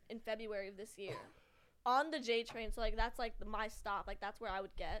happened in February of this year, on the J train. So like that's like my stop. Like that's where I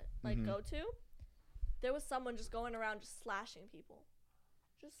would go to. There was someone just going around just slashing people,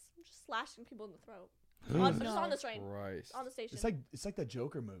 just slashing people in the throat. Just on the train, Christ. on the station. It's like the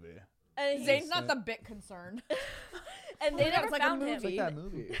Joker movie. And Zane's not the bit concerned. and they Yeah, never it's like a found him. It's like that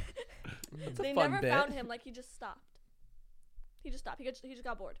movie. It's a They fun never bit. found him. Like he just stopped. He just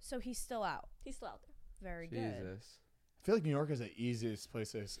got bored. So he's still out. He's still out there. Very good. Jesus. I feel like New York is the easiest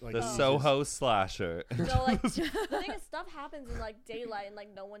place to like. The Soho slasher. No, like the thing is, stuff happens in like daylight and like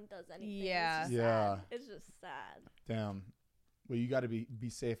no one does anything. Yeah. It's just Yeah. sad. It's just sad. Damn. Well, you got to be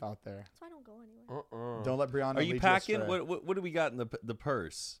safe out there. That's why I don't go anywhere. Don't let Brianna. Are you lead packing? astray. What do we got in the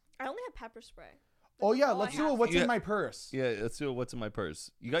purse? I only have pepper spray. Oh yeah, I let's have do a what's to. in my purse. Yeah, let's do a what's in my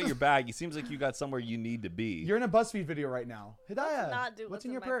purse. You got your bag. It seems like you got somewhere you need to be. You're in a BuzzFeed video right now. Hidaya, Let's not do what's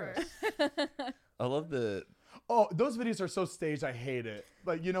in your my purse? I love the. Oh, those videos are so staged. I hate it.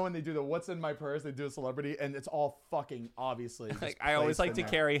 Like, you know, when they do the what's in my purse, they do a celebrity, and it's all fucking obviously. Like, I always placed like in to there.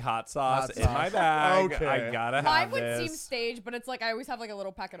 carry hot sauce Hot in sauce. my bag. Okay. I gotta Mine have would this. seem staged, but it's like I always have like a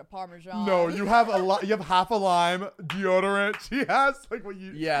little packet of Parmesan. No, you have a lot. You have half a lime, deodorant. She has like what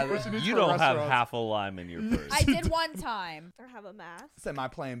you. Yeah, what she needs You for don't have restaurants. half a lime in your purse. I did one time. I have a mask. Said my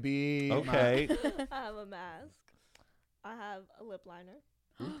plan B. Okay. I have a mask. I have a lip liner.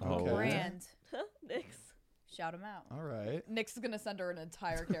 Okay. Brand. NYX. Shout him out. All right. Nyx is gonna send her an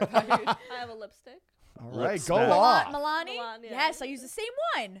entire care package. I have a lipstick. All Lip right. Go smack. off. Milani? Milan, yeah. Yes, I use the same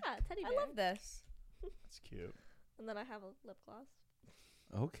one. Yeah, teddy bear. I love this. That's cute. And then I have a lip gloss.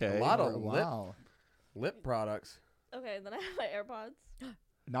 Okay. A lot of Wow. lip products. Okay, then I have my AirPods.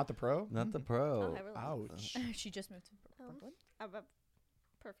 Not the pro. Not the Oh, pro. I really Ouch. She just moved to Um, Brooklyn. I have a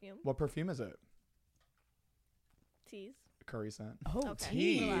perfume. What perfume is it? Tease. Curry scent. Oh, Okay.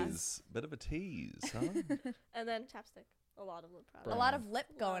 Tease. Bit of a tease, huh? And then chapstick. A lot of lip products. A lot of lip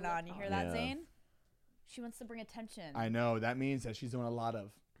going lip on. You hear that, Yeah. Zane? She wants to bring attention. I know. That means that she's doing a lot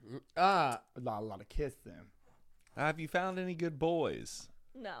of kissing. Have you found any good boys?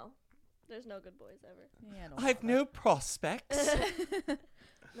 No. There's no good boys ever. Yeah, I've no prospects.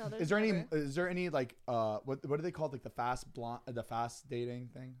 No, there's Is there any? never. Is there any like what are they called, like the fast dating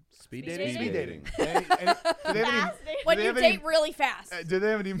thing? Speed Speed dating? Speed dating. dating. Do they have Fast any- dating? when do they you have any- date really fast. do they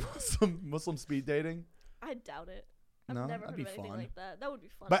have any Muslim speed dating? I doubt it. I've No? never That'd heard be of anything fun. like that. That would be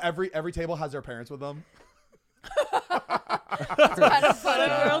fun. But every table has their parents with them. kind of fun.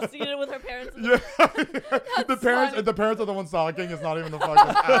 A girl seated with her parents. Yeah, the parents. funny. The parents are the ones talking. It's not even the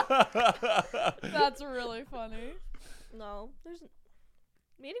fucking. That's really funny. No, there's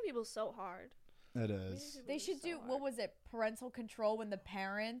meeting people is so hard. It is. They should do, what was it, parental control when the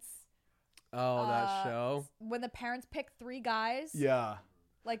parents. Oh, that show. When the parents pick 3 guys. Yeah.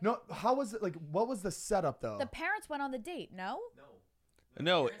 Like, No, how was it? Like, what was the setup though? the parents went on the date, no?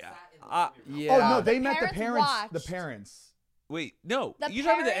 No. Yeah. Oh no, the they met the parents parents. The watched. parents. Wait, no. The You're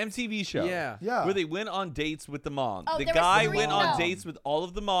talking about the parents- MTV show. Yeah. Yeah. Where they went on dates with the mom. Oh, the there was guy 3 went on no. dates with all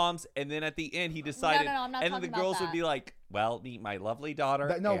of the moms, and then at the end he decided. no, I'm not and then the talking about girls would that. be like, "Well, meet my lovely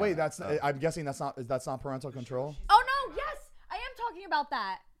daughter." No, wait. Anna." That's. I'm guessing that's not parental control. Oh, no, yes. I am talking about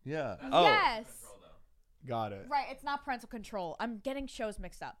that. Yeah. Oh. Yes. Got it. Right, it's not parental control. I'm getting shows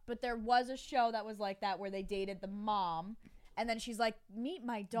mixed up. But there was a show that was like that where they dated the mom, and then she's like, "Meet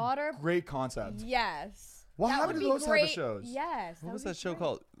my daughter." Great concept. Yes. What That happened would to be those type of great. shows? Yes. What was would that be show great.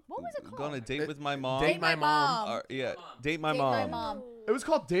 called? What was it called? Go on a date with my mom. Date my mom. Or, yeah, date my Date mom. My Mom. It was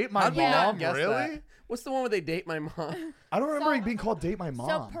called Date My How'd we not Mom. guess Really? that? What's the one where they date my mom? I don't remember So- it being called Date My Mom.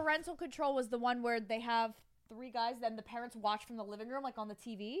 So parental control was the one where they have 3 guys, then the parents watch from the living room, like on the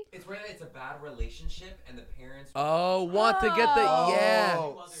TV. It's where it's a bad relationship and the parents. Oh, want to get the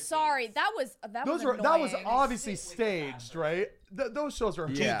yeah. Sorry, that was those was were that was annoying. obviously staged, right? Those shows were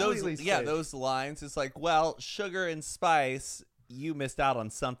Yeah. completely Those, staged. those lines. It's like, well, sugar and spice. You missed out on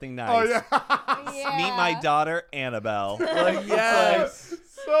something nice. Oh yeah. Yeah. Meet my daughter Annabelle. Like, Yes.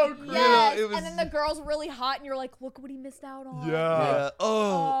 so great. Yes, it was- and then the girl's really hot, and you're like, look what he missed out on. Yeah.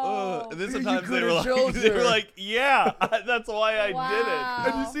 Oh. And then You sometimes they were could've like, chose they were her. like, yeah, that's why I Wow. did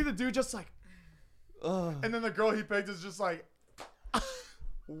it. And you see the dude just like, Ugh. and then the girl he picked is just like,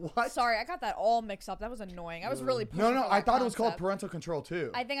 what? Sorry, I got that all mixed up. That was annoying. I was really pushing No, for I that thought it was called concept. parental control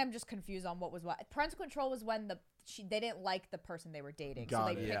too. I think I'm just confused on what was what. Parental control was when they didn't like the person they were dating, so Got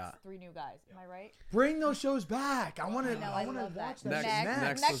they it. picked Yeah. 3 new guys. Am I right? Bring those shows back. I want to. No, I I want to love watch that. that.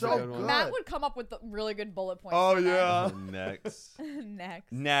 Next was a so good one. Matt would come up with the really good bullet points. Oh for that. yeah. Next.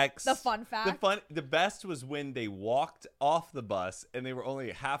 Next. The fun The fact. the best was when they walked off the bus and they were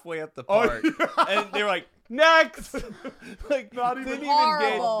only halfway up the Oh, park, and they were like, "Next!" Like Not even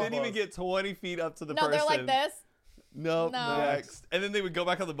Horrible. didn't even get 20 feet up to the No, person. they're like this. Nope, No. next. And then they would go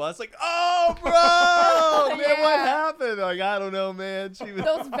back on the bus like, "Oh, bro, man, what Yeah. happened?" Like, I don't know, man. She was.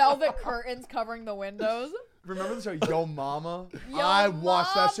 Those velvet curtains covering the windows. Remember the show Yo Mama? Yo I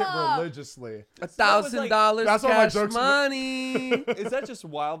watched that shit Mama. religiously. $1,000 That's what my cash jokes were. money. Is that just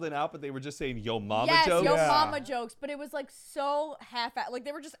wilding out? But they were just saying "Yo Mama" Yes, jokes. yo Yeah. mama jokes, but it was like so like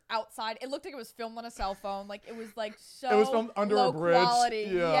they were just outside. It looked like it was filmed on a cell phone. Like it was like so It was filmed under low a bridge. quality.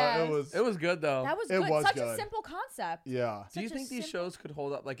 Yeah, Yes. it was. It was good though. That was It good. was Such a good. simple concept. Yeah. Do you such a think these simple- shows could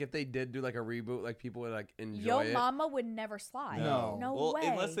hold up? Like if they did do like a reboot, like people would like enjoy Yo it. mama would never slide. No. No Well, way.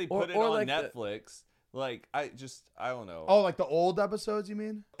 unless they Or- put it or on like the- Netflix. Like I don't know. Oh, like the old episodes, you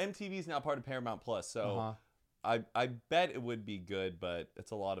mean? MTV's now part of Paramount Plus, so Uh-huh. I bet it would be good, but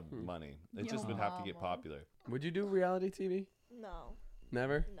it's a lot of money. It just would have to get popular. Would you do reality TV? No.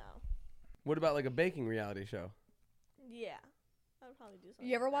 Never? No. What about like a baking reality show? Yeah. I would probably do something.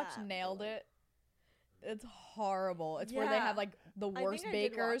 You ever like watch that, Nailed but, like, It? It's horrible. It's where they Yeah. have like the I think worst I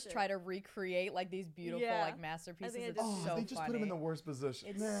did bakers watch it. try to recreate like these beautiful Yeah. like masterpieces. I It's did so they just funny. put him in the worst position.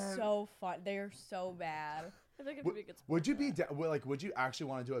 It's Man. so fun. They're so bad. I think it'd be a good Would you be would you actually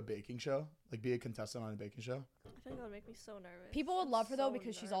want to do a baking show? Like be a contestant on a baking show? I think that would make me so nervous. People would love her though So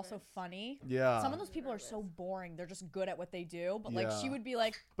because she's also nervous. funny. Yeah. Some of those people are so boring. They're just good at what they do. But like she Yeah. would be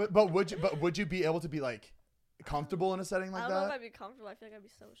like, But would you be able to be like comfortable in a setting like I don't know if that? I'd be comfortable. I feel like I'd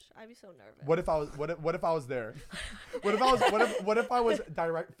be so nervous. What if I was what if I was there? what if I was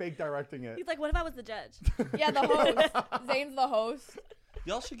fake directing it? He's like, what if I was the judge? yeah, the host. Zane's the host.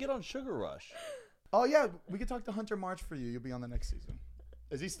 Y'all should get on Sugar Rush. Oh yeah, we could talk to Hunter March for you. You'll be on the next season.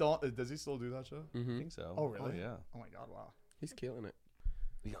 Is he still? Does he still do that show? I think so. Oh really? yeah. Oh my god! Wow. He's killing it.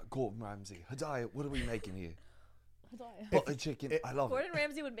 We got Gordon Ramsay. Hidaya, what are we making here? Hidaya. Butter chicken. I love Gordon it.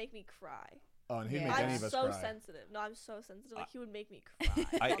 Ramsay would make me cry. Oh, and he'd Yeah. make any I'm of us so cry. sensitive. No, I'm so sensitive. Like he would make me cry.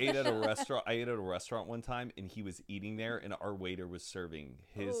 I ate at a restaurant. I ate at a restaurant one time, and he was eating there, and our waiter was serving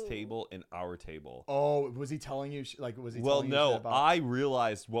his Ooh. table and our table. Oh, was he telling you? Was he? Well, telling you no. shit about? I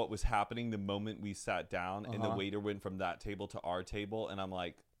realized what was happening the moment we sat down, and the Uh-huh. waiter went from that table to our table, and I'm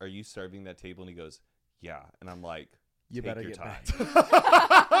like, "Are you serving that table?" And he goes, "Yeah," and I'm like, You "Take better your get time."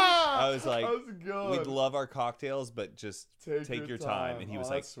 back. I was like, That was good. "We'd love our cocktails, but just take your time." And he Oh, was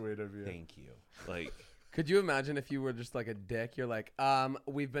that's like, sweet of you. "Thank you." Like. Could you imagine if you were just like a dick? You're like,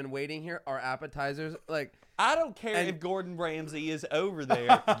 we've been waiting here. Our appetizers, like, I don't care And- if Gordon Ramsay is over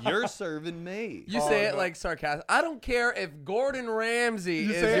there. You're serving me. you say it like sarcastic. I don't care if Gordon Ramsay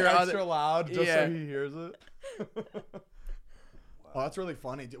You is say it your extra other. loud just Yeah. so he hears it. Oh, that's really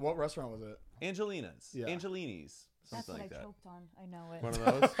funny. What restaurant was it? Angelina's. Yeah. Angelini's. That's Something what like I that. choked on. I know it. One of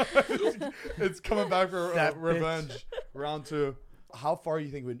those. It's coming back for That bitch. revenge, round 2. How far do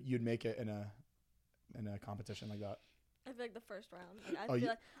you think you'd make it in a competition like that? I feel like the first round. Like, I Oh, feel you-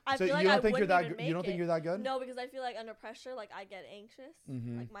 like I so feel like you don't I think you're wouldn't that even good? You don't make think it. you're that good? No, because I feel like under pressure, like I get anxious.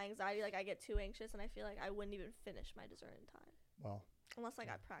 Mhm. Like my anxiety, like I get too anxious, and I feel like I wouldn't even finish my dessert in time. Well, Unless like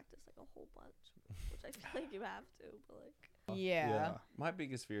I practice like a whole bunch, which I feel like you have to. But like, Yeah. My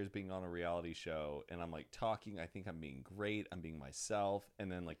biggest fear is being on a reality show and I'm like talking. I think I'm being great. I'm being myself.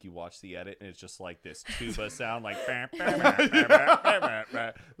 And then like you watch the edit and it's just like this tuba sound like the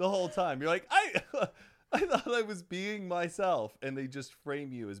whole time. You're like, I thought I was being myself. And they just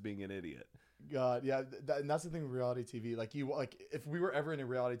frame you as being an idiot. God, yeah, and that's the thing with reality TV. Like if we were ever in a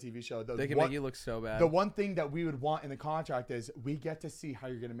reality TV show, They can make you look so bad. The one thing that we would want in the contract is we get to see how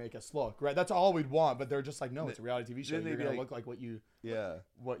you're gonna make us look, right? That's all we'd want. But they're just like, no, it's a reality TV show. Then they'd You're be gonna like- look like what you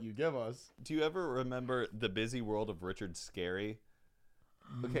give us. Do you ever remember The Busy World of Richard Scarry?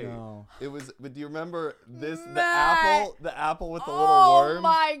 Okay, No. it was. But do you remember this? Matt! The apple with the little Oh worm.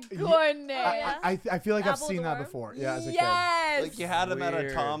 my goodness. I feel like I've Apple seen with that worm? before. Yeah, as a kid. Yes. Like you had him at a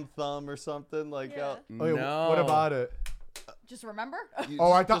Weird. Tom Thumb or something. Like Yeah. Oh, yeah, no. what about it? Just remember. you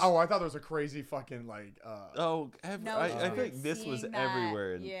Oh, I just- thought there was a crazy fucking like. Oh, No, I you think were this was seeing that.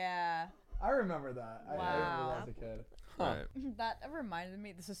 everywhere. Yeah. I remember that. I remember Wow. that as a kid. Right. That reminded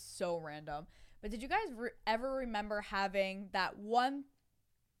me. This is so random. But did you guys ever remember having that one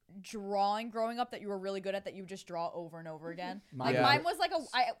drawing growing up that you were really good at that you would just draw over and over again? Like Yeah. mine was like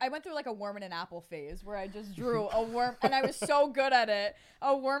I went through like a worm and an apple phase where I just drew a worm and I was so good at it.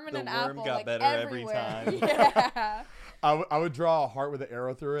 A worm and The an worm apple got like better every everywhere. time. Yeah. I would draw a heart with an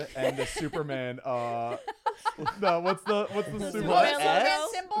arrow through it and the Superman. What's the The Superman? What? Superman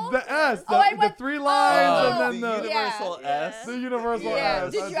S? symbol? The S. Oh, I The went- 3 lines Oh, and then the the universal Yeah. S. the universal Yeah.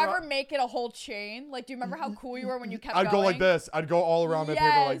 S. Did I you draw- ever make it a whole chain? Like, do you remember how cool you were when you kept I'd going? go like this. I'd go all around the paper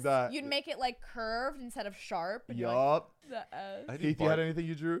like Yes. that. You'd make it like curved instead of sharp. And you're like, Yup. the S. I did Keith, you had bark. anything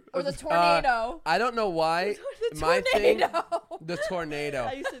you drew? Or the tornado. I don't know why. The My thing, tornado. the tornado.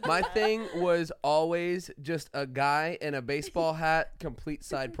 I used to do My that. thing was always just a guy in a baseball hat, complete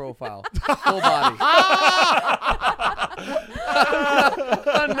side profile, full body.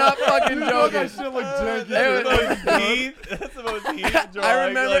 I'm not fucking joking. That shit look janky. It was- Heath? That's the most Heath drawing. I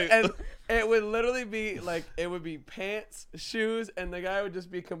remember, like- and it would literally be like, it would be pants, shoes, and the guy would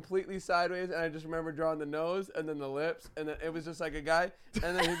just be completely sideways. And I just remember drawing the nose and then the lips, and then it was just like a guy,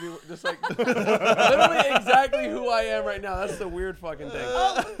 and then he'd be just like, literally exactly who I am right now. That's the weird fucking thing.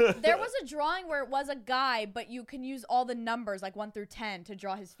 Oh, there was a drawing where it was a guy, but you can use all the numbers, like 1 through 10, to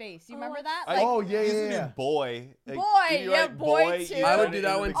draw his face. You remember that? I Like, Oh, yeah, used yeah, to do yeah. boy. Like, Boy, when you yeah, write boy you too. I would put do it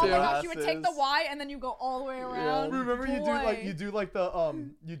that in one the oh my too. gosh, glasses. you would take the Y and then you go all the way around. Remember you do Boy. like the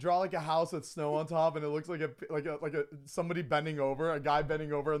you draw like a house house with snow on top, and it looks like a somebody bending over, a guy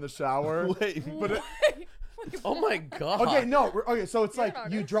bending over in the shower. Wait, but Oh my god. Okay, no. Okay, so it's like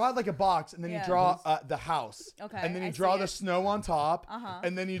you draw like a box, and then you draw the house. Okay, And then you I draw see the it. snow on top. Uh-huh.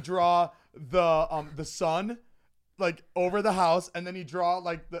 And then you draw the sun, like over the house, and then you draw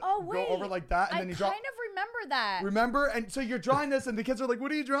like the go over like that, and then you draw. I kind of remember that. Remember? And so you're drawing this, and the kids are like,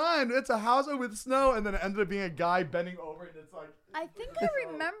 "What are you drawing?" It's a house with snow, and then it ended up being a guy bending over, and it's like. I think I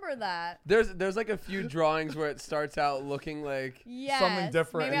remember that. There's like a few drawings where it starts out looking like Yes.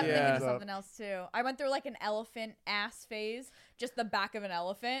 different. Maybe I'm thinking of Yeah. something else too. I went through like an elephant ass phase, just the back of an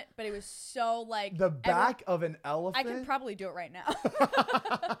elephant, but it was so like The back of an elephant. I could probably do it right now.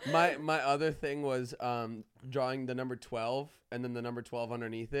 my other thing was drawing the number 12 and then the number 12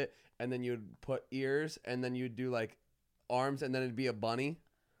 underneath it, and then you'd put ears, and then you'd do like arms, and then it'd be a bunny.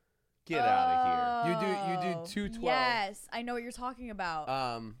 Get out of here. You do two 12. Yes, I know what you're talking about.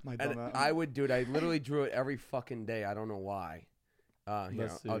 My And dumbass. I would do it. I literally drew it every fucking day. I don't know why. Here,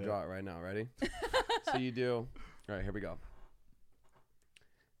 Let's see I'll it. draw it right now. Ready? So you do. All right, here we go.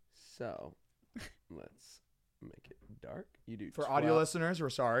 So let's make it dark. You do For 12, audio listeners, we're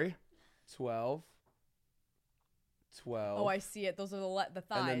sorry. 12. Oh, I see it. Those are the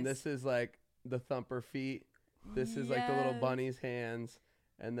thighs. And then this is like the thumper feet. This is like the little Yes. bunny's hands.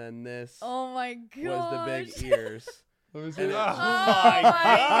 And then this Oh my god. was the big ears. Let me see And it- that. Oh my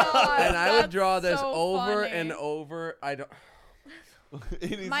god. And I would that's draw this so over funny. and over. I don't.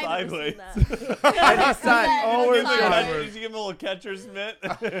 Any Might have sideways. seen Any side. Always Did you give him a little catcher's mitt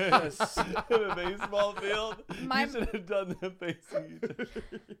in a baseball field? My- You should have done them facing each other.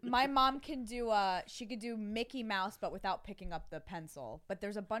 My mom can do she could do Mickey Mouse but without picking up the pencil. But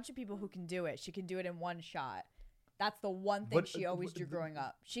there's a bunch of people who can do it. She can do it in one shot. That's the one thing But- she always drew growing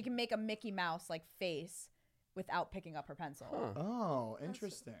up. She can make a Mickey Mouse like face without picking up her pencil. Oh,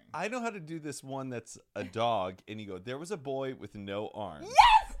 interesting. I know how to do this one that's a dog, and you go, there was a boy with no arms.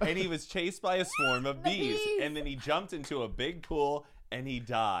 Yes! And he was chased by a swarm of bees, and then he jumped into a big pool, and he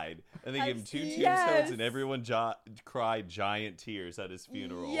died. And they gave him 2 tombstones, Yes! and everyone cried giant tears at his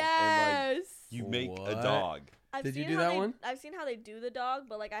funeral. And Yes! like, you make What? a dog. Did you seen do how that they- one? I've seen how they do the dog,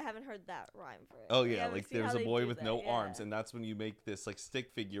 but like I haven't heard that rhyme for it. Oh I yeah, haven't like seen there's how a they boy do with that, no yeah. arms, and that's when you make this like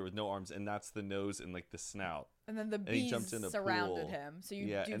stick figure with no arms, and that's the nose and like the snout. And then the And he bees jumped in a surrounded pool. him. So you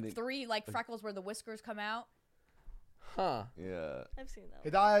Yeah, do and they- 3 like freckles where the whiskers come out. Huh. Yeah. I've seen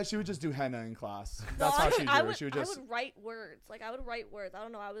that. Hidaya, she would just do henna in class. No, That's how she I drew. would, She would just. I would write words. Like I would write words. I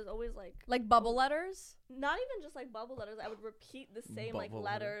don't know. I was always like Bubble letters? not even just like bubble letters. I would repeat the same like Bubble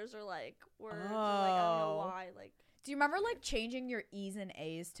letters or like words or like I don't know why. Like Do you remember like changing your E's and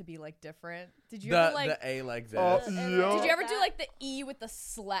A's to be like different? Did you The ever like the A like this. Oh, and yeah. Did you ever do like the E with the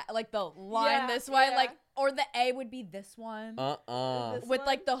like the line Yeah, this way, yeah. like, or the A would be this one This with one?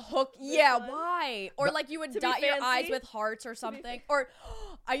 like the hook? This Yeah, one? why? Or like you would To be dot your eyes fancy? with hearts or something. Or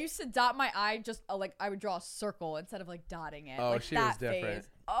I used to dot my eye just like I would draw a circle instead of like dotting it. Oh, like she was that different. phase.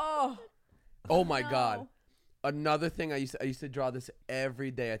 Oh, Oh my no. god. Another thing I used to draw this every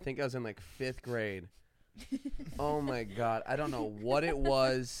day. I think I was in like 5th grade. Oh my god. I don't know what it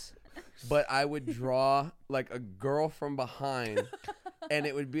was, but I would draw like a girl from behind, and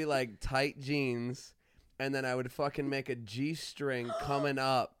it would be like tight jeans, and then I would fucking make a G-string coming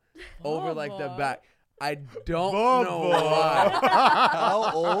up over like the Bubba. back. I don't know why.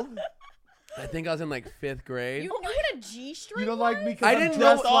 How old? I think I was in like 5th grade. You knew what a G string You don't like me because I I'm didn't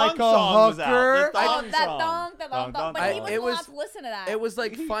know dressed the like a thong song was out. hooker. The Oh, thong that song. dong, that dong, dong. But I- he was it was- allowed to listen to that. It was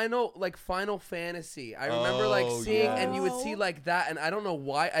like Final Fantasy. I remember like Oh, seeing, yeah. and you would see like that, and I don't know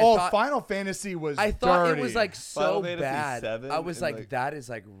why. I Oh, thought Final Fantasy was I thought dirty. it was like Final so Fantasy bad. 7 I was and, like, like- that is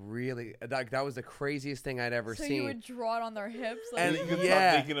like really like that was the craziest thing I'd ever so seen. you would draw it on their hips. Like, And You can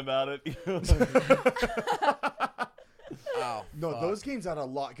yeah. stop thinking about it. Oh, No, fuck. those games had a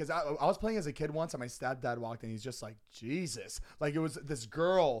lot because I was playing as a kid once, and my stepdad walked in. He's just like, Jesus, like it was this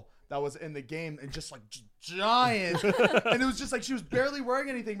girl that was in the game and just like giant, and it was just like she was barely wearing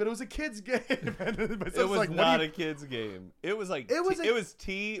anything, but it was a kid's game. And It was like, not a kid's game. It was like It was it a- was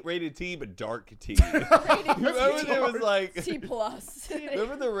T rated T, but dark T. Remember there was like T plus.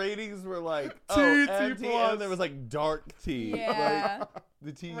 remember the ratings were like T, oh, T MTM, plus. there was like dark T. Yeah. Like,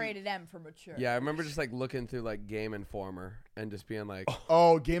 the T. Rated M for mature. Yeah, I remember just like looking through like Game Informer and just being like,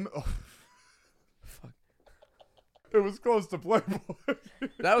 Oh, game. Oh. fuck. It was close to Playboy.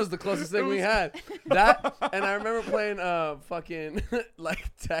 That was the closest thing we had. That, and I remember playing fucking like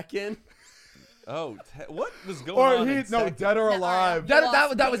Tekken. Oh, what was going Or on? in Tekken? Dead or Alive.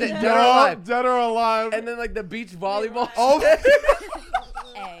 That was it. Dead or No, Alive. Dead or Alive. And then like the beach volleyball. Oh. A.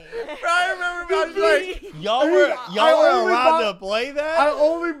 I remember Y'all were allowed to play that? I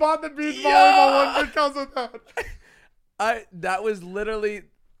only bought the beach volleyball one because of that. That was literally.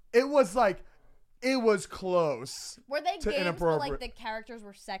 It was like, it was close. Were they to games where inappropriate. like the characters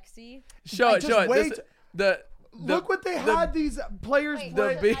were sexy? Show it. Look what they had these players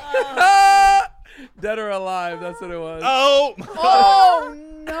play. Dead or Alive. That's what it was. Oh. Oh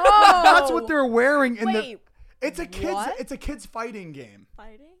no. That's what they're wearing in Wait, It's a kids. what? It's a kids fighting game.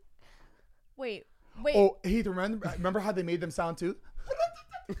 Fighting? Wait. Oh, Heath, remember how they made them sound too?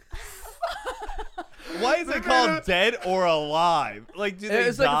 Why is it called Dead or Alive? Like, do they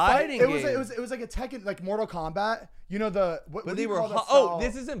It's die? like a fighting It game. was like a Tekken, like Mortal Kombat. You know the what? But what do they you were. call that Oh, style?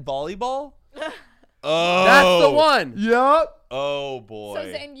 this isn't volleyball. Oh, That's the one. Yep. Oh boy.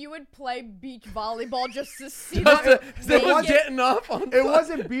 So then you would play beach volleyball just to see. Just them they were naked? getting off on. It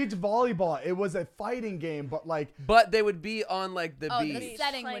wasn't beach volleyball. It was a fighting game, but like But they would be on like the Oh, beach. the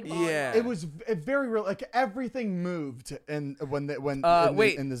setting would be. Yeah. it was very real. Like everything moved, and when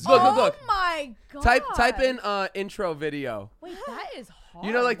Wait. in this Look, game. look. Oh my god. Type in intro video. Wait, that is hard.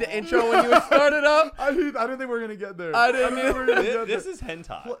 You know, like the intro when you would start it up. I don't think we're gonna get there. I didn't think we're gonna get This there. is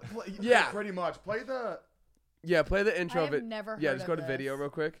hentai. Yeah. pretty much. Play the. Yeah, play the intro. I have never Yeah, heard just go of to video this. real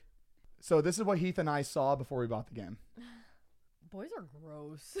quick. So this is what Heath and I saw before we bought the game. Boys are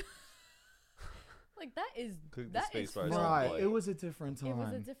gross. Like that is Click the that space is bar, fun. Right, Right. It was a different time. It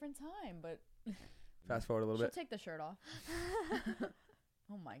was a different time, but Fast forward a little she'll bit. take the shirt off.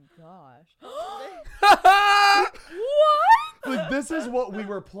 Oh my gosh. What? Like this is what we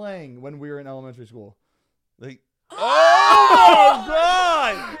were playing when we were in elementary school. Like, oh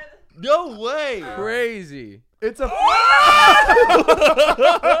god! No way! Crazy. It's a.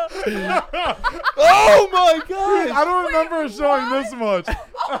 Oh my god! I don't remember showing this much.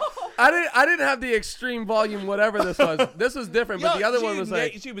 I didn't have the extreme volume whatever this was. This was different, but the other one was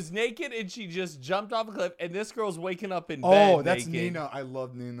like she was naked and she just jumped off a cliff, and this girl's waking up in bed. Oh, that's naked. Nina. I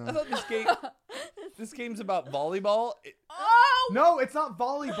love Nina. I thought this game's about volleyball. Oh! No, it's not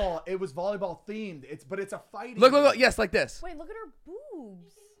volleyball. It was volleyball themed. But it's a fighting. Look, game. yes, like this. Wait, look at her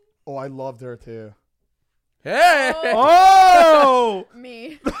boobs. Oh, I loved her too. Hey! Oh!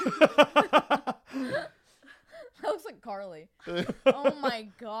 Me. That looks like Carly. Oh my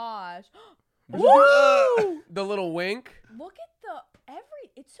gosh. Woo! The little wink. Look at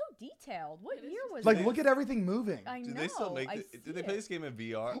it's so detailed. What year was Like, this? look at everything moving. I know. Did they still make I it? Did they see play it. this game in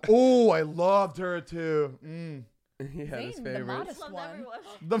VR? Oh, I loved her too. Mm. Yeah, his Zane, the favorite. modest Loved one. everyone.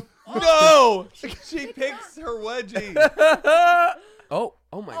 The- No! She picks her wedgie. Oh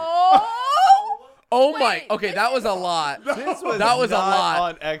my. Oh! Oh my. Wait, Okay, that was a lot. This was That was a not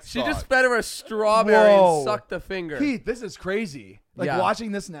lot. on Xbox. She just fed her a strawberry Whoa. and sucked the finger. Heath, this is crazy. Like Yeah.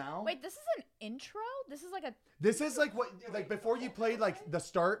 watching this now. Wait, this is an intro? This is like a This is like what, like before you played like the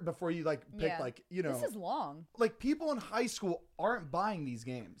start, before you like pick Yeah. like, you know. This is long. Like people in high school aren't buying these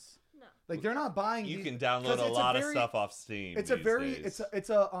games. No. Like they're not buying. You these, can 'cause download a it's lot of very- stuff off Steam. It's a these very, days. it's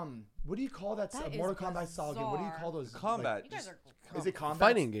a what do you call that? That A is Mortal Kombat style game. What do you bizarre. call those? combat. You guys Just are Is it combat?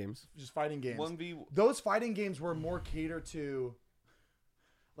 Fighting games. Just fighting games. 1v. Those fighting games were more catered to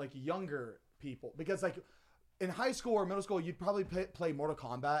like younger people because like in high school or middle school you'd probably play Mortal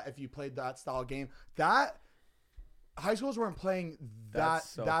Kombat if you played that style game. That high schools weren't playing that That's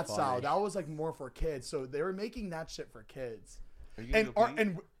so that funny. style. That was like more for kids. So they were making that shit for kids. Are you gonna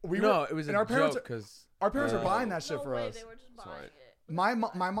And we No, were, it was and a our parents joke because our parents are buying that shit No for way, us. they were just buying Sorry. it. My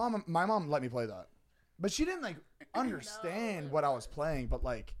mom let me play that, but she didn't like understand what I was playing. But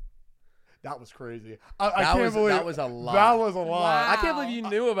like, that was crazy. I can't believe that was a lot. That was a lot. I can't believe you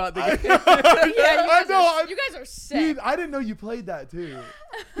knew about the game. Yeah, you guys are sick. Dude, I didn't know you played that too.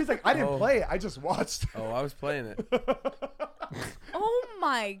 He's like, I didn't Oh. play it. I just watched. Oh, I was playing it. Oh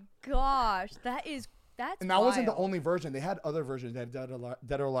my gosh, that's And that wasn't the wild. only version. They had other versions. They had Dead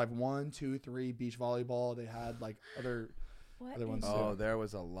or Alive 1, 2, 3, beach volleyball. They had like other ones. Oh, too. there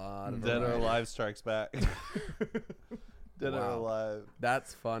was a lot of Dead or variety. Alive Strikes Back. Dead or Wow. Alive.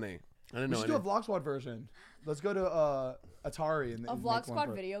 That's funny. I didn't We know should do a any. Vlog Squad version. Let's go to Atari and A and Vlog make one Squad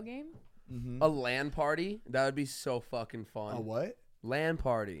for- video game? Mhm. A LAN party? That would be so fucking fun. A what? LAN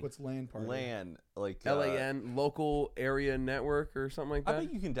party. What's LAN party? LAN, like LAN, local area network or something like I that.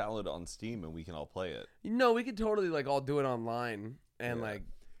 bet you can download it on Steam and we can all play it. No, we could totally like all do it online and Yeah. like,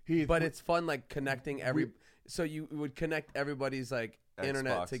 Heath, but it's fun like connecting so you would connect everybody's like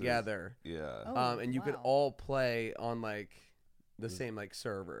internet Xboxes. together. Yeah. Oh, And you could wow. all play on like the same like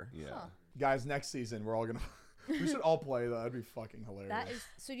server. Yeah. Huh. Guys, next season we're all gonna. We should all play that. That'd be fucking hilarious. That is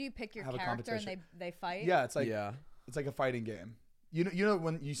so do you pick your Have a character and competition. they fight? Yeah, it's like Yeah. it's like a fighting game. You know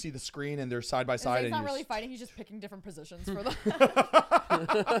when you see the screen and they're side by side. He's and not really you're fighting. He's just picking different positions for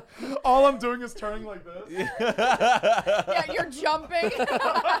them. All I'm doing is turning like this. Yeah, you're jumping.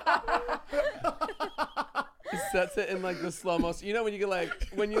 He sets it in like the slow motion. You know when you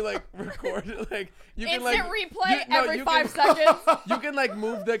record it, like you can like replay every 5 seconds. You can like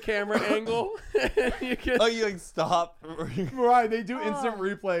move the camera angle. You like stop. Right, they do instant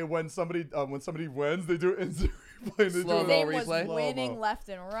replay when somebody wins. They do instant replay. They Slow-mo do Zane was replay? winning left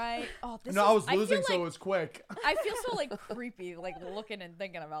and right. Oh, this No, is, I was losing, feel so it like, was quick. I feel so like creepy, like looking and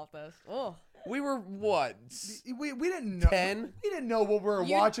thinking about this. Oh, We were what? We didn't know. 10? We didn't know what we were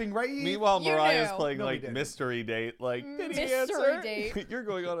watching, right? Meanwhile, You Mariah's knew. playing No, we like didn't. mystery date. Like mystery date. You're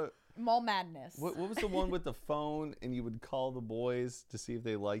going on a. Mall Madness. What was the one with the phone and you would call the boys to see if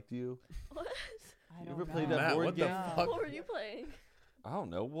they liked you? What? I You don't ever know. played that Matt, board what the game? fuck? What were you playing? I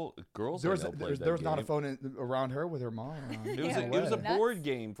don't know. Well, girls. There I was know played that there was not a game. phone around her with her mom. Around. It was, Yeah, it was a nuts. board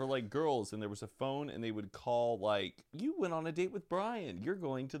game for like girls, and there was a phone, and they would call like, "You went on a date with Brian. You're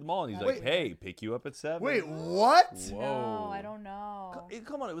going to the mall," and he's like, Wait. "Hey, pick you up at 7." Wait, what? Whoa! No, I don't know.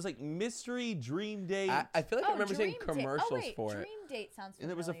 Come on, it was like mystery dream date, I feel like I remember seeing Dream Date. commercials wait, for Dream it. Date sounds familiar. and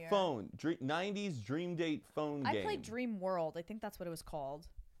there was a phone. 90s dream date phone I game played Dream World. I think that's what it was called.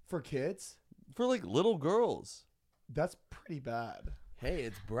 For kids? for like little girls. That's pretty bad. Hey,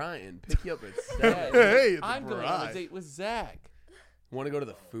 it's Brian. Pick you up at 7. Hey, it's I'm going on a date with Zach. Want to go to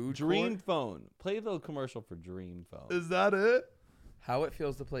the food Dream court? Phone. Play the commercial for Dream Phone. Is that it? How it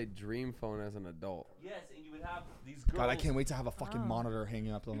feels to play Dream Phone as an adult. Yes, and you would have these girls. God, I can't wait to have a fucking monitor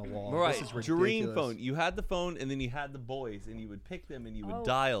hanging up on the wall. Right, This is ridiculous. Dream Phone. You had the phone, and then you had the boys, and you would pick them, and you would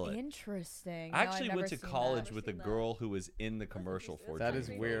dial it. Interesting. I No, actually I've went to never seen college that. with a girl who was in the commercial for That Dream is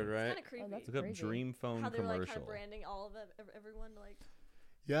Phone. weird, right? It's kind of creepy. Oh, that's Look up crazy. Dream Phone How they were like kind commercial. of branding all of everyone, like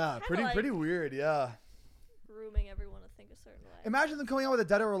Yeah, Kinda like- pretty weird. Yeah. grooming everyone to think a certain way. Imagine them coming out with a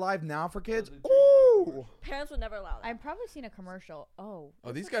Dead or Alive now for kids. Ooh. Parents would never allow that. I've probably seen a commercial. Oh.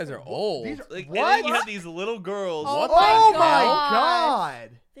 Oh, these guys are old. These are, Like, what? And then you had these little girls. Oh, Oh my my gosh. god.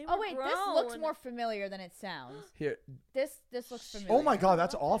 They Oh were wait, this looks grown. more familiar than it sounds. Here, This looks familiar. Oh my god,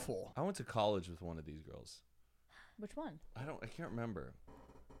 that's awful. I went to college with one of these girls. Which one? I can't remember.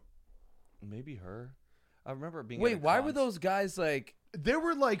 Maybe her. I remember being. at wait, a why were con- those guys like? They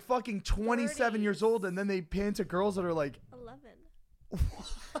were like fucking 27 years 30s. old, and then they pan to girls that are like, 11.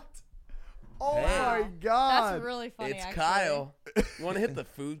 what? Oh Hey. my god. That's really funny. It's actually. Kyle. Want to hit the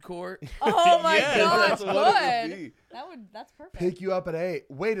food court? Oh my Yes, god, that's what it would good. be. That's perfect. Pick you up at 8.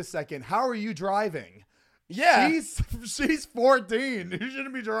 Wait a second. How are you driving? Yeah. She's 14. You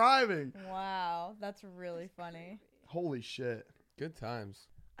shouldn't be driving. Wow, that's really funny. Holy shit. Good times.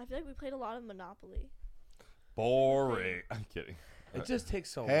 I feel like we played a lot of Monopoly. Boring. I'm kidding. It just takes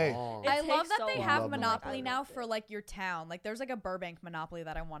so Hey. long. It I love takes that so they long. have Love Monopoly Monopoly. now I loved for it. like your town. Like there's like a Burbank Monopoly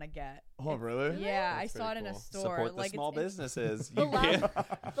that I want to get. Oh, really? Yeah, That's I saw it pretty in a cool. store. Support the like small it's businesses. The You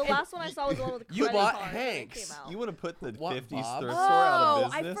can't. The last one I saw was the one with the You credit bought card when it Hanks. came out. You want to put the What, 50s Bob? thrift store out Oh,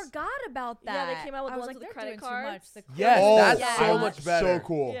 of I business? forgot about Yeah, that. they came out with I was ones like, with the they're doing credit too much. cards. The Yes, Oh, that's yeah. so I much so better.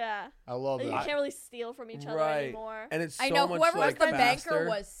 cool. Yeah. I love Like, you that. can't really steal from each other Right. anymore. And it's so I know much whoever like was the faster. banker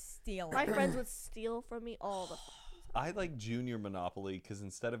was stealing. My friends would steal from me all the time. I like Junior Monopoly because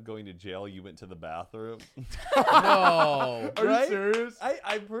instead of going to jail, you went to the bathroom. No. Are Right? you serious?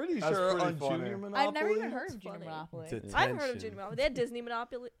 I'm pretty That's sure pretty on funny. Junior Monopoly. I've never even heard of It's Junior funny. Monopoly. I've heard of Detention. Junior Monopoly. They had Disney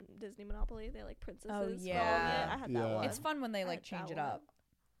Monopoly. They had like princesses. Oh, for all yeah. of it. I had Yeah. that one. It's fun when they I like had change that it up. one.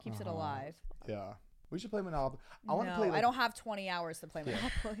 Keeps it Uh-huh. alive. Yeah. We should play Monopoly. I want to No, play. Like, I don't have 20 hours to play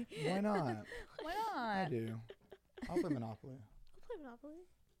Monopoly. Why not? Why I not? do. I'll play Monopoly. I'll play Monopoly.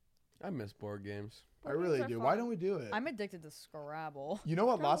 I miss board games. I Board really games are do. Why fun. don't we do it? I'm addicted to Scrabble. You know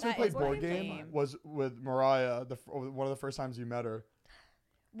what? Last time we That played is board board game game. was with Mariah. One of the first times you met her.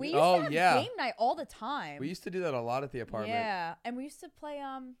 We used Oh, to have yeah. game night all the time. We used to do that a lot at the apartment. Yeah, and we used to play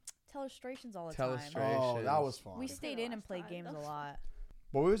telestrations all the time. Oh, that was fun. We stayed in and played games a lot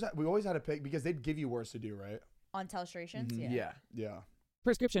But we always had to pick because they'd give you worse to do, right? on telestrations. Mhm. Yeah. Yeah.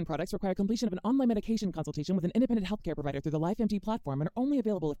 Prescription products require completion of an online medication consultation with an independent healthcare provider through the LifeMD platform and are only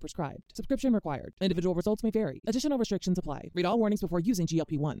available if prescribed. Subscription required. Individual results may vary. Additional restrictions apply. Read all warnings before using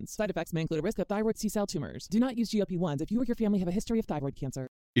GLP-1s. Side effects may include a risk of thyroid C-cell tumors. Do not use GLP-1s if you or your family have a history of thyroid cancer.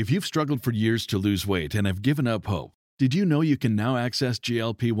 If you've struggled for years to lose weight and have given up hope, did you know you can now access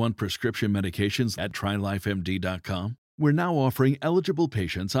GLP-1 prescription medications at TryLifeMD.com? We're now offering eligible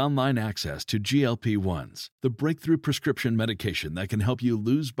patients online access to GLP-1s, the breakthrough prescription medication that can help you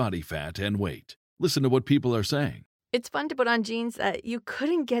lose body fat and weight. Listen to what people are saying. It's fun to put on jeans that you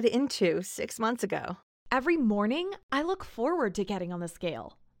couldn't get into 6 months ago. Every morning, I look forward to getting on the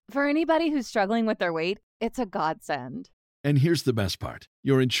scale. For anybody who's struggling with their weight, it's a godsend. And here's the best part.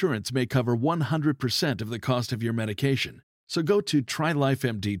 Your insurance may cover 100% of the cost of your medication. So go to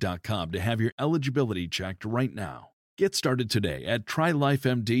TryLifeMD.com to have your eligibility checked right now. Get started today at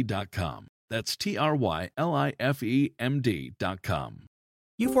TryLifeMD.com. That's TryLifeMD.com.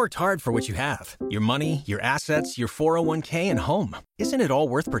 You've worked hard for what you have. Your money, your assets, your 401k, and home. Isn't it all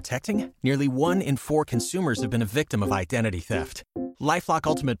worth protecting? Nearly 1 in 4 consumers have been a victim of identity theft. LifeLock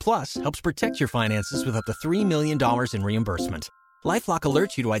Ultimate Plus helps protect your finances with up to $3 million in reimbursement. LifeLock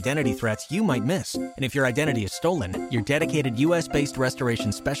alerts you to identity threats you might miss. And if your identity is stolen, your dedicated U.S.-based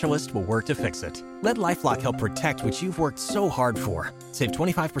restoration specialist will work to fix it. Let LifeLock help protect what you've worked so hard for. Save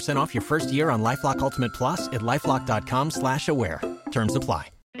 25% off your first year on LifeLock Ultimate Plus at LifeLock.com/aware. Terms apply.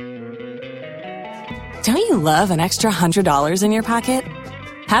 Don't you love an extra $100 in your pocket?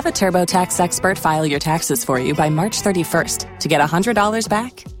 Have a TurboTax expert file your taxes for you by March 31st to get $100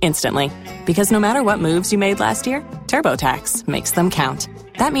 back instantly. Because no matter what moves you made last year, TurboTax makes them count.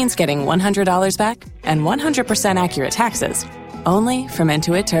 That means getting $100 back and 100% accurate taxes only from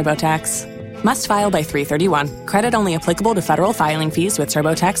Intuit TurboTax. Must file by 3/31. Credit only applicable to federal filing fees with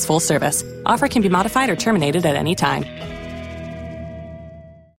TurboTax full service. Offer can be modified or terminated at any time.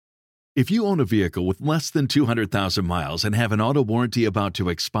 If you own a vehicle with less than 200,000 miles and have an auto warranty about to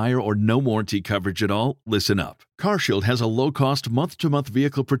expire or no warranty coverage at all, listen up. CarShield has a low-cost month-to-month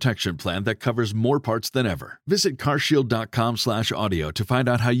vehicle protection plan that covers more parts than ever. Visit carshield.com/audio to find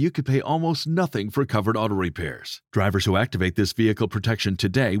out how you could pay almost nothing for covered auto repairs. Drivers who activate this vehicle protection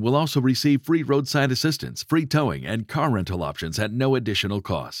today will also receive free roadside assistance, free towing, and car rental options at no additional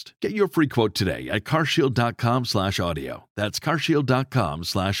cost. Get your free quote today at carshield.com/audio. That's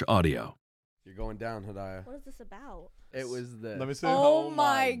carshield.com/audio. You're going down, Hidaya. What is this about? It was this. Let me see. Oh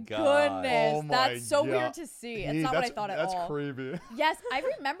my goodness. Oh my That's so God. weird to see. It's not what I thought at all. That's creepy. Yes, I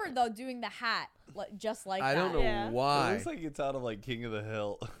remember though doing the hat just like I that. don't know why. It looks like it's out of like King of the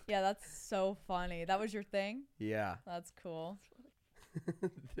Hill. Yeah, that's so funny. That was your thing? Yeah. That's cool.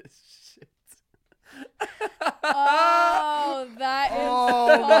 This shit. Oh, that is Oh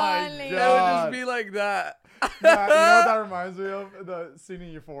my funny. It would God. just be like that. Yeah, you know what that reminds me of? The scene in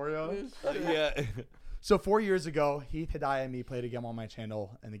Euphoria. Yeah. So 4 years ago, Heath, Hidaya, and me played a game on my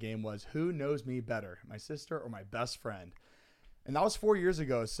channel, and the game was Who Knows Me Better, my sister or my best friend? And that was 4 years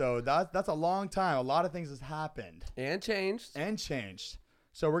ago, so that's a long time. A lot of things has happened. And changed.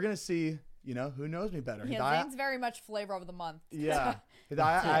 So we're going to see, who knows me better. Yeah, Hidaya, Zane's very much flavor of the month. yeah.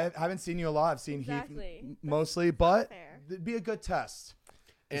 Hidaya, I haven't seen you a lot. I've seen Heath mostly, but it'd be a good test.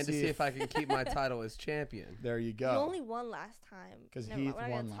 And to see if I can keep my title as champion. There you go. You only won last time. Because Never Heath mind, we're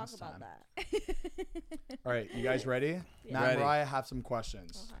not won gonna last talk time. about that. All right, you guys ready? Yeah. Matt Ready. and Mariah have some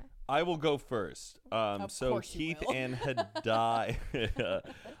questions. Okay. I will go first. So course you Keith will. and Hidaya.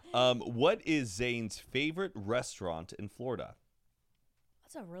 What is Zane's favorite restaurant in Florida?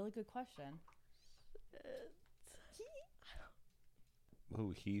 That's a really good question.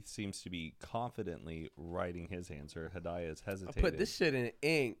 Ooh, Heath seems to be confidently writing his answer. Hidaya is I hesitating. put this shit in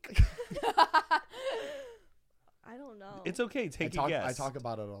ink. I don't know. It's okay. Take a guess. I talk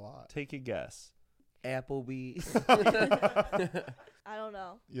about it a lot. Take a guess. Applebee's. I don't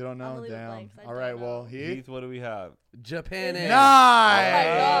know. You don't I'm know? gonna leave it Damn. blank 'cause I All don't right, know. well, Heath, what do we have? Japan. Nice.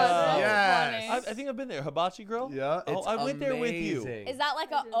 God, Yes. that's I think I've been there. Hibachi Grill? Yeah. Oh, I went there with you. amazing. Is that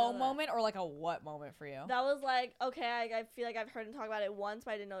like I a didn't know oh that. moment or like a what moment for you? That was like, okay, I feel like I've heard him talk about it once,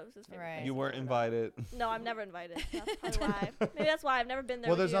 but I didn't know it was his favorite. Right. place You in weren't Florida. invited. No, I'm never invited. That's probably why. Maybe that's why I've never been there.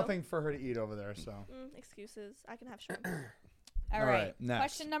 Well, with there's you. nothing for her to eat over there, so. Excuses. I can have shrimp. All All right. right, next.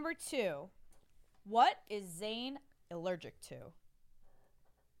 Question number 2. What is Zane allergic to?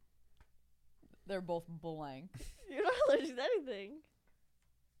 They're both blank. You're not allergic to anything.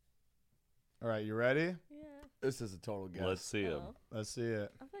 All right, you ready? Yeah. This is a total guess. Let's see him. Oh. Let's see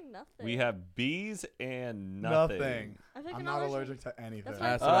it. I think nothing. We have bees and nothing. I think I'm I'm not allergic. allergic to anything. That's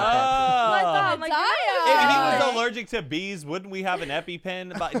That's what what I I Ah. thought. Like, If he was Allergic. allergic to bees, wouldn't we have an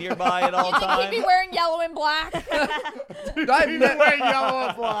EpiPen nearby at all You think he'd times? be wearing yellow and black? I've, Wearing yellow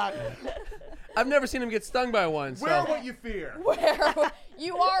and black. I've never seen him get stung by one. So. Wear what you fear. Where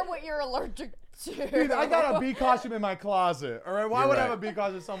you are what you're allergic to. Dude, I got a bee costume in my closet. All right, why You're would I right. have a bee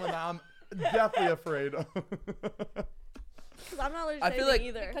costume of someone that I'm definitely afraid of? Because I'm not allergic I to feel anything like-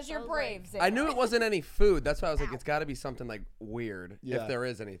 either. Because so you're I was like- brave, Zane. I knew it wasn't any food. That's why I was like, it's got to be something like weird, Yeah. if there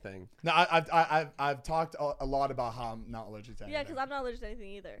is anything. No, I've talked a lot about how I'm not allergic to anything. Yeah, because I'm not allergic to anything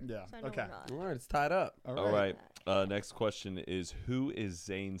either. Yeah, So I know okay. we're not. All right, it's tied up. All right. Next question is, who is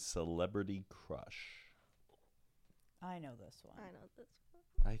Zane's celebrity crush? I know this one. I know this.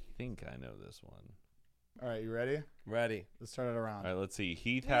 I think I know this one. All right, you ready? Ready. Let's turn it around. All right, let's see.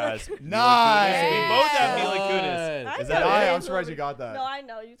 Heath has Nice. We both have Mila Kunis. Is that Hidaya, it? I'm surprised you got that. No, I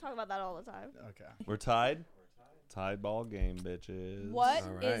know. You talk about that all the time. Okay. We're tied? Tied ball game, bitches. What All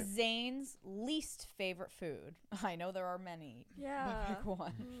right. is Zane's least favorite food? I know there are many. Yeah. But pick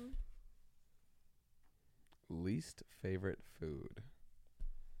one. Least favorite food.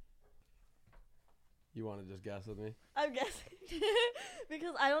 You want to just guess with me? I'm guessing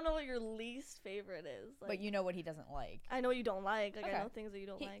because I don't know what your least favorite is. Like, But you know what he doesn't like. I know what you don't like. Like Okay. I know things that you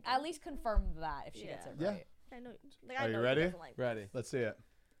don't like. At least confirm that if she gets it Yeah. right. I know. Like, I Are know you he ready? doesn't like. Ready. Let's see it.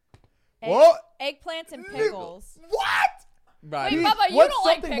 What? Eggplants and pickles. What? Right. Wait, Bubba, you What's don't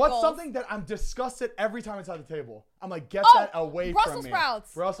like something? pickles. What's something that I'm disgusted every time it's at the table? I'm like, get Oh, that away Brussels from me.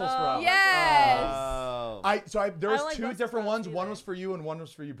 sprouts. Brussels sprouts. Yes. Oh. There was I like two Brussels different sprouts ones. One either. was for you and one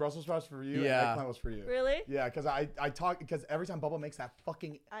was for you. Brussels sprouts for you. Yeah. And eggplant was for you. Really? Yeah, because I talk because every time Bubba makes that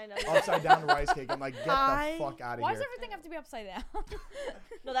fucking I know. upside down rice cake, I'm like, get the fuck out of Why here. does everything have to be upside down?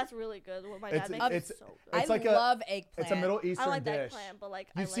 No, that's really good. What my It's- dad makes it's- is so good. it's I like love eggplant. It's a Middle Eastern I like the dish. eggplant, but like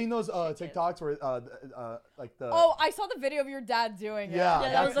You've I seen like those chicken. TikToks where like the Oh, I saw the video of your dad doing it. yeah,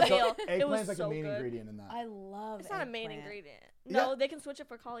 Yeah, that was a so meal. It was eggplant's like so a main good. ingredient in that. I love It's not a main eggplant. ingredient. Yeah. No, they can switch it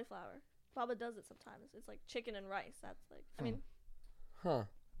for cauliflower. Baba does it sometimes. It's like chicken and rice. That's like I mean Huh.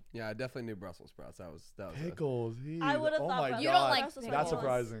 Yeah, I definitely knew Brussels sprouts. That was Pickles. I would have oh thought my Brussels You don't God. like Brussels pickles. That's sprouts.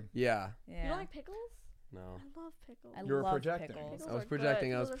 surprising. Yeah. Yeah. You don't like pickles? No. I love pickles. I You were love projecting. pickles. Pickles I was are projecting.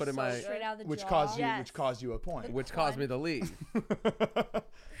 good. I was Pickles are putting so my- good. Straight out of the Which jaw. caused you Yes. which caused you a point. Which caused me to leave.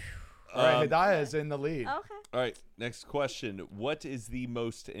 All right, Hidaya is in the lead. Okay. All right, next question. What is the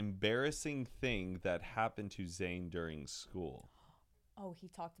most embarrassing thing that happened to Zane during school? Oh, he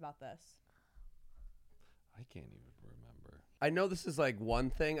talked about this. I can't even remember. I know this is like one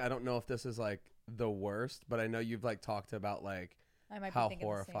thing. I don't know if this is like the worst, but I know you've like talked about like I might be how thinking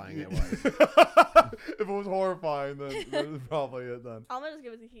the same. horrifying it was. If it was horrifying, then that's probably it then. I'm gonna just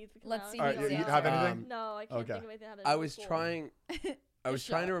give it to Heath. Because Let's I see don't All right, Heath's you know. have answer. anything? No, I can't Okay. think of anything. That I happened was before. trying. I was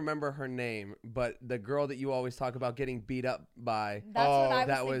trying to remember her name, but the girl that you always talk about getting beat up by. That's what I was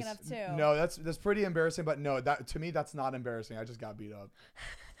that thinking was- of too. No, that's pretty embarrassing, but no, that to me that's not embarrassing. I just got beat up.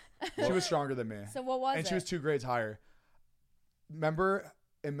 She was stronger than me. So what was and it? she was 2 grades higher. Remember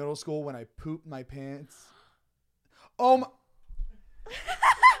in middle school when I pooped my pants? Oh my!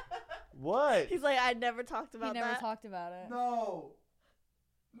 What? He's like, I never talked about He never that. talked about it. No.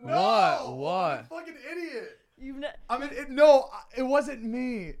 What? No! What? I'm a fucking idiot. You've I mean, no, it wasn't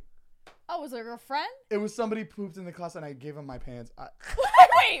me. Oh, was it your friend? It was somebody pooped in the class and I gave him my pants.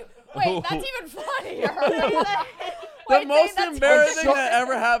 Wait, that's even funnier. The Wait, most that's embarrassing so- that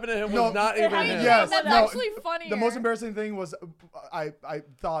ever happened to him was No, not even him. Yes, That's no. actually funnier. The most embarrassing thing was I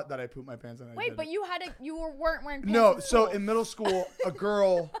thought that I pooped my pants and I Wait, didn't. but you weren't wearing pants. No, in so school. in middle school, a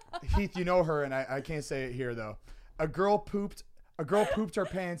girl, Heath, you know her, and I can't say it here though. A girl pooped her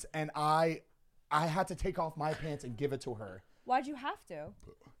pants, and I had to take off my pants and give it to her Why'd you have to?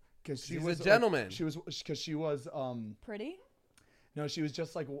 because she She's was a gentleman. she was because she was Pretty? no, she was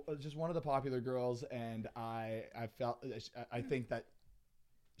just like just one of the popular girls, and I think that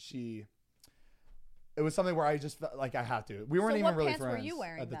it was something where I just felt like I had to. We weren't So even what really pants friends. were you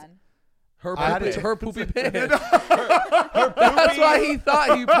wearing at the then? Her poopy pants. Her That's why he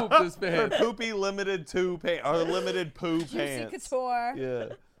thought he pooped his Her pants. poopy limited limited poo Juicy pants. couture. Yeah.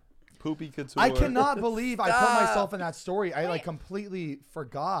 Poopy couture. I cannot believe I put Stop. myself in that story. I like Wait. completely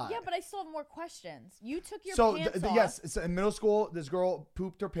forgot. Yeah, but I still have more questions. You took your So pants off. yes, so in middle school, this girl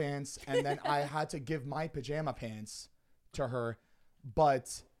pooped her pants, and then I had to give my pajama pants to her.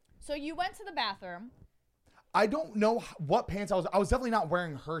 But So you went to the bathroom. I don't know what pants I was. I was definitely not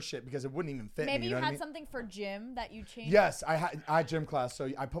wearing her shit because it wouldn't even fit Maybe me. you You know had what I mean? something for gym that you changed. Yes, I had gym class, so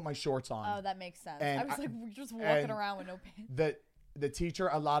I put my shorts on. Oh, that makes sense. And I was I- like, we're just walking and around with no pants. The teacher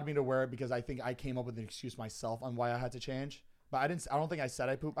allowed me to wear it because I think I came up with an excuse myself on why I had to change. But I don't think I said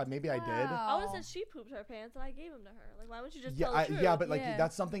I pooped. Maybe I did. I would Wow. have said she pooped her pants and I gave them to her. Like, why wouldn't you just Yeah, tell the truth? yeah, but like Yeah.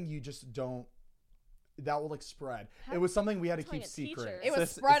 that's something you just don't. That will like spread. It was something we had to Telling keep a teacher. secret. It was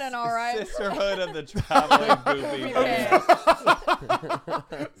spreading all right. Sisterhood of the traveling poopy Poopy pants.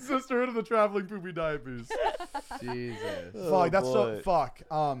 Sisterhood of the traveling poopy diapers. Jesus. Fuck, that's so boy. fuck.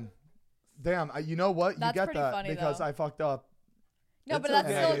 Damn, you know what? That's you get pretty that funny, because though. I fucked up, No, It's but that's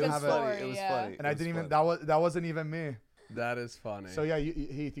okay. still a You good have it. story. It was yeah. funny. and I didn't even. That wasn't even me. That is funny. So yeah,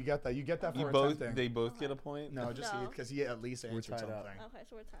 Heath, you get that. You get that You for both, attempting. they both get a point? No, just No. Heath because he at least answered tied something. up. Okay,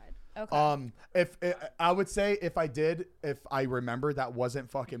 so we're tied. Okay. If I would say if I remember that wasn't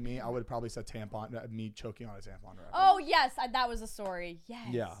fucking me, I would probably said tampon. Me choking on a tampon wrapper. Oh yes, that was a story. Yes.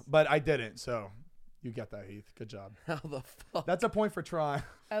 Yeah, but I didn't. So You get that, Heath. Good job. How the fuck? That's a point for trying.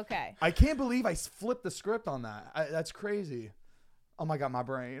 Okay. I can't believe I flipped the script on that. That's crazy. Oh my God, my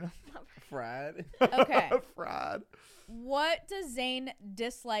brain. Frad. Okay. Frad. What does Zane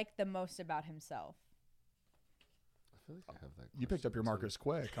dislike the most about himself? I feel like I have that. You picked up your markers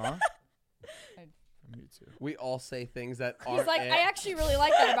quick, huh? Me too. We all say things that He's aren't like, it. I actually really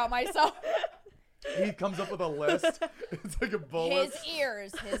like that about myself. He comes up with a list. It's like a bullet. His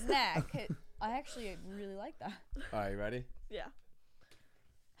ears, his neck. I actually really like that. All right, you ready? Yeah.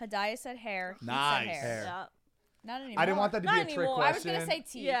 Hidaya said hair. He Nice. said hair. Hair. Yeah. Not anymore. I didn't want that to Not be a trick anymore. question. I was going to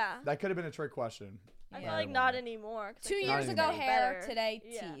say teeth. Yeah. That could have been a trick question. I Yeah. feel like not anymore. 'cause I 2 feel years like ago, it's getting hair. better. Today,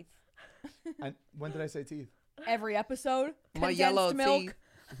 Yeah. teeth. And when did I say teeth? Every episode. My Condensed yellow milk. teeth.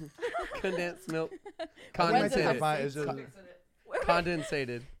 Condensed milk. When's it Condensated. It's just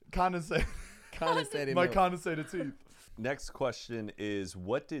Condensated. condensate. Condensated My milk. condensated teeth. Next question is,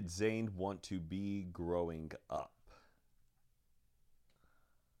 what did Zane want to be growing up?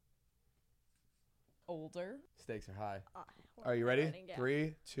 Older. Stakes are high. Are you ready?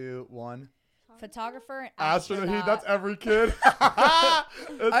 3, 2, 1. Photographer and Astronaut. astronaut. That's every kid. I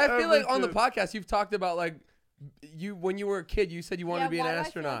feel every like on the kid. podcast you've talked about like you when you were a kid you said you wanted Yeah, to be an why do I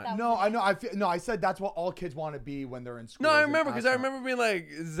feel like astronaut. that No, I know. No, I said that's what all kids want to be when they're in school. No, I is an remember because I astronaut. remember being like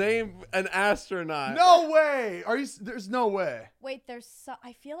Zane an astronaut. No way. Are you? There's no way. Wait,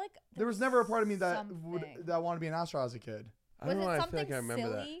 I feel like There was never a part of me that something. that wanted to be an astronaut as a kid. I Was don't it know. I feel something like I remember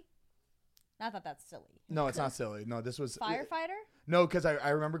that. silly? Not that that's silly. No, it's not silly. No, this was Firefighter? No, because I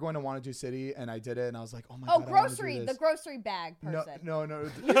remember going to Wanadu City and I did it and I was like, oh my Oh, god. I wanna do grocery. this. The grocery bag No, person. no.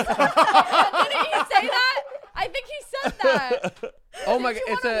 Didn't he say that? I think he said that. Oh my Did god,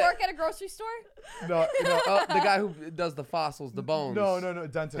 you it's want to a work at a grocery store? No, no. the guy who does the fossils, the bones. No,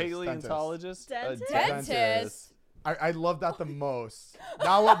 dentist. Paleontologist? Dentist. I love that the most.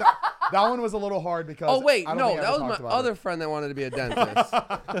 That one was a little hard because. Oh wait, I don't no, think I that ever was my talked about other it. friend that wanted to be a dentist.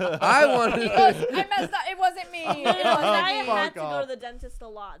 I wanted. He goes, I messed up. It wasn't me. It wasn't I me. had to fuck go off. to the dentist a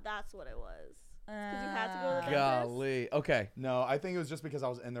lot. That's what it was. Because you had to go to the dentist. Golly. Okay. No, I think it was just because I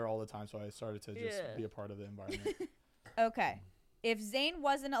was in there all the time, so I started to just Yeah. be a part of the environment. Okay. If Zane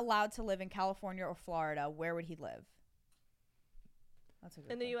wasn't allowed to live in California or Florida, where would he live? That's a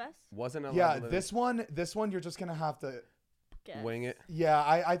good In the question. U.S.? Wasn't allowed Yeah, to live. this one, you're just gonna have to. Guess. Wing it. Yeah,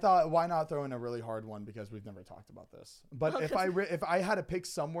 I thought why not throw in a really hard one because we've never talked about this. But Okay. if I had to pick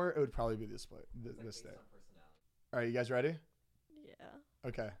somewhere, it would probably be this state. All right, you guys ready? Yeah.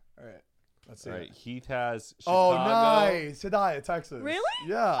 Okay. All right. Let's see. All right, Heath has Oh, Chicago. nice. Hidaya, Texas. Really?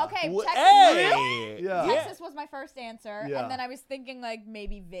 Yeah. Okay, Wha- Texas. Hey! Yeah. Texas was my first answer, Yeah. and then I was thinking like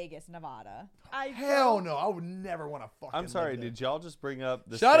maybe Vegas, Nevada. Hell no. I would never want to fucking. I'm sorry, live there. did y'all just bring up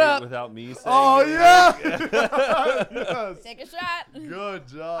the Shut state up. without me saying Oh it? yeah. Yes. Take a shot. Good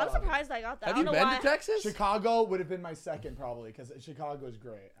job. I'm surprised I got that. Have I you don't know been why. to Texas? Chicago would have been my second probably because Chicago is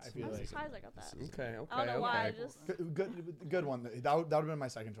great. I feel I'm like surprised I got that. Okay. Okay. I don't know why. I okay. just, good one. That would have been my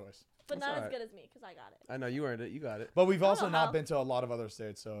second choice. but That's not as alright. good as me because I got it. I know you earned it. You got it. But we've I don't also know not how. been to a lot of other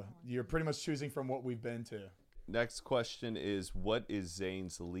states, so you're pretty much choosing from what we've been to. Next question is, what is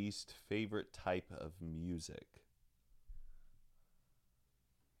Zane's least favorite type of music?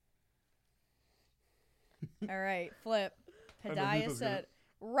 All right, flip. I know Hidaya Nico's gonna- said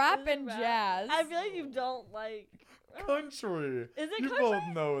rap and Rap. jazz. I feel like you don't like. Country. Is it You country? both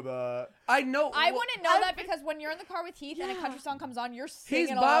know that. I know. I wouldn't know that because when you're in the car with Heath and a country song comes on, you're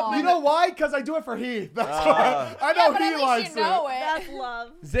singing along. You know why? Because I do it for Heath. That's why. I Yeah, know but at he least likes you know it. That's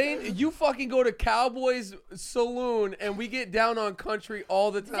love. Zane, you fucking go to Cowboys Saloon and we get down on country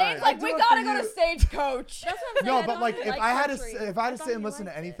all the time. Zane's like, do we it gotta for go to you." Stagecoach. That's what I'm saying. No, I but don't like really if I had to country. if I had to thought sit and you listen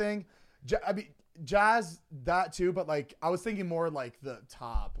to liked it. anything, I mean jazz that too, but like I was thinking more like the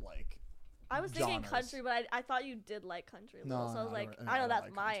top like. I was thinking genres. country, but I thought you did like country a little. No, so I was no, like, I I know don't that's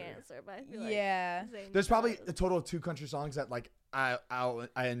like my country. answer, but I feel like Yeah. Zane There's probably does. a total of 2 country songs that like I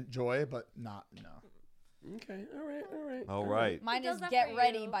enjoy, but not no. Okay. All right. All right. All right. Mine He does is that Get for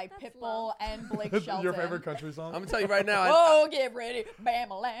Ready you. by That's Pitbull love. and Blake Shelton. Your favorite country song? I'm gonna tell you right now. Oh, get ready,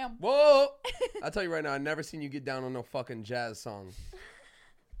 bam a lamb. Whoa! I'll tell you right now. I've never seen you get down on no fucking jazz song.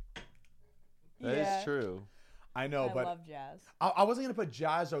 That is Yeah. true. I know, I but love jazz. I wasn't gonna put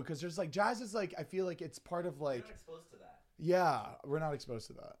jazz though, because there's like jazz is like I feel like it's part of like. exposed to that. Yeah, we're not exposed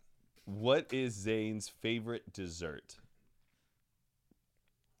to that. What is Zane's favorite dessert?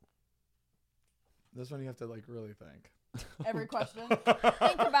 This one you have to like really think. Every question.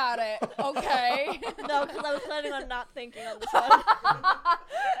 Think about it. Okay. No, because I was planning on not thinking on this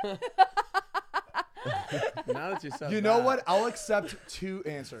one. Now that you said You know that. what? I'll accept 2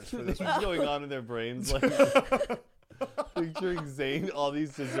 answers for this one. What's going on in their brains? Like, picturing Zane, all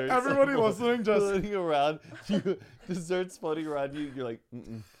these desserts. Everybody listening just floating around. Desserts floating around you. You're like,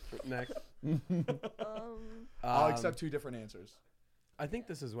 Next. I'll accept 2 different answers. I think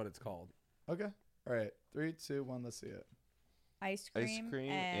this is what it's called. Okay. All right. 3, 2, 1. Let's see it. Ice cream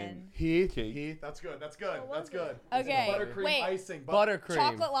and Heath. Heath. That's good. That's good. That's good. Okay. Buttercream Wait. icing. Buttercream.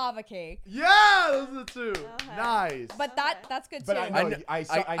 Chocolate lava cake. Yeah, those are the 2. Okay. Nice. But that's good But too. I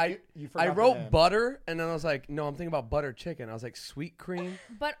know you forgot I the wrote name. butter, and then I was like, no, I'm thinking about butter chicken. I was like, sweet cream.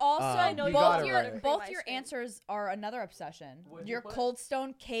 But also, I know you both got it your right. both Ice your cream. answers are another obsession. What'd Your you put? Cold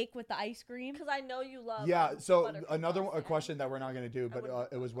Stone cake with the ice cream. Because I know you love. Yeah. So buttercream another frosting. a question that we're not gonna do, but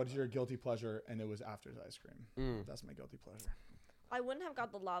it was what is your guilty pleasure, and it was After's ice cream. That's my guilty pleasure. I wouldn't have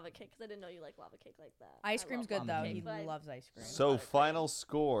got the lava cake because I didn't know you like lava cake like that. Ice I cream's love good lava though. cake, He but I- loves ice cream. so final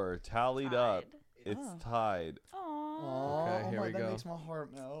score tallied up. Tied. It's Oh. tied. Oh, Okay, here we that go. makes my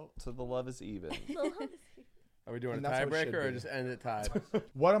heart melt. So the love is even. Are we doing And a that's how it should tiebreaker or be. just end it tied?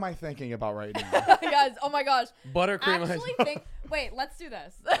 What am I thinking about right now? Guys, oh my gosh. Buttercream ice Actually think. Wait, let's do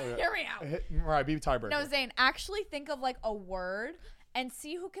this. Hear me out. Right, be tiebreaker. No, Zane. Actually think of like a word and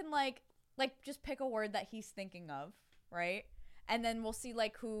see who can like just pick a word that he's thinking of, right? And then we'll see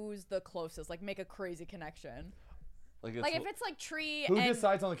like who's the closest. Like make a crazy connection. Like if it's like tree. Who and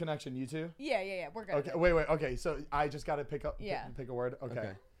decides on the connection? You two? Yeah. We're good. Okay. Wait. Okay. So I just got to pick a word.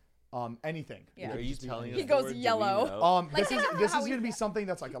 Okay. Anything. Yeah. Are you telling us? He the goes word? Do we yellow. know? Like, This is think of this how is we gonna be feel. something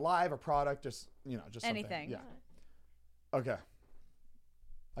that's like alive, a product, just just something. Anything. Yeah. Okay.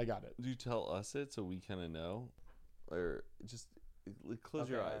 I got it. Do you tell us it so we kind of know, or just close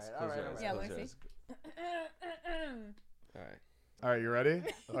your eyes? all Close right, your all eyes. right. Yeah, close let me your see. All right. All right. You ready?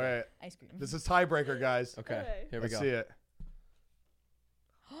 All right. Ice cream. This is tiebreaker, guys. Okay. Here we Let's go. see it.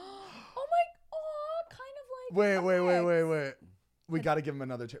 Kind of like. Wait. We got to give him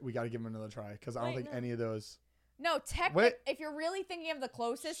another. We got to give him another try because I don't think any of those. No, technically, if you're really thinking of the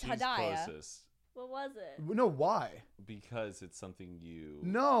closest, She's Hidaya. closest What was it? No, why? because it's something you.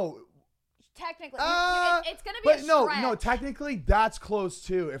 No. Technically, it's gonna be But a no, stretch. technically that's close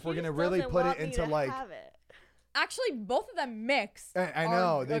too. If we're He gonna just really doesn't put want it me into to like, have it. Actually, both of them mix. I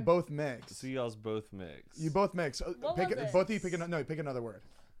know they both mix. So y'all's both mix. You both mix. What Pick was it? both of you pick another. No, pick another word.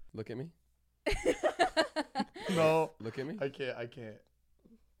 Look at me. No, Look at me. I can't.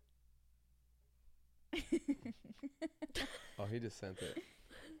 Oh, he just sent it.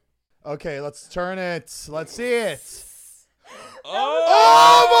 Okay, let's turn it. Let's see it.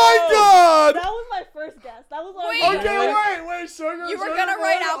 Oh my God! That was my first guess. That was what Wait. I was Okay, wait, sugar. You were sugar, gonna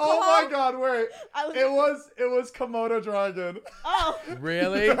write water. Oh alcohol? my God, wait. It was Komodo dragon. Oh.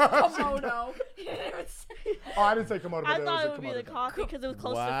 Really? Komodo. Oh, I didn't say Komodo. I but thought was it a would be Komodo the dragon. coffee because it was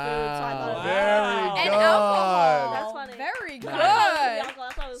close Wow. to food, so I thought it was Very And good. alcohol. That's funny. Very good. That's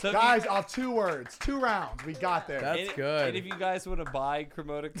what it was. So Guys, off 2 words, 2 rounds. We got there. That's and, good. And if you guys want to buy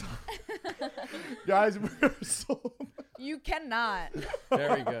Chromotic, Guys, we're so. You cannot.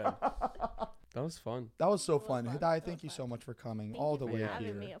 Very good. That was fun. That was so fun. Hidaya, thank you so much for coming all the for way having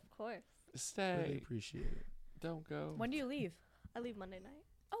here. me, of course. stay. Really appreciate it. Don't go. When do you leave? I leave Monday night.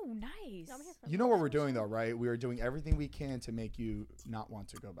 Oh, nice. No, I'm here for You know what we're doing though, right? We are doing everything we can to make you not want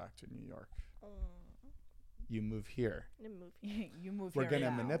to go back to New York. You move here. You move We're here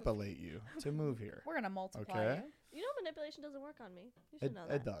gonna now. manipulate you to move here. We're gonna multiply Okay. you. You know manipulation doesn't work on me. You should It, know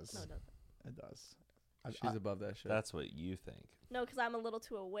that. it does. No, it doesn't. It does. She's above that shit. That's what you think. No, because I'm a little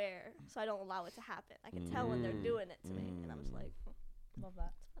too aware, so I don't allow it to happen. I can tell when they're doing it to me, and I'm just like, love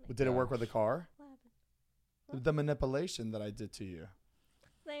that. But did it work with the car? What happened? The manipulation that I did to you.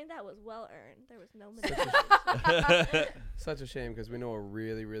 Saying that was well earned. There was no manipulation. Such a shame because we know a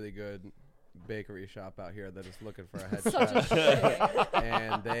really, really good bakery shop out here that is looking for a head Such a chef.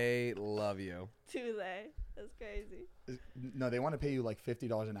 And they love you. Do they? That's crazy. No, they want to pay you like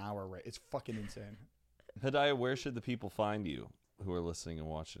 $50 an hour, right? It's fucking insane. Hidaya, where should the people find you who are listening and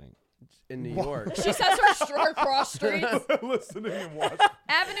watching? In New York. She says her cross streets. Listening and watching.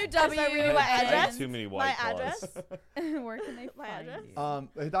 Avenue W. I read my and- address? Too many My white claws. address? Where can they My find address?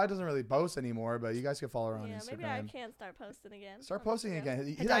 you? Hidaya doesn't really post anymore, but you guys can follow her on Yeah, Instagram. maybe I can start posting again. Start on posting Instagram.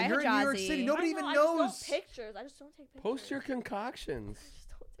 again. Hidaya Hidaya, you're in New York Hijazi. City. Nobody I even know, I knows. just don't pictures. I just don't take pictures. Post your concoctions. I just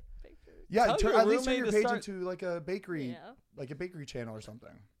don't take pictures. Yeah, Tell your at least turn roommate your to page start- into like a bakery, Yeah. like a bakery channel or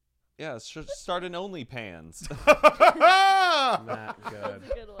something. Yeah, start an OnlyPans. Matt, good.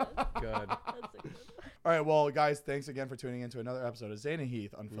 That's a good one. Good. That's a good one. All right, well, guys, thanks again for tuning in to another episode of Zane and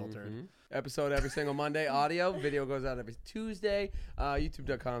Heath Unfiltered. Mhm. Episode every single Monday. Audio. Video goes out every Tuesday.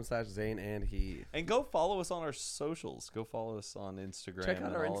 YouTube.com/Zane and Heath. And go follow us on our socials. Go follow us on Instagram. Check out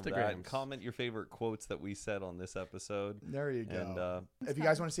and our all of that. And Instagrams. comment your favorite quotes that we said on this episode. There you go. And if you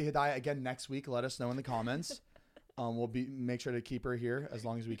guys want to see Hidaya again next week, let us know in the comments. We'll make sure to keep her here as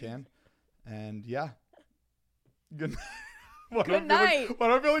long as we can. And yeah. Good Good night. Why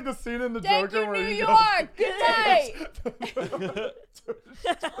do I feel like the scene in the Thank Joker you, where New he York. goes, Good night.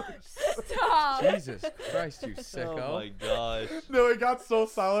 Stop. Jesus Christ, you sicko. Oh my gosh. No, it got so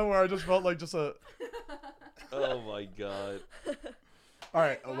silent where I just felt like just a. Oh my god. All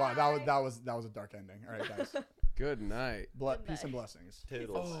right. Oh, wow. That was a dark ending. All right, guys. Good night. Peace and blessings.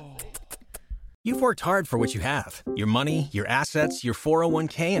 Toodles. You've worked hard for what you have. Your money, your assets, your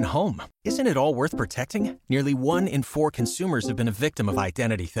 401k, and home. Isn't it all worth protecting? Nearly 1 in 4 consumers have been a victim of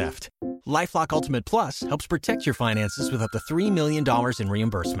identity theft. LifeLock Ultimate Plus helps protect your finances with up to $3 million in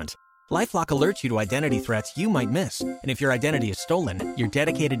reimbursement. LifeLock alerts you to identity threats you might miss. And if your identity is stolen, your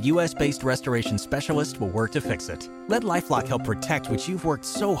dedicated U.S.-based restoration specialist will work to fix it. Let LifeLock help protect what you've worked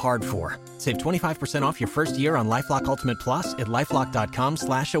so hard for. Save 25% off your first year on LifeLock Ultimate Plus at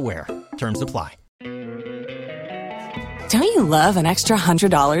LifeLock.com/aware. Terms apply. Don't you love an extra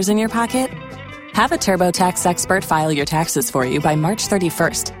 $100 in your pocket? Have a TurboTax expert file your taxes for you by March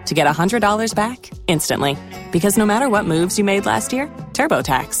 31st to get $100 back instantly. Because no matter what moves you made last year,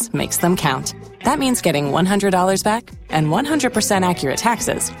 TurboTax makes them count. That means getting $100 back and 100% accurate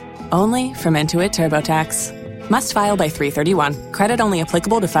taxes only from Intuit TurboTax. Must file by 3/31. Credit only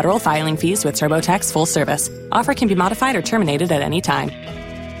applicable to federal filing fees with TurboTax full service. Offer can be modified or terminated at any time.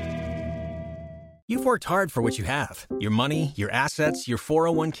 You've worked hard for what you have. Your money, your assets, your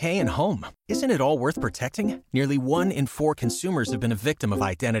 401k, and home. Isn't it all worth protecting? Nearly 1 in 4 consumers have been a victim of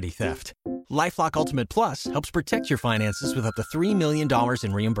identity theft. LifeLock Ultimate Plus helps protect your finances with up to $3 million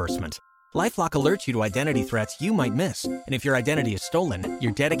in reimbursement. LifeLock alerts you to identity threats you might miss. And if your identity is stolen,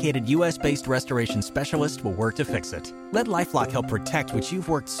 your dedicated U.S.-based restoration specialist will work to fix it. Let LifeLock help protect what you've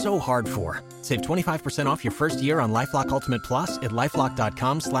worked so hard for. Save 25% off your first year on LifeLock Ultimate Plus at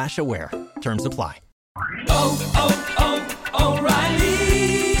LifeLock.com/aware. Terms apply.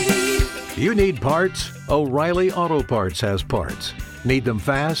 O'Reilly. You need parts? O'Reilly Auto Parts has parts. Need them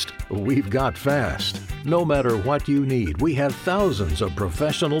fast? We've got fast. No matter what you need, we have thousands of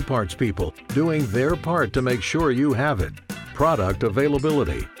professional parts people doing their part to make sure you have it. Product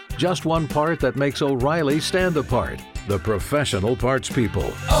availability. Just one part that makes O'Reilly stand apart. The professional parts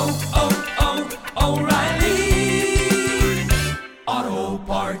people.